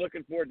right, if you're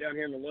looking for it down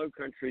here in the low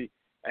country.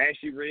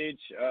 Ashley Ridge,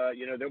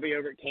 they'll be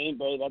over at Cane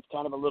Bay. That's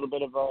kind of a little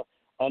bit of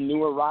a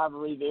newer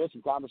rivalry there,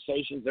 some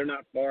conversations. They're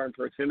not far in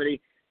proximity.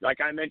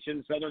 Like I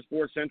mentioned, Southern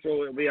Sports Central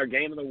will be our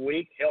game of the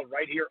week, held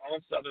right here on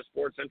Southern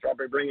Sports Central. I'll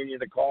be bringing you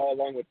the call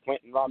along with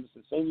Quentin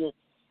Robinson Sr.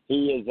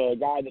 He is a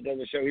guy that does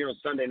a show here on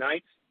Sunday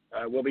nights.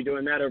 We'll be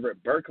doing that over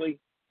at Berkeley,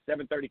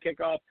 7:30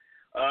 kickoff.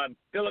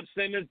 Philip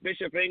Simmons,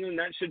 Bishop England,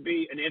 that should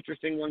be an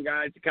interesting one,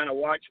 guys, to kind of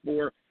watch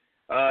for.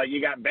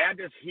 You got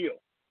Baptist Hill,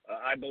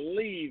 I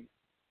believe,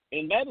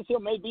 and Baptist Hill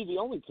may be the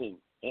only team.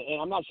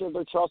 And I'm not sure if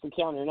they're Charleston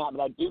County or not,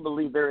 but I do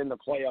believe they're in the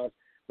playoffs.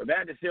 But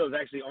Baptist Hill is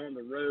actually on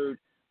the road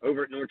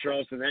over at North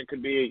Charleston. That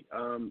could be,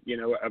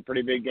 a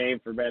pretty big game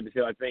for Baptist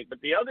Hill, I think.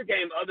 But the other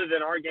game, other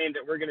than our game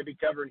that we're going to be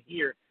covering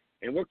here,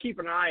 and we'll keep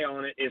an eye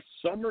on it, is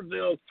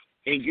Somerville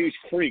and Goose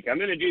Creek. I'm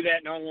going to do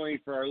that not only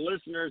for our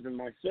listeners and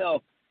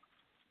myself,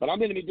 but I'm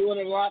going to be doing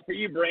it a lot for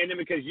you, Brandon,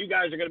 because you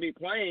guys are going to be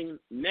playing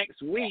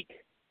next week,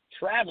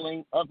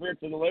 traveling up here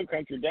to the Low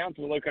Country, down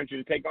to the Low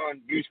Country to take on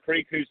Goose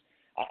Creek, who's,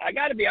 I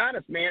got to be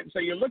honest, man. So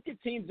you look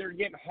at teams that are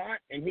getting hot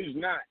and who's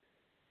not.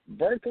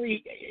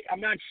 Berkeley, I'm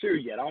not sure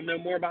yet. I'll know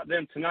more about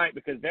them tonight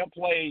because they'll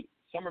play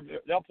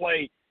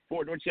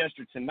Fort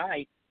Dorchester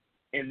tonight.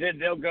 and then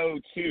they'll go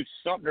to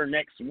Sumter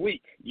next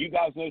week. You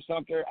guys know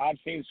Sumter. I've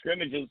seen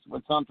scrimmages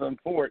with Sumter and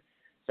Fort,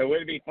 so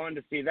it'd be fun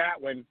to see that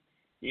one.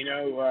 You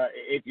know,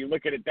 if you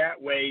look at it that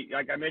way,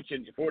 like I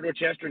mentioned, Fort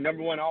Dorchester,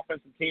 number one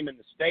offensive team in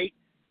the state.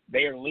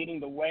 They are leading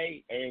the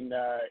way in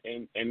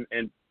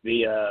the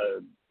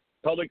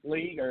public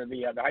league, or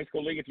the high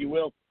school league, if you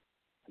will.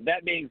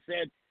 That being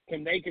said,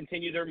 can they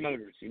continue their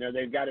motors? You know,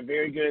 they've got a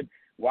very good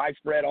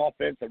widespread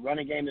offense, a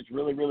running game that's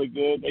really, really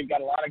good. They've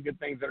got a lot of good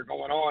things that are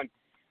going on.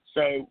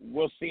 So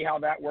we'll see how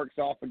that works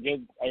off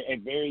against a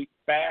very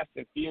fast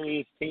and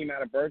furious team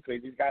out of Berkeley.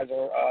 These guys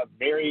are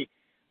very,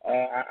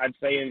 I'd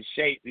say, in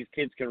shape. These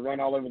kids can run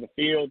all over the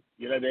field.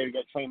 You know, they've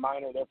got Trey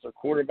Minor. That's their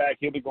quarterback.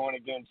 He'll be going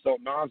against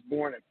Sultan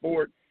Osborne at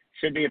Fort.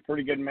 Should be a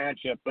pretty good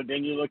matchup. But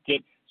then you look at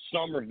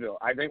Somerville.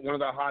 I think one of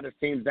the hottest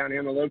teams down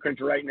here in the Low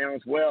Country right now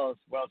as well as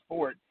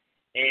Fort.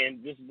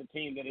 And this is a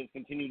team that has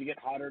continued to get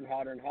hotter and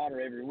hotter and hotter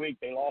every week.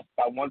 They lost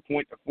by 1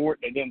 point to Fort.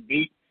 They then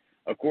beat,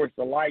 of course,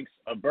 the likes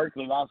of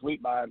Berkeley last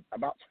week by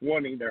about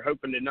 20. They're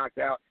hoping to knock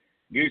out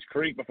Goose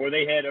Creek before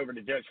they head over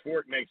to Judge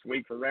Fort next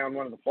week for round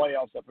one of the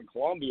playoffs up in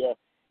Columbia.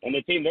 And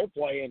the team they're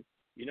playing,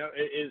 you know,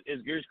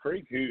 is Goose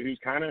Creek, who's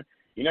kind of,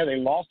 you know, they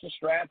lost to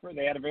Stratford.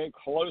 They had a very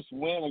close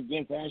win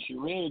against Ashley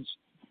Ridge,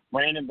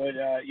 Brandon. But,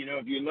 you know,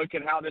 if you look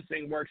at how this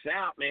thing works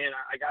out, man,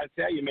 I got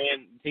to tell you,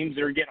 man, teams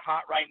that are getting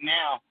hot right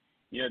now,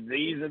 you know,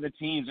 these are the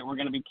teams that we're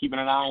going to be keeping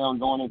an eye on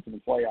going into the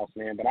playoffs,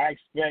 man. But I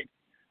expect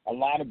a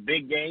lot of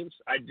big games.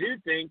 I do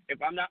think,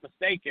 if I'm not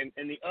mistaken,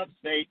 in the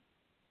upstate,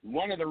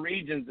 one of the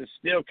regions is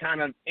still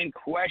kind of in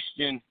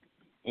question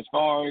as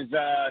far as,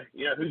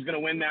 you know, who's going to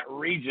win that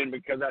region,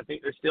 because I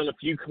think there's still a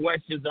few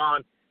questions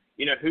on,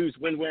 you know, who's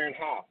when, where, and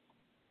how.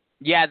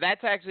 Yeah,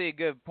 that's actually a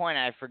good point.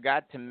 I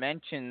forgot to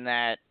mention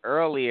that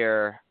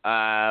earlier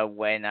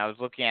when I was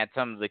looking at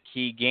some of the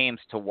key games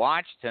to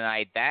watch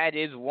tonight. That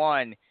is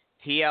one,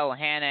 TL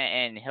Hanna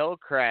and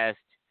Hillcrest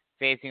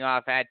facing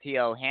off at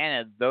TL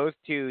Hanna. Those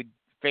two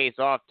face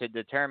off to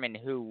determine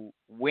who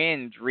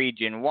wins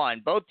Region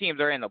 1. Both teams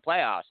are in the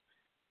playoffs,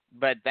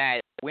 but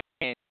that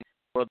win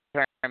will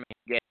determine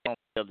who gets home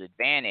field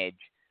advantage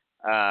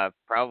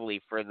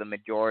probably for the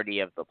majority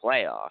of the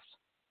playoffs.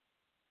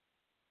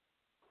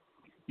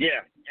 Yeah,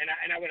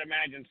 and I would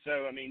imagine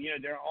so. I mean, you know,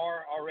 there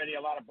are already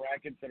a lot of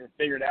brackets that are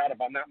figured out.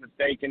 If I'm not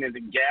mistaken, is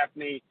it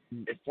Gaffney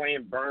is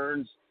playing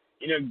Burns?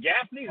 You know,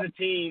 Gaffney's a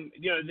team,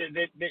 you know,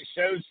 that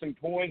shows some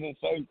poise and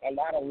shows a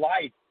lot of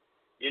life,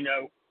 you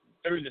know,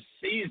 through the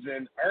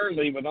season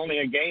early with only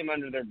a game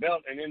under their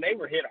belt. And then they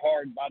were hit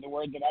hard by the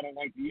word that I don't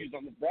like to use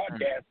on the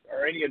broadcast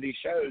or any of these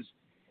shows.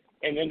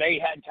 And then they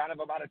had kind of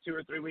about a 2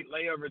 or 3 week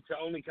layover to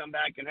only come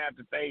back and have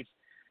to face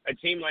a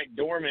team like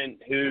Dorman,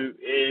 who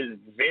is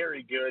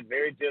very good,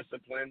 very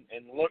disciplined,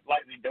 and looked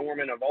like the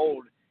Dorman of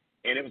old.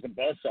 And it was a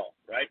buzzsaw,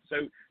 right?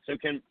 So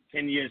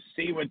can you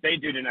see what they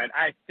do tonight?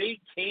 I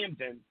think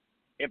Camden,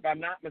 if I'm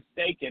not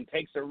mistaken,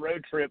 takes a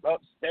road trip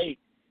upstate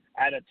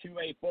at a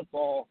 2A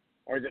football,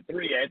 or is it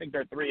 3A? I think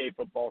they're 3A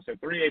football. So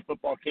 3A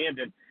football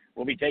Camden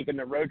will be taking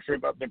the road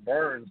trip up to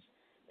Burns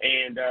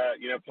and,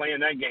 you know, playing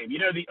that game. You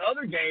know, the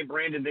other game,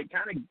 Brandon, that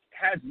kind of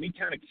has me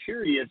kind of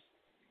curious,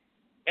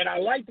 and I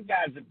like the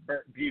guys at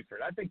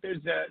Buford. I think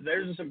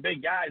there's some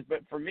big guys,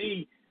 but for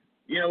me,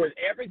 you know, with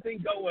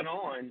everything going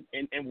on,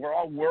 and we're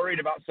all worried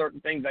about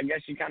certain things, I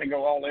guess you kind of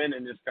go all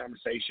in this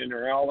conversation,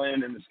 or all in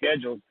the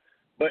schedules.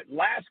 But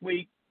last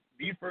week,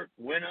 Buford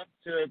went up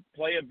to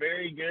play a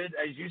very good,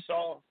 as you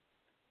saw,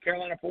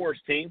 Carolina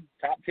Forest team,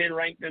 top 10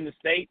 ranked in the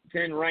state,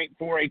 10 ranked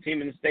 4A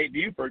team in the state,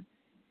 Buford.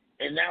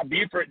 And now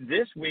Buford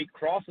this week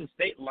crosses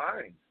state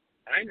lines.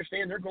 I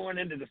understand they're going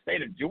into the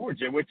state of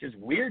Georgia, which is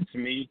weird to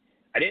me.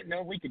 I didn't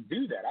know we could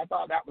do that. I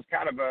thought that was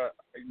kind of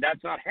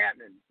that's not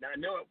happening. Now, I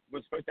know it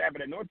was supposed to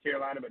happen in North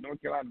Carolina, but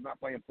North Carolina's not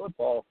playing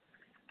football.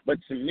 But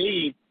to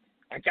me,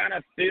 I kind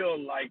of feel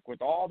like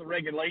with all the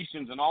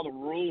regulations and all the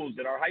rules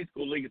that our high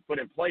school league has put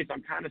in place,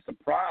 I'm kind of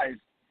surprised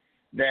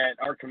that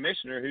our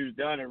commissioner, who's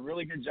done a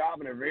really good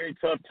job in a very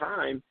tough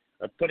time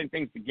of putting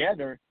things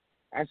together,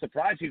 I'm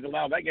surprised he's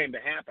allowed that game to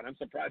happen. I'm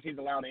surprised he's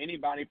allowed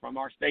anybody from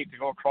our state to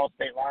go across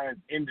state lines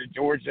into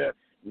Georgia,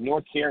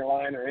 North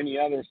Carolina, or any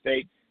other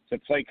state to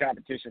play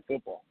competition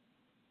football.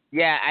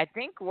 Yeah, I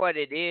think what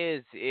it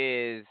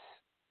is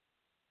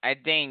I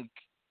think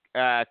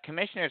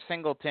Commissioner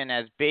Singleton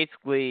has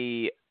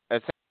basically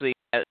essentially,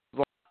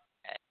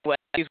 when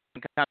it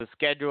comes to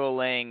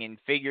scheduling and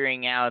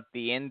figuring out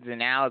the ins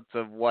and outs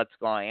of what's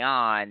going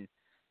on,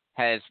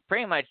 has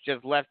pretty much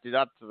just left it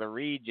up to the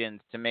regions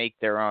to make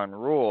their own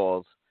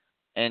rules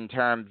in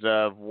terms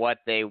of what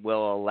they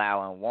will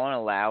allow and won't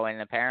allow.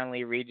 And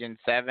apparently Region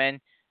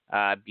 7,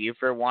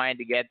 Buford wanted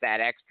to get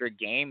that extra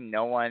game.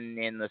 No one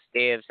in the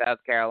state of South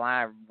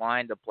Carolina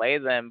wanted to play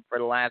them for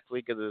the last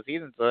week of the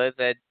season. So they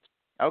said,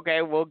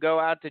 okay, we'll go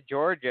out to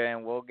Georgia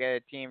and we'll get a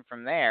team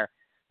from there.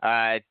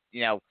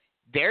 You know,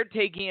 they're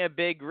taking a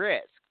big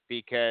risk,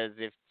 because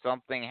if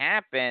something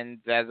happens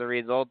as a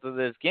result of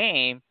this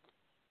game,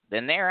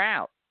 then they're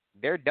out.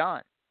 They're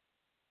done.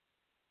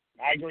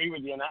 I agree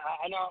with you, and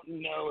I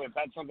don't know if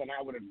that's something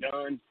I would have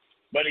done.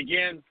 But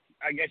again,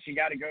 I guess you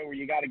got to go where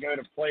you got to go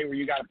to play where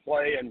you got to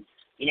play. And,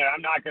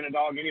 I'm not going to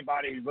dog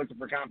anybody who's looking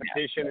for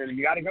competition, and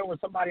you got to go with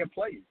somebody who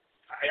plays.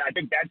 I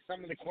think that's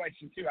some of the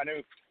question, too. I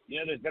know,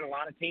 there's been a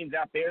lot of teams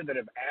out there that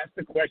have asked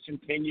the question,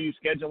 can you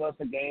schedule us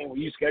a game?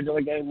 Will you schedule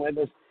a game with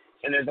us?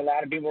 And there's a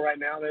lot of people right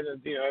now that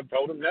have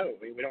told them no.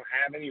 We don't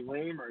have any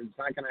room, or it's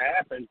not going to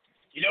happen.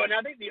 And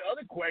I think the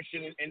other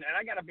question, and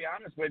I got to be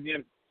honest with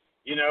you,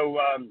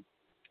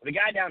 the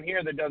guy down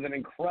here that does an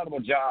incredible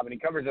job, and he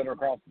covers it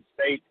across the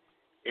state,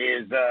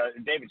 is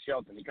David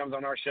Shelton. He comes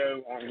on our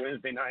show on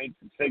Wednesday nights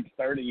at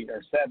 6:30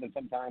 or 7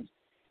 sometimes,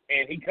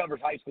 and he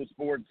covers high school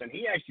sports. And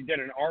he actually did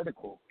an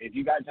article. If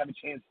you guys have a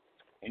chance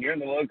and you're in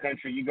the Low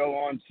Country, you go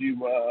on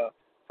to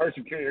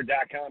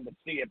firstcourier.com to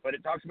see it. But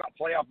it talks about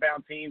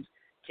playoff-bound teams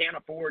can't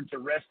afford to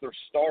rest their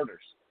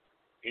starters.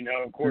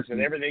 Of course, with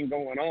everything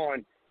going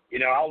on,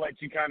 I'll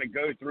let you kind of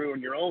go through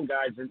on your own,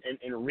 guys,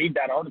 and read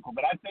that article.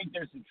 But I think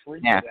there's some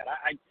truth to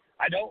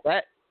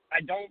that. I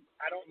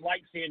don't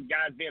like seeing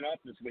guys being off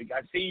this week.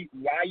 I see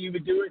why you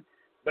would do it,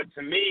 but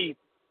to me,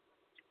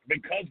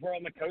 because we're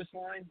on the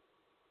coastline,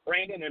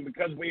 Brandon, and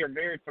because we are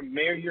very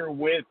familiar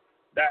with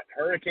that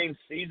hurricane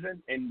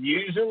season, and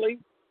usually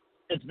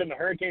it's been the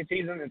hurricane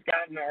season that's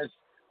gotten us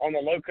on the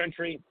Low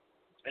Country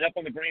and up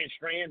on the Grand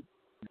Strand,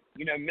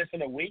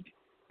 missing a week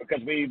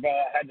because we've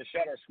had to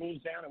shut our schools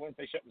down. And once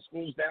they shut the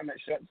schools down, that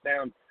shuts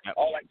down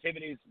all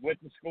activities with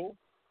the school,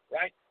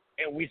 right?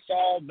 And we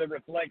saw the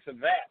reflex of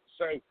that.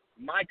 So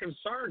my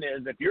concern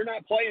is if you're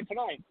not playing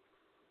tonight,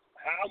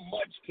 how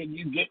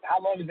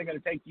long is it going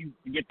to take you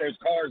to get those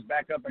cars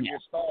back up in your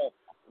stall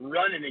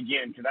running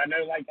again? Because I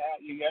know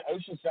you got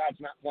Oceanside's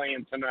not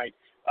playing tonight.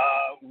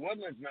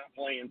 Woodland's not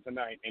playing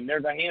tonight. And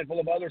there's a handful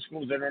of other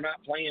schools that are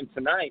not playing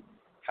tonight.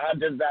 How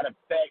does that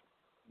affect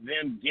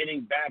them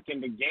getting back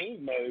into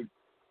game mode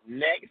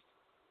next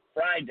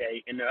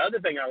Friday? And the other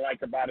thing I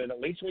like about it, at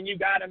least when you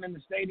got them in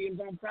the stadiums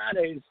on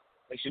Fridays,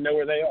 they should know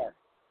where they are.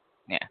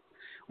 Yeah.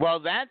 Well,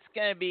 that's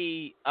going to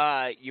be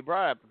you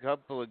brought up a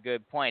couple of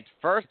good points.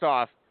 First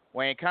off,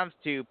 when it comes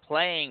to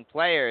playing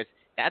players,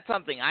 that's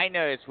something I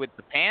noticed with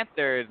the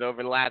Panthers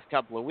over the last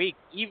couple of weeks,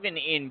 even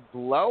in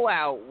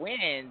blowout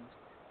wins,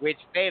 which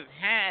they've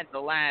had the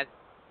last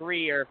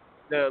 3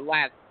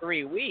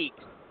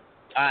 weeks.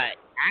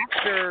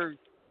 After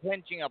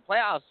clinching a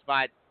playoff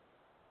spot,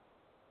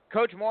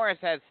 Coach Morris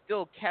has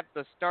still kept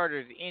the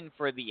starters in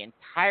for the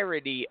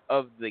entirety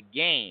of the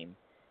game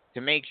to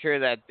make sure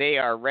that they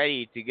are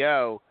ready to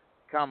go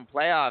come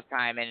playoff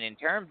time. And in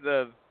terms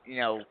of,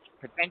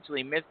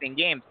 potentially missing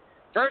games,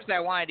 first I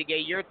wanted to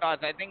get your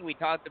thoughts. I think we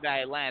talked about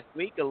it last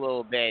week a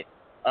little bit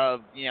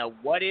of,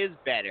 what is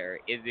better?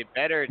 Is it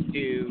better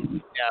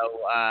to,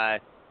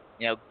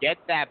 get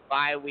that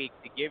bye week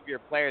to give your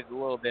players a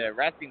little bit of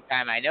resting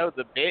time? I know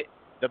the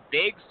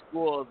big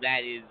school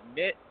that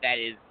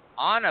is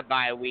on a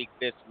bye week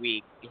this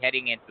week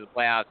heading into the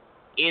playoffs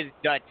is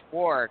Dutch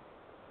Fork.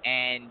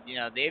 And,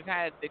 they've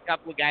had a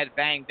couple of guys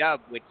banged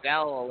up, which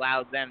that'll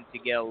allow them to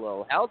get a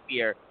little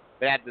healthier.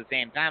 But at the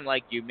same time,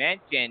 like you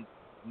mentioned,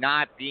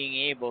 not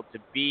being able to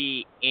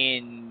be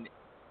in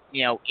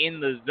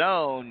the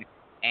zone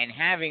and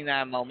having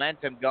that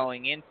momentum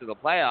going into the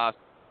playoffs,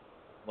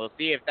 we'll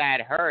see if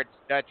that hurts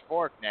Dutch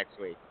Fork next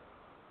week.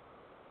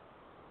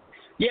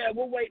 Yeah,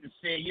 we'll wait and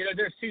see.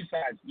 There's two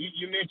sides.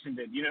 You mentioned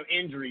it.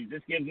 Injuries.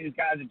 This gives these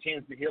guys a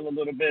chance to heal a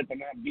little bit, but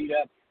not beat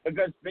up.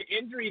 Because the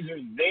injuries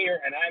are there,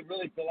 and I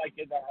really feel like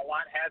a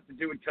lot has to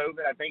do with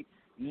COVID. I think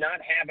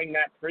not having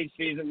that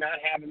preseason, not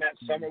having that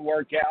summer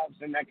workouts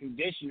and that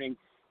conditioning,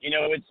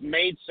 it's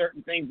made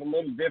certain things a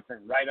little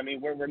different, right? I mean,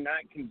 we're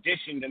not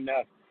conditioned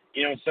enough,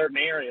 in certain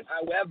areas.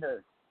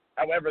 However,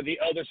 the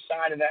other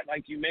side of that,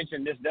 like you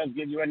mentioned, this does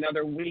give you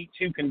another week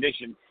to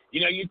condition.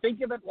 You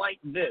think of it like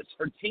this.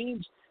 For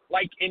teams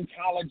like in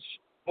college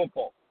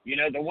football,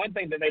 the one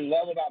thing that they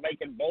love about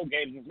making bowl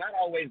games is not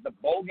always the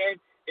bowl game.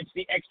 It's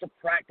the extra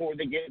practice before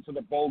they get into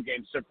the bowl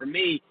game. So for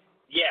me,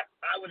 yeah,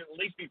 I would at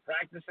least be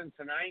practicing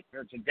tonight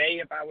or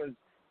today if I was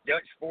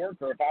Dutch Fork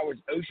or if I was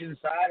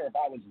Oceanside or if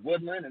I was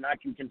Woodland, and I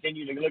can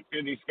continue to look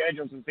through these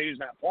schedules and see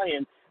who's not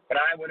playing. But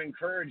I would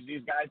encourage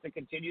these guys to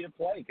continue to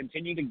play,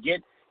 continue to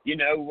get,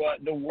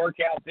 the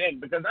workouts in.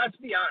 Because let's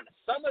be honest,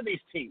 some of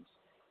these teams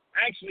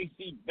actually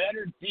see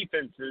better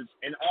defenses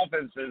and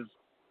offenses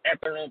at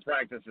their own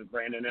practices,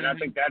 Brandon. And I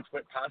think that's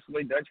what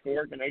possibly Dutch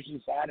Fork and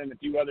Oceanside and a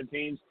few other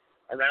teams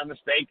around the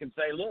state can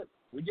say, look,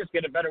 we just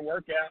get a better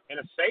workout and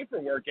a safer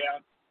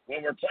workout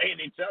when we're playing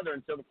each other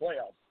until the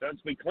playoffs. Once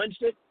we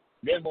clinched it,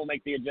 then we'll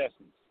make the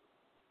adjustments.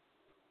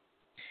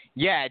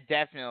 Yeah,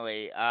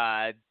 definitely.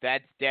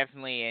 That's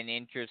definitely an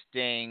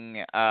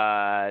interesting,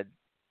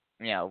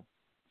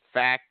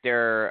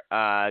 factor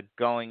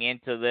going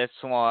into this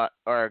one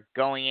or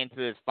going into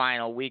this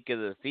final week of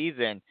the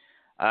season.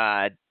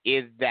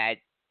 Is that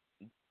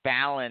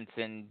balance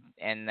and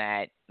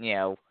that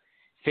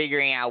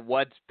figuring out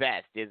what's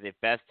best. Is it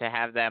best to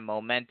have that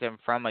momentum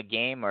from a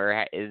game,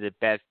 or is it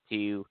best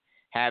to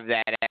have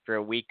that after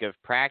a week of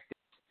practice?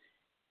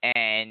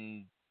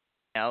 And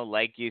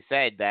like you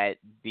said, that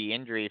the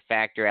injury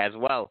factor as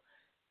well.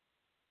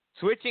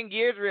 Switching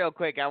gears real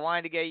quick, I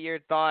wanted to get your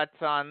thoughts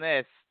on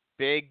this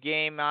big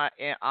game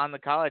on the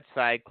college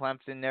side,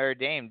 Clemson Notre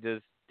Dame.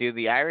 Do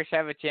the Irish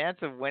have a chance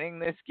of winning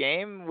this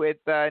game with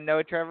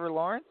no Trevor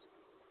Lawrence?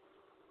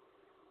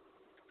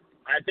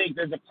 I think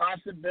there's a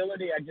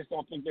possibility. I just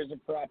don't think there's a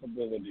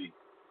probability.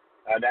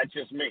 That's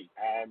just me.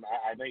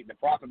 I think the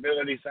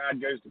probability side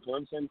goes to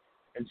Clemson.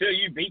 Until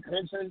you beat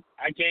Clemson,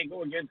 I can't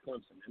go against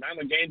Clemson. And I'm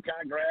a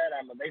Gamecock grad.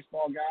 I'm a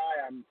baseball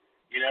guy.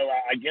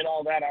 I get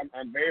all that.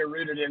 I'm very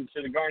rooted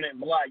into the Garnet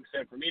and Black.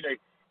 So for me to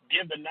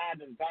give the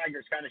nod to the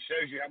Tigers kind of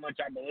shows you how much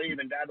I believe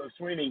in Dabo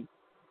Swinney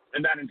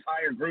and that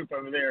entire group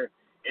over there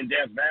in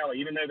Death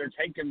Valley. Even though they're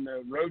taking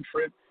the road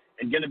trip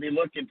and going to be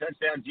looking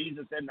touchdown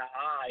Jesus in the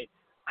eye,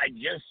 I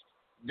just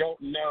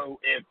don't know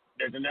if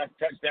there's enough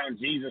touchdown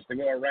Jesus to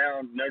go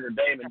around Notre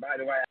Dame. And by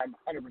the way, I'm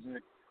 100%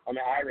 on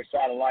the Irish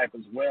side of life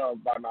as well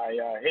by my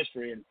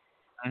history. And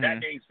that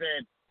being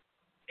said,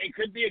 it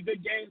could be a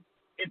good game.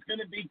 It's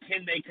going to be,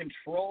 can they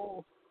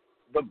control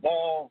the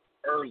ball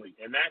early?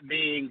 And that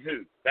being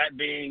who? That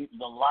being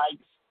the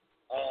likes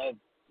of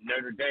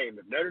Notre Dame.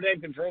 If Notre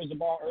Dame controls the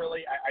ball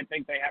early, I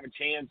think they have a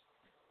chance.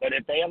 But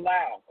if they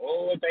allow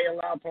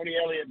Tony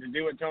Elliott to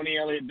do what Tony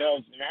Elliott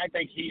does, and I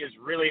think he is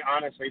really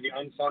honestly the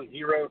unsung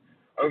hero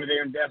over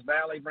there in Death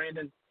Valley,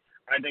 Brandon,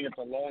 I think it's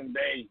a long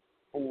day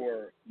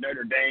for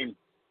Notre Dame.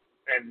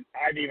 And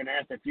I've even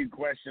asked a few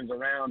questions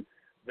around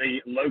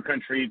the low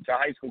country to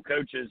high school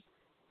coaches,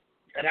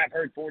 and I've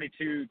heard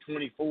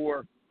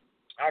 42-24.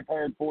 I've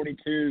heard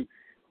 42-37.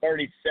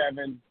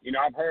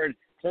 I've heard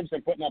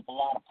Clemson putting up a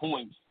lot of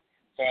points.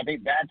 So I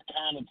think that's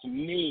kind of, to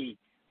me,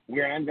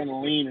 where I'm going to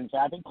lean. And so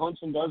I think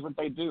Clemson does what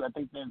they do. I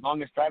think as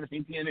long as Travis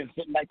Etienne is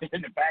sitting back there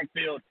in the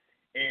backfield.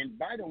 And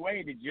by the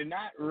way, did you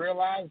not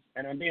realize,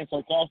 and I'm being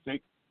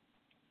sarcastic,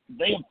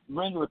 they have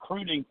been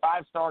recruiting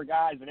 5-star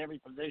guys at every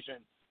position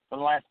for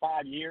the last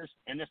 5 years,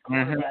 and this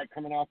quarterback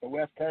coming off the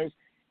West Coast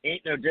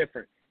ain't no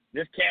different.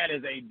 This cat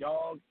is a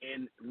dog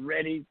and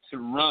ready to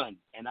run.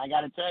 And I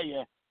got to tell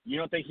you, you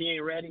don't think he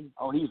ain't ready?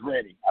 Oh, he's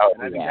ready.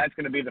 And I think that's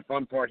going to be the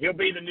fun part. He'll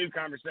be the new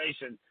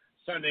conversation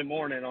Sunday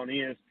morning on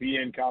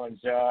ESPN College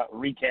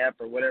Recap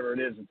or whatever it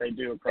is that they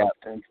do across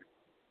the country.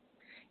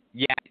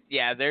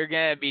 Yeah, they're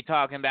going to be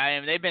talking about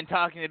him. They've been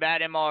talking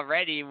about him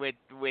already with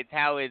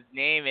how his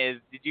name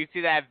is. Did you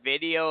see that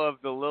video of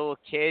the little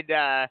kid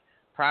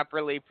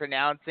properly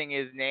pronouncing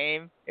his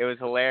name? It was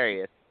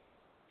hilarious.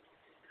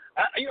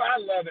 I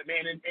love it,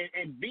 man.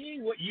 And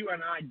being what you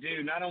and I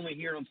do, not only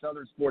here on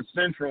Southern Sports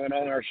Central and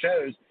on our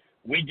shows,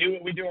 we do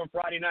what we do on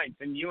Friday nights.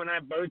 And you and I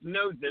both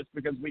know this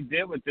because we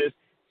deal with this.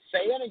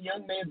 Saying a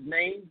young man's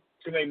name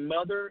to a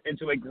mother and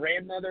to a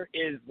grandmother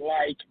is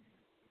like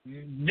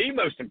the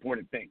most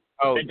important thing.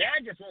 Oh. The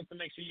dad just wants to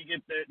make sure you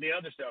get the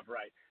other stuff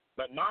right.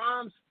 But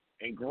moms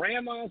and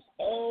grandmas,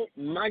 oh,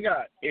 my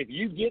God, if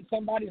you get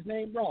somebody's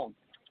name wrong,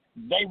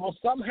 they will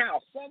somehow,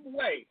 some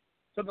way,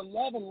 to the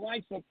love and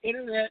lights of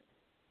internet,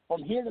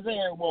 from here to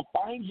there, will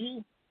find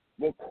you,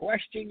 will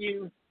question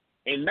you,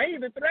 and may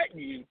even threaten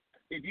you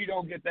if you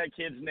don't get that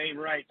kid's name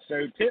right.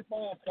 So tip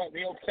off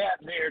the old cap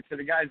there to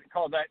the guys that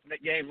called that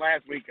game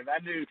last week, because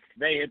I knew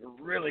they had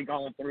really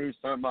gone through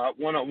some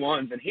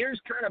one-on-ones. And here's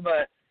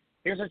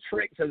a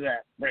trick to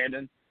that,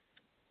 Brandon.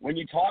 When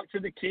you talk to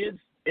the kids,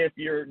 if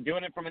you're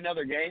doing it from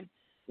another game,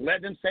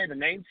 let them say the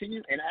name to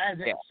you, and as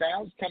it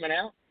sounds coming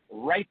out,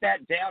 write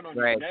that down on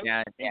your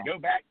notes and go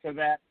back to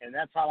that, and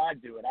that's how I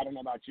do it. I don't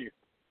know about you.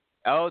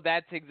 Oh,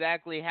 that's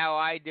exactly how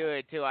I do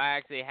it, too. I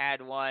actually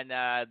had one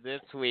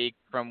this week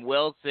from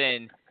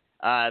Wilson.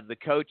 The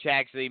coach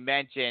actually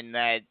mentioned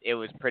that it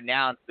was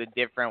pronounced a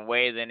different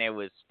way than it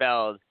was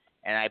spelled,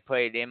 and I put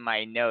it in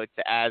my notes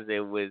as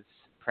it was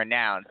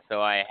pronounced,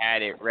 so I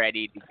had it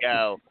ready to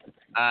go.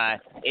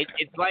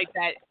 It's like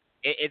that.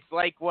 It's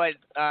like what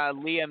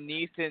Liam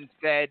Neeson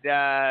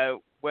said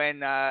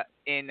when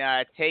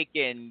in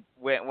Taken,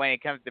 when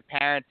it comes to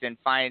parents and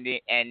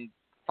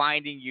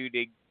finding you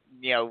to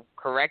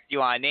correct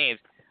you on names.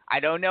 I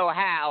don't know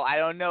how, I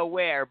don't know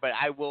where, but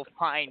I will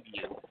find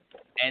you,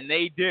 and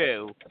they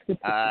do.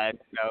 So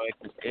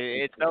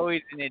it's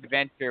always an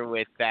adventure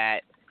with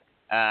that,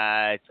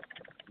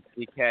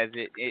 because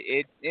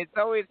it's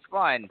always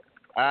fun.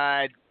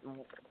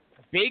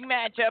 Big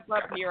matchup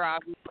up here,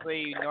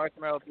 obviously. North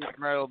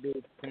Myrtle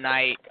Beach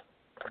tonight.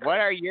 What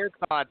are your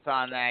thoughts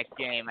on that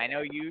game? I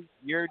know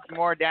you're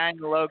more down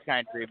in the Low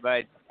Country,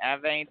 but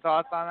have any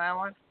thoughts on that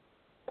one?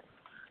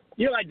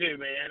 Yeah, I do,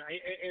 man.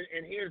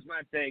 And here's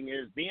my thing: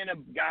 is being a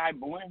guy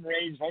born and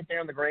raised right there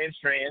on the Grand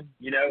Strand.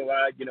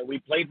 We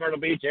played Myrtle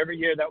Beach every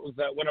year. That was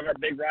one of our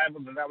big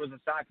rivals, and that was a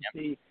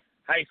Soccer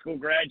high school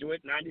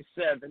graduate,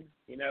 '97.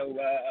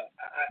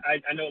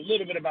 I know a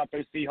little bit about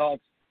those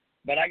Seahawks,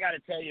 but I got to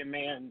tell you,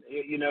 man,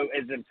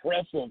 as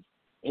impressive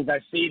as I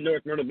see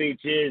North Myrtle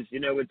Beach is,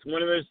 it's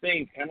one of those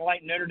things, kind of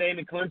like Notre Dame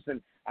and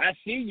Clemson. I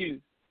see you,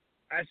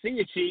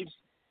 Chiefs.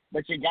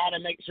 But you got to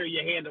make sure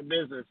you handle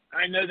business.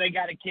 I know they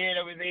got a kid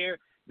over there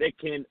that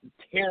can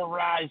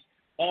terrorize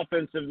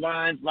offensive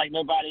lines like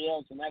nobody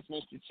else, and that's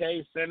Mr.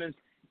 Chase Simmons.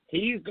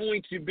 He's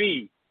going to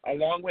be,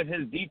 along with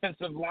his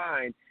defensive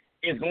line,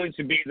 is going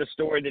to be the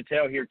story to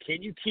tell here.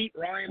 Can you keep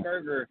Ryan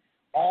Berger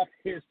off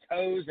his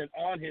toes and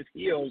on his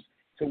heels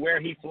to where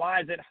he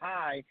flies it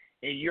high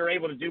and you're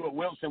able to do what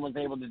Wilson was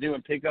able to do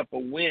and pick up a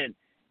win?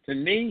 To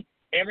me,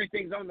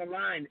 everything's on the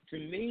line. To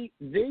me,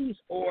 these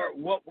are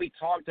what we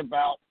talked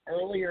about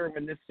earlier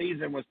when this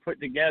season was put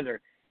together,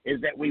 is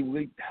that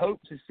we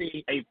hope to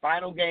see a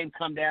final game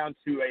come down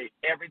to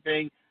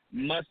everything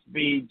must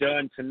be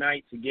done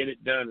tonight to get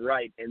it done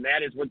right. And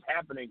that is what's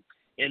happening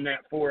in that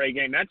 4A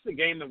game. That's the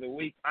game of the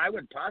week, I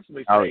would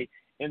possibly say,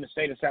 in the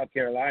state of South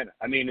Carolina.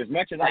 I mean, as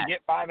much as I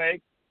get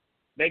 5A,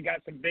 they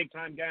got some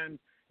big-time guys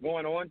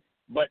going on,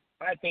 but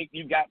I think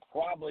you've got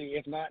probably,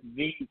 if not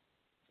the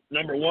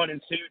number 1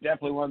 and 2,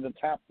 definitely one of the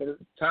top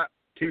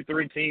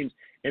 2-3 teams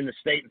in the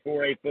state in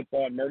 4A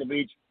football in Myrtle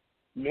Beach,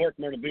 North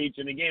Myrtle Beach.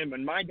 And again,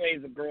 in my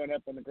days of growing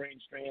up on the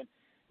Grand Strand,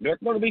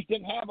 North Myrtle Beach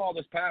didn't have all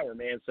this power,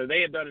 man. So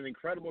they have done an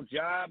incredible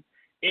job.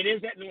 It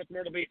is at North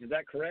Myrtle Beach. Is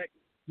that correct?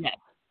 Yes.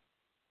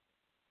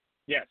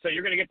 Yeah, so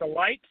you're going to get the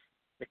lights,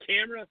 the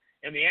camera,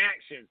 and the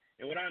action.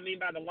 And what I mean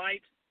by the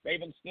lights,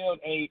 they've instilled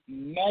a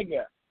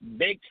mega,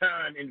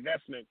 big-time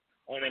investment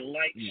on a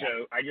light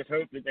show. I just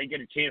hope that they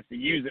get a chance to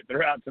use it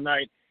throughout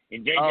tonight.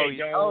 And J.J.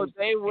 Jones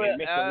they will.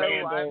 and Mr.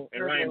 Randall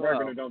and Ryan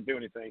Berger don't do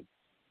anything.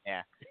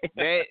 Yeah.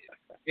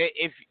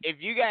 If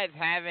you guys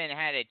haven't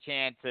had a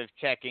chance of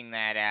checking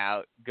that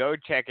out, go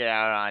check it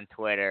out on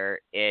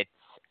Twitter. It's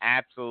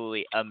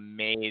absolutely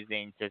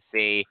amazing to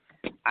see.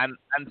 I'm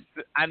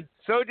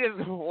so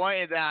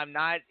disappointed that I'm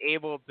not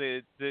able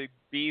to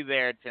be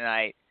there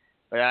tonight,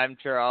 but I'm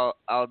sure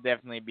I'll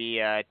definitely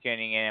be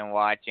tuning in and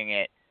watching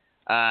it.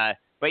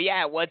 But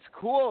yeah, what's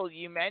cool,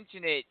 you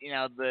mentioned it, you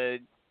know, the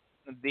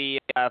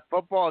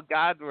football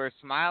gods were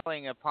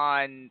smiling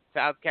upon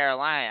South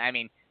Carolina. I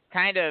mean,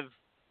 kind of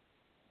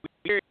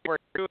weird for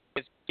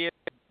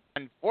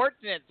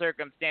unfortunate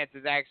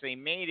circumstances actually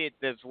made it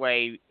this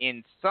way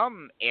in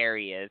some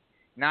areas,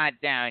 not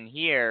down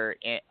here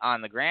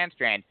on the Grand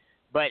Strand,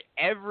 but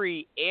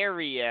every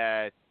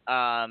area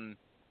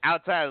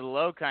outside of the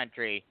Low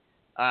Country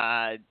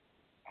have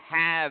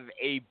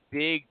a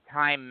big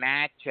time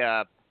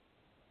matchup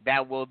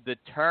that will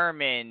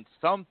determine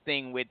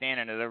something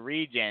within the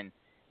region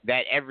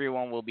that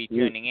everyone will be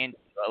tuning into.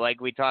 Like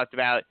we talked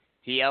about,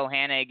 T.L.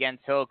 Hanna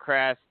against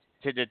Hillcrest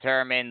to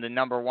determine the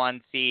number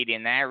 1 seed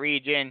in that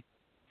region.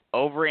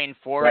 Over in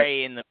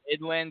 4A in the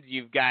Midlands,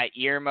 you've got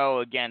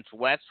Irmo against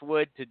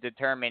Westwood to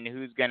determine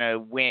who's gonna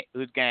win,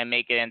 who's gonna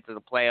make it into the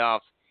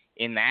playoffs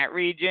in that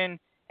region,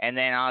 and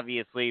then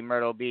obviously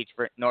Myrtle Beach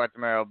for North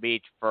Myrtle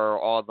Beach for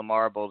all the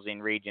marbles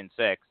in Region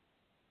 6.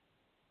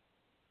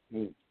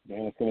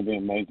 Man, it's going to be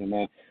amazing,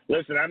 man.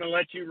 Listen, I'm going to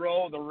let you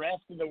roll the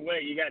rest of the way.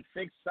 You got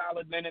 6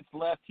 solid minutes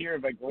left here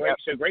of a great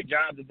show. Great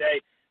job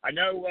today. I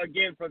know,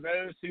 again, for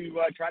those who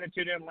tried to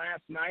tune in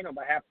last night, on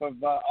behalf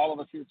of all of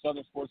us here at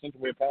Southern Sports Center,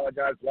 we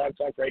apologize. Blog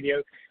Talk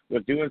Radio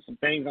was doing some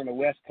things on the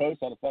West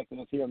Coast that affected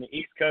us here on the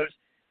East Coast.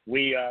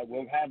 We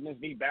will have Ms.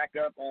 B back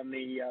up on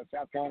the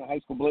South Carolina High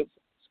School Blitz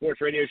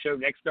Sports Radio Show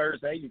next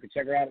Thursday. You can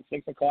check her out at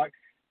 6 o'clock.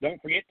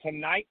 Don't forget,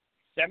 tonight,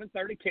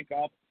 7:30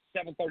 kickoff,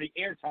 7:30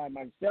 airtime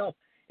myself.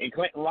 And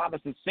Clinton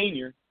Robinson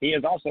Sr., he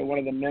is also one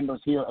of the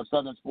members here of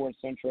Southern Sports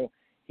Central.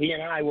 He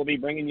and I will be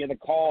bringing you the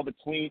call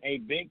between a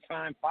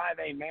big-time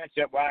 5A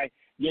matchup where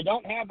you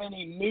don't have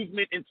any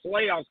movement in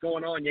playoffs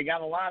going on. You got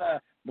a lot of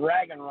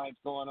bragging rights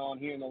going on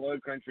here in the Low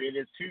Country. It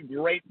is 2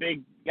 great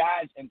big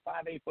guys in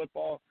 5A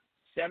football,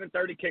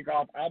 7:30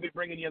 kickoff. I'll be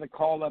bringing you the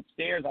call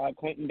upstairs. I'll have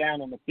Clinton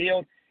down on the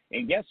field.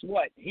 And guess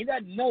what? He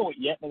doesn't know it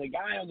yet, but the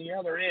guy on the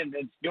other end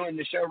that's doing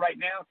the show right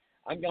now,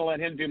 I'm going to let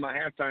him do my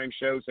halftime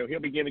show, so he'll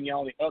be giving you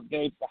all the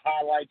updates, the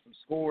highlights, the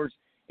scores,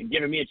 and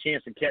giving me a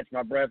chance to catch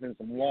my breath in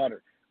some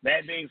water.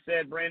 That being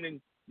said,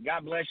 Brandon,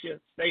 God bless you.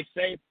 Stay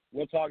safe.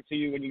 We'll talk to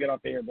you when you get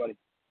off the air, buddy.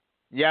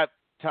 Yep.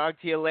 Talk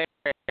to you later.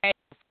 Hey,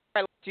 before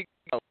I let you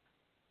go,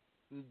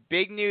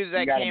 big news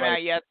that came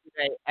out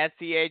yesterday.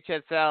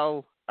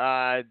 SCHSL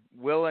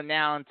will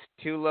announce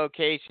 2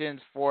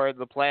 locations for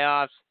the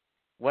playoffs.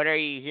 What are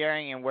you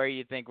hearing, and where do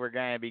you think we're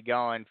going to be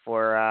going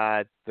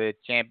for the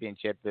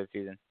championship this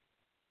season?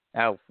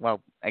 Oh,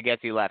 well, I guess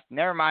he left.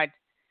 Never mind.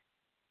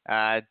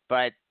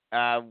 But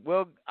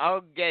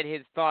I'll get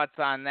his thoughts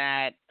on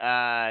that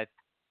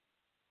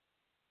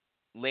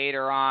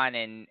later on,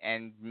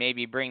 and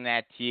maybe bring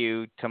that to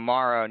you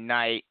tomorrow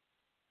night,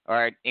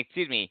 or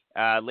excuse me,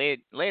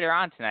 later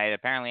on tonight.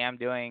 Apparently, I'm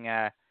doing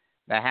the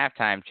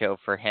halftime show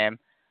for him.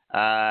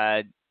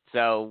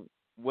 So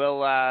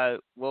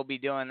we'll be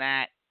doing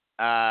that.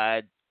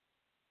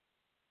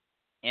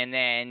 And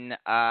then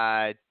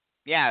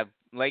yeah,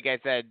 like I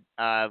said,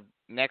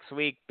 next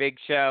week, big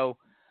show,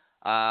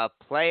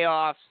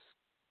 playoffs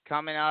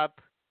coming up,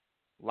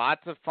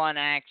 lots of fun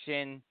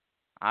action.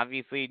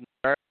 Obviously,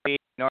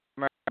 North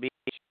Myrtle Beach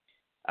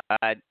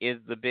is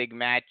the big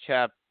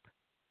matchup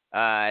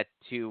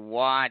to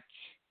watch.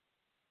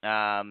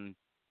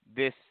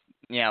 This,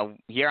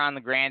 here on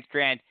the Grand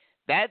Strand,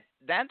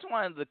 that's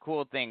one of the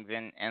cool things,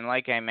 and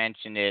like I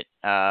mentioned it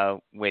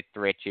with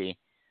Richie,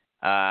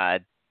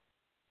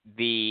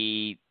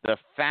 the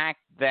fact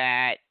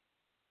that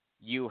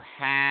you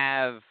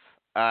have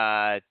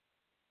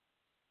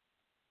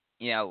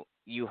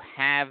you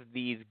have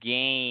these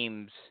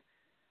games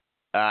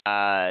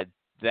that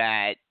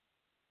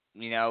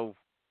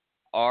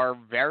are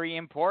very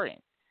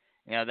important.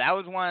 That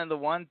was one of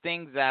the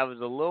things that I was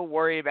a little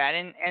worried about.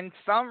 And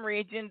some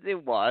regions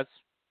it was.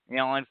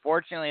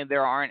 Unfortunately,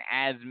 there aren't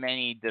as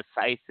many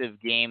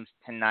decisive games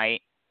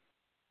tonight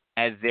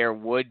as there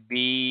would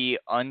be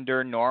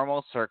under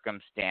normal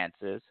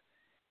circumstances.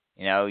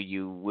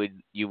 You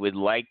would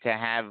like to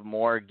have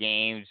more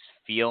games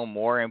feel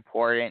more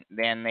important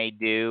than they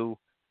do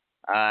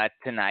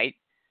tonight.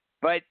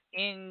 But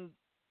in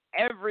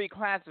every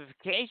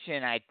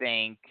classification, I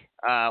think,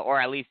 or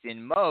at least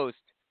in most,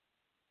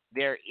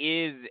 there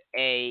is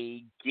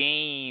a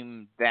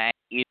game that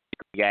is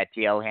got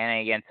TL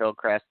Hanna against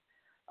Hillcrest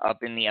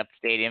up in the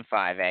upstate in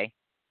 5A.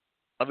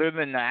 Other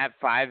than that,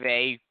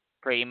 5A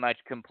pretty much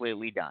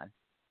completely done.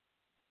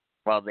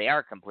 Well, they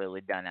are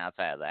completely done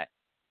outside of that.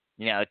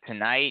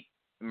 Tonight,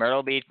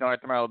 Myrtle Beach,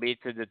 North Myrtle Beach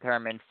to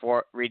determine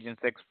Region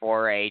 6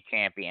 4A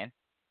champion.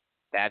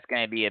 That's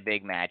going to be a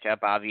big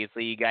matchup.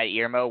 Obviously, you got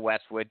Irmo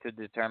Westwood to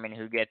determine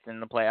who gets in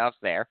the playoffs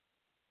there.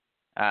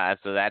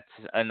 So that's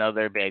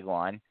another big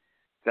one.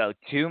 So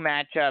 2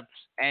 matchups,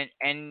 and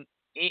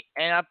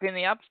up in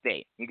the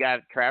upstate, you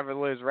got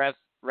Travelers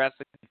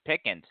wrestling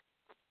Pickens.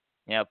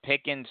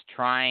 Pickens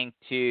trying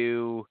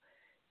to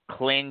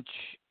clinch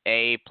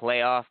a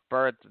playoff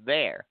berth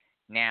there.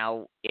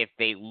 Now, if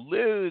they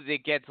lose,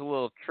 it gets a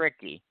little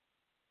tricky.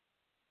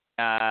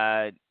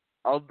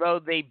 Although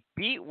they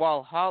beat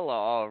Walhalla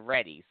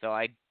already, so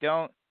I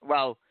don't.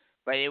 Well,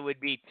 but it would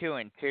be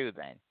 2-2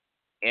 then,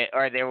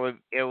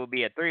 it would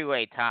be a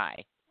 3-way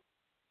tie.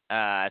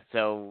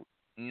 So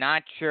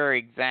not sure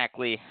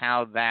exactly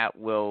how that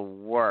will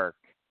work,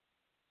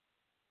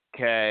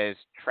 because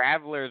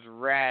Travelers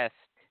Rest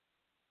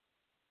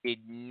did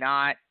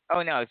not.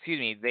 Oh no, excuse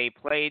me. They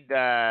played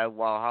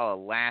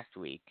Walhalla last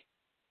week,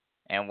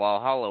 and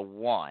Walhalla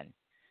won.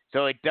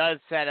 So it does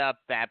set up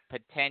that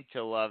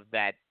potential of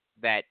that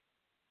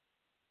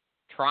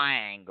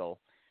triangle.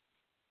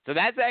 So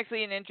that's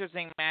actually an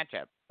interesting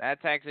matchup.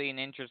 That's actually an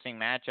interesting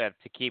matchup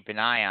to keep an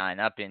eye on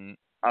up in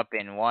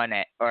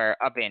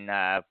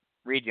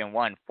Region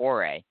 1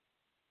 4A.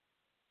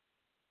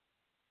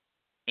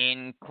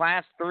 In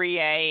Class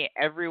 3A,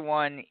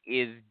 everyone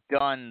is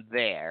done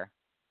there.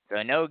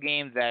 So no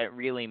games that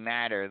really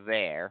matter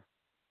there.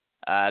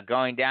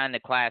 Going down to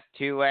Class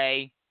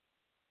 2A,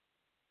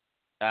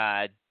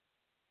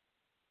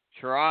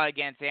 Chiraw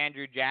against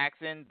Andrew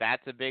Jackson.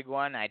 That's a big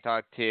one. I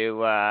talked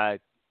to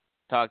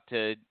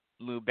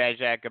Lou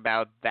Bezjak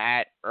about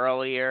that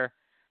earlier.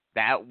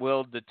 That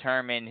will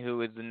determine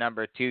who is the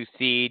number 2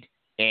 seed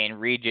in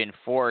Region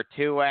 4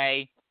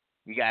 2A.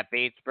 You got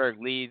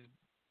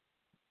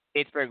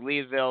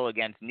Batesburg-Leesville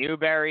against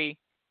Newberry.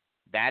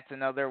 That's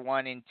another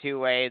one in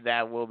 2A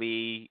that will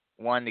be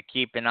one to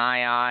keep an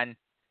eye on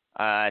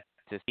to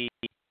see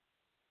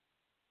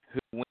who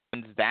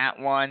wins that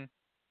one.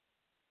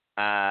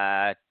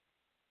 And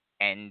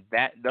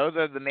those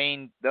are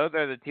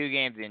the 2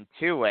 games in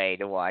 2A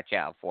to watch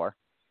out for.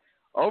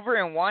 Over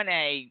in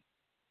 1A,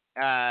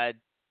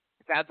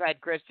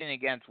 Southside Christian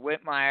against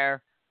Whitmire.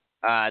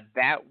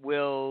 That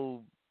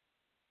will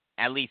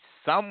at least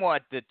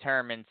somewhat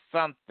determine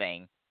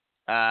something.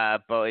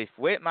 But if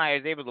Whitmire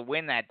is able to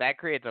win that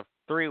creates a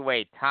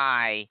 3-way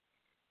tie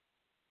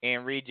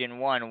in Region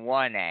 1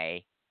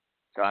 1A.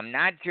 So I'm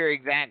not sure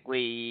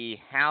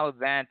exactly how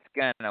that's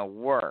going to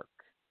work.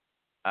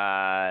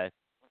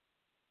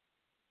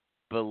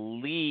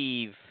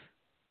 Believe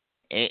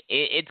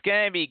it's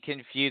going to be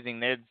confusing.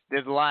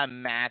 There's a lot of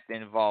math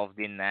involved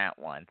in that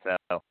one. So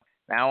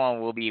that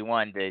one will be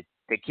one to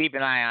keep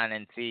an eye on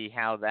and see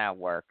how that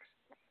works.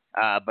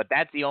 But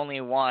that's the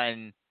only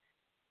one.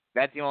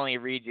 That's the only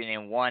region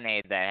in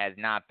 1A that has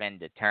not been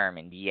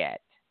determined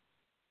yet.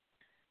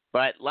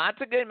 But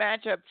lots of good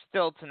matchups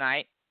still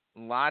tonight.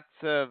 Lots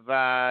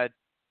of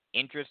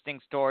interesting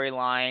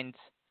storylines.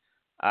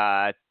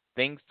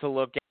 Things to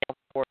look out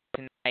for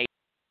tonight.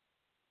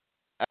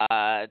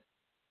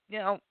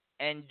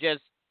 And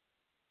just,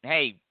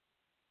 hey,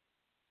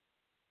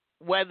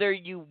 whether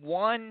you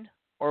won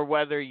or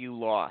whether you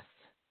lost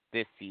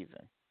this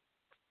season.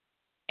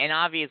 And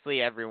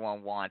obviously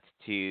everyone wants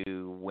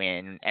to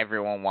win.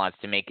 Everyone wants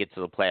to make it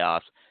to the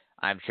playoffs.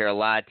 I'm sure a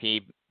lot of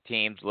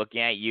teams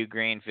looking at you,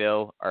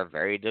 Greenville, are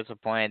very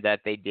disappointed that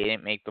they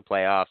didn't make the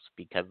playoffs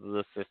because of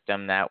the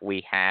system that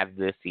we have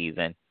this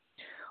season.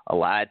 A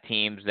lot of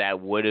teams that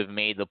would have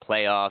made the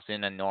playoffs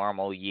in a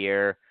normal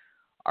year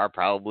are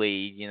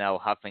probably,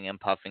 huffing and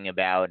puffing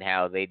about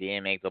how they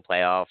didn't make the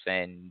playoffs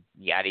and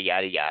yada,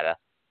 yada, yada.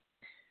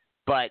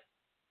 But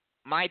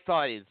my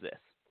thought is this,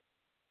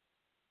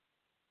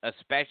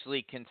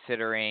 especially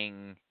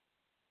considering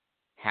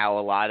how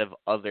a lot of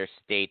other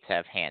states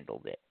have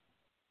handled it.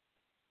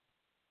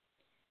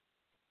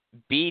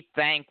 Be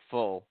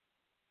thankful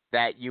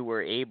that you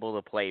were able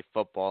to play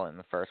football in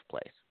the first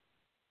place.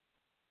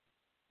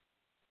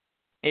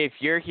 If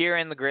you're here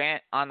on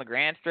the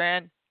Grand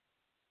Strand,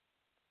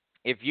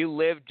 if you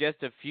live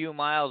just a few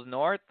miles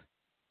north,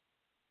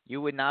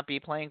 you would not be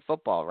playing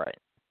football right.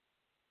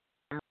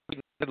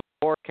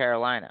 North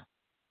Carolina.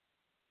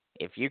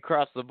 If you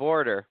cross the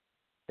border,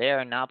 they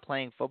are not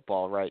playing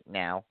football right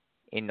now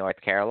in North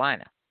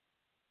Carolina.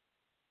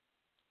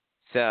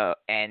 So,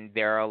 and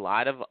there are a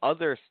lot of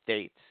other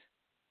states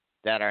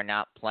that are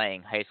not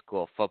playing high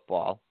school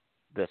football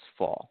this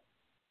fall.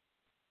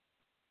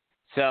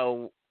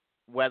 So,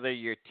 whether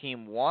your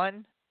team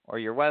won or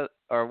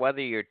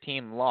whether your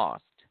team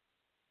lost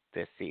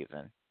this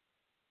season,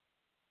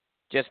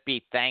 just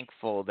be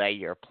thankful that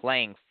you're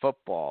playing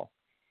football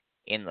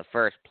in the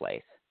first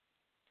place.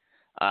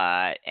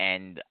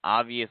 And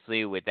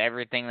obviously, with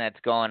everything that's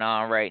going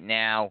on right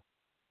now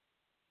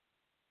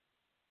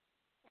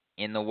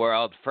in the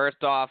world,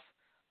 first off,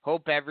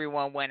 hope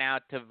everyone went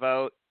out to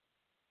vote.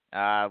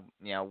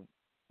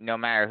 No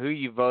matter who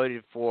you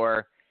voted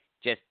for,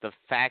 just the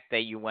fact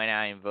that you went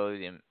out and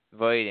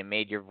voted and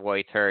made your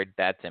voice heard,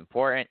 that's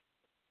important.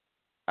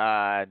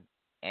 And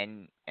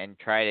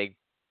try to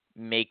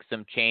make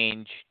some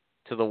change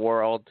to the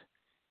world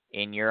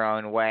in your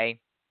own way.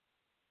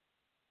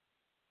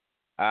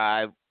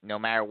 No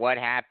matter what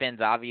happens,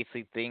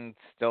 obviously things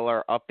still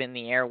are up in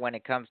the air when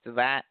it comes to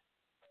that.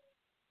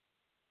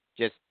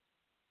 Just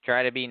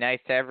try to be nice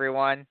to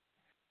everyone.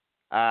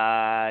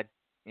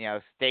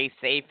 Stay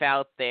safe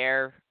out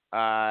there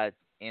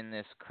in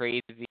this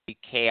crazy,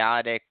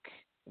 chaotic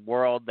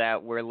world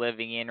that we're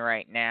living in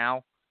right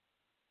now.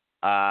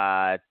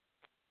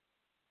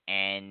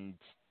 And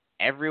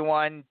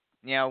everyone,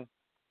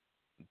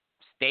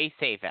 stay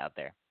safe out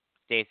there.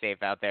 Stay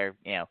safe out there,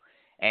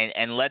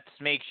 And let's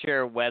make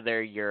sure,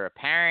 whether you're a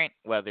parent,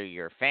 whether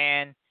you're a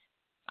fan,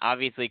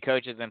 obviously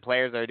coaches and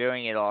players are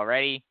doing it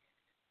already,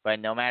 but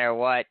no matter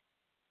what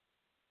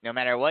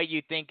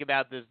you think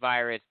about this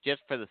virus,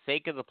 just for the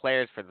sake of the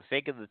players, for the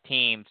sake of the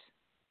teams,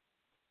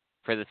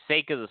 for the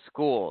sake of the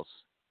schools,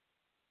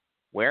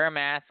 wear a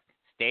mask,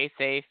 stay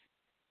safe,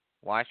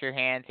 wash your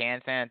hands,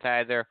 hand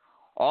sanitizer,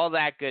 all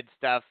that good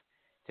stuff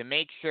to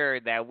make sure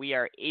that we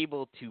are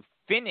able to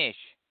finish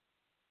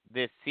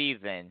this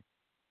season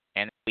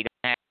and we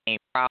don't have any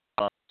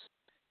problems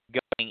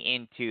going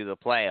into the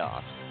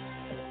playoffs.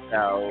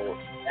 So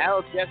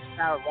that'll just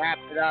about wrap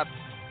it up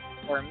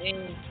for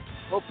me.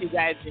 Hope you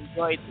guys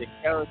enjoyed the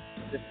show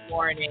this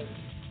morning.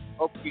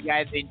 Hope you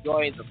guys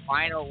enjoyed the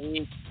final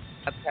week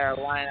of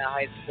Carolina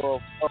high school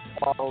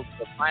football,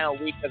 the final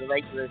week of the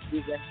regular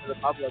season for the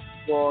public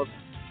schools,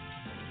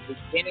 the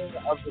beginning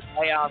of the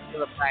playoffs for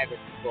the private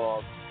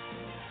schools.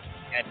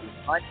 It's going to be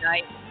fun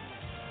night.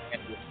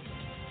 It's going to be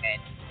fun.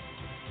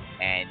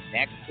 And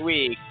next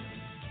week,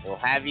 we'll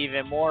have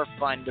even more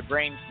fun to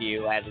bring to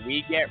you as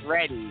we get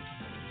ready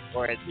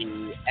for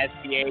the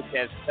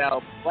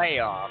SPHSL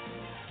playoffs.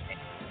 And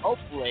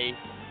hopefully,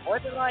 more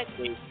than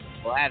likely,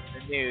 we'll have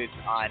some news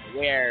on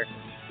where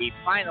the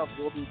finals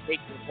will be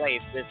taking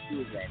place this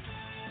season.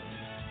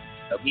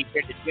 So be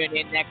sure to tune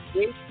in next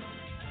week.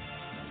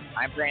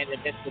 I'm Brandon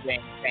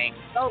Biskobing saying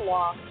so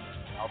long.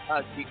 I'll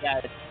talk to you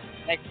guys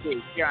next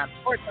week here on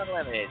Sports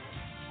Unlimited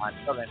on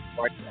Southern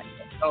Sports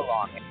Network. So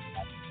long.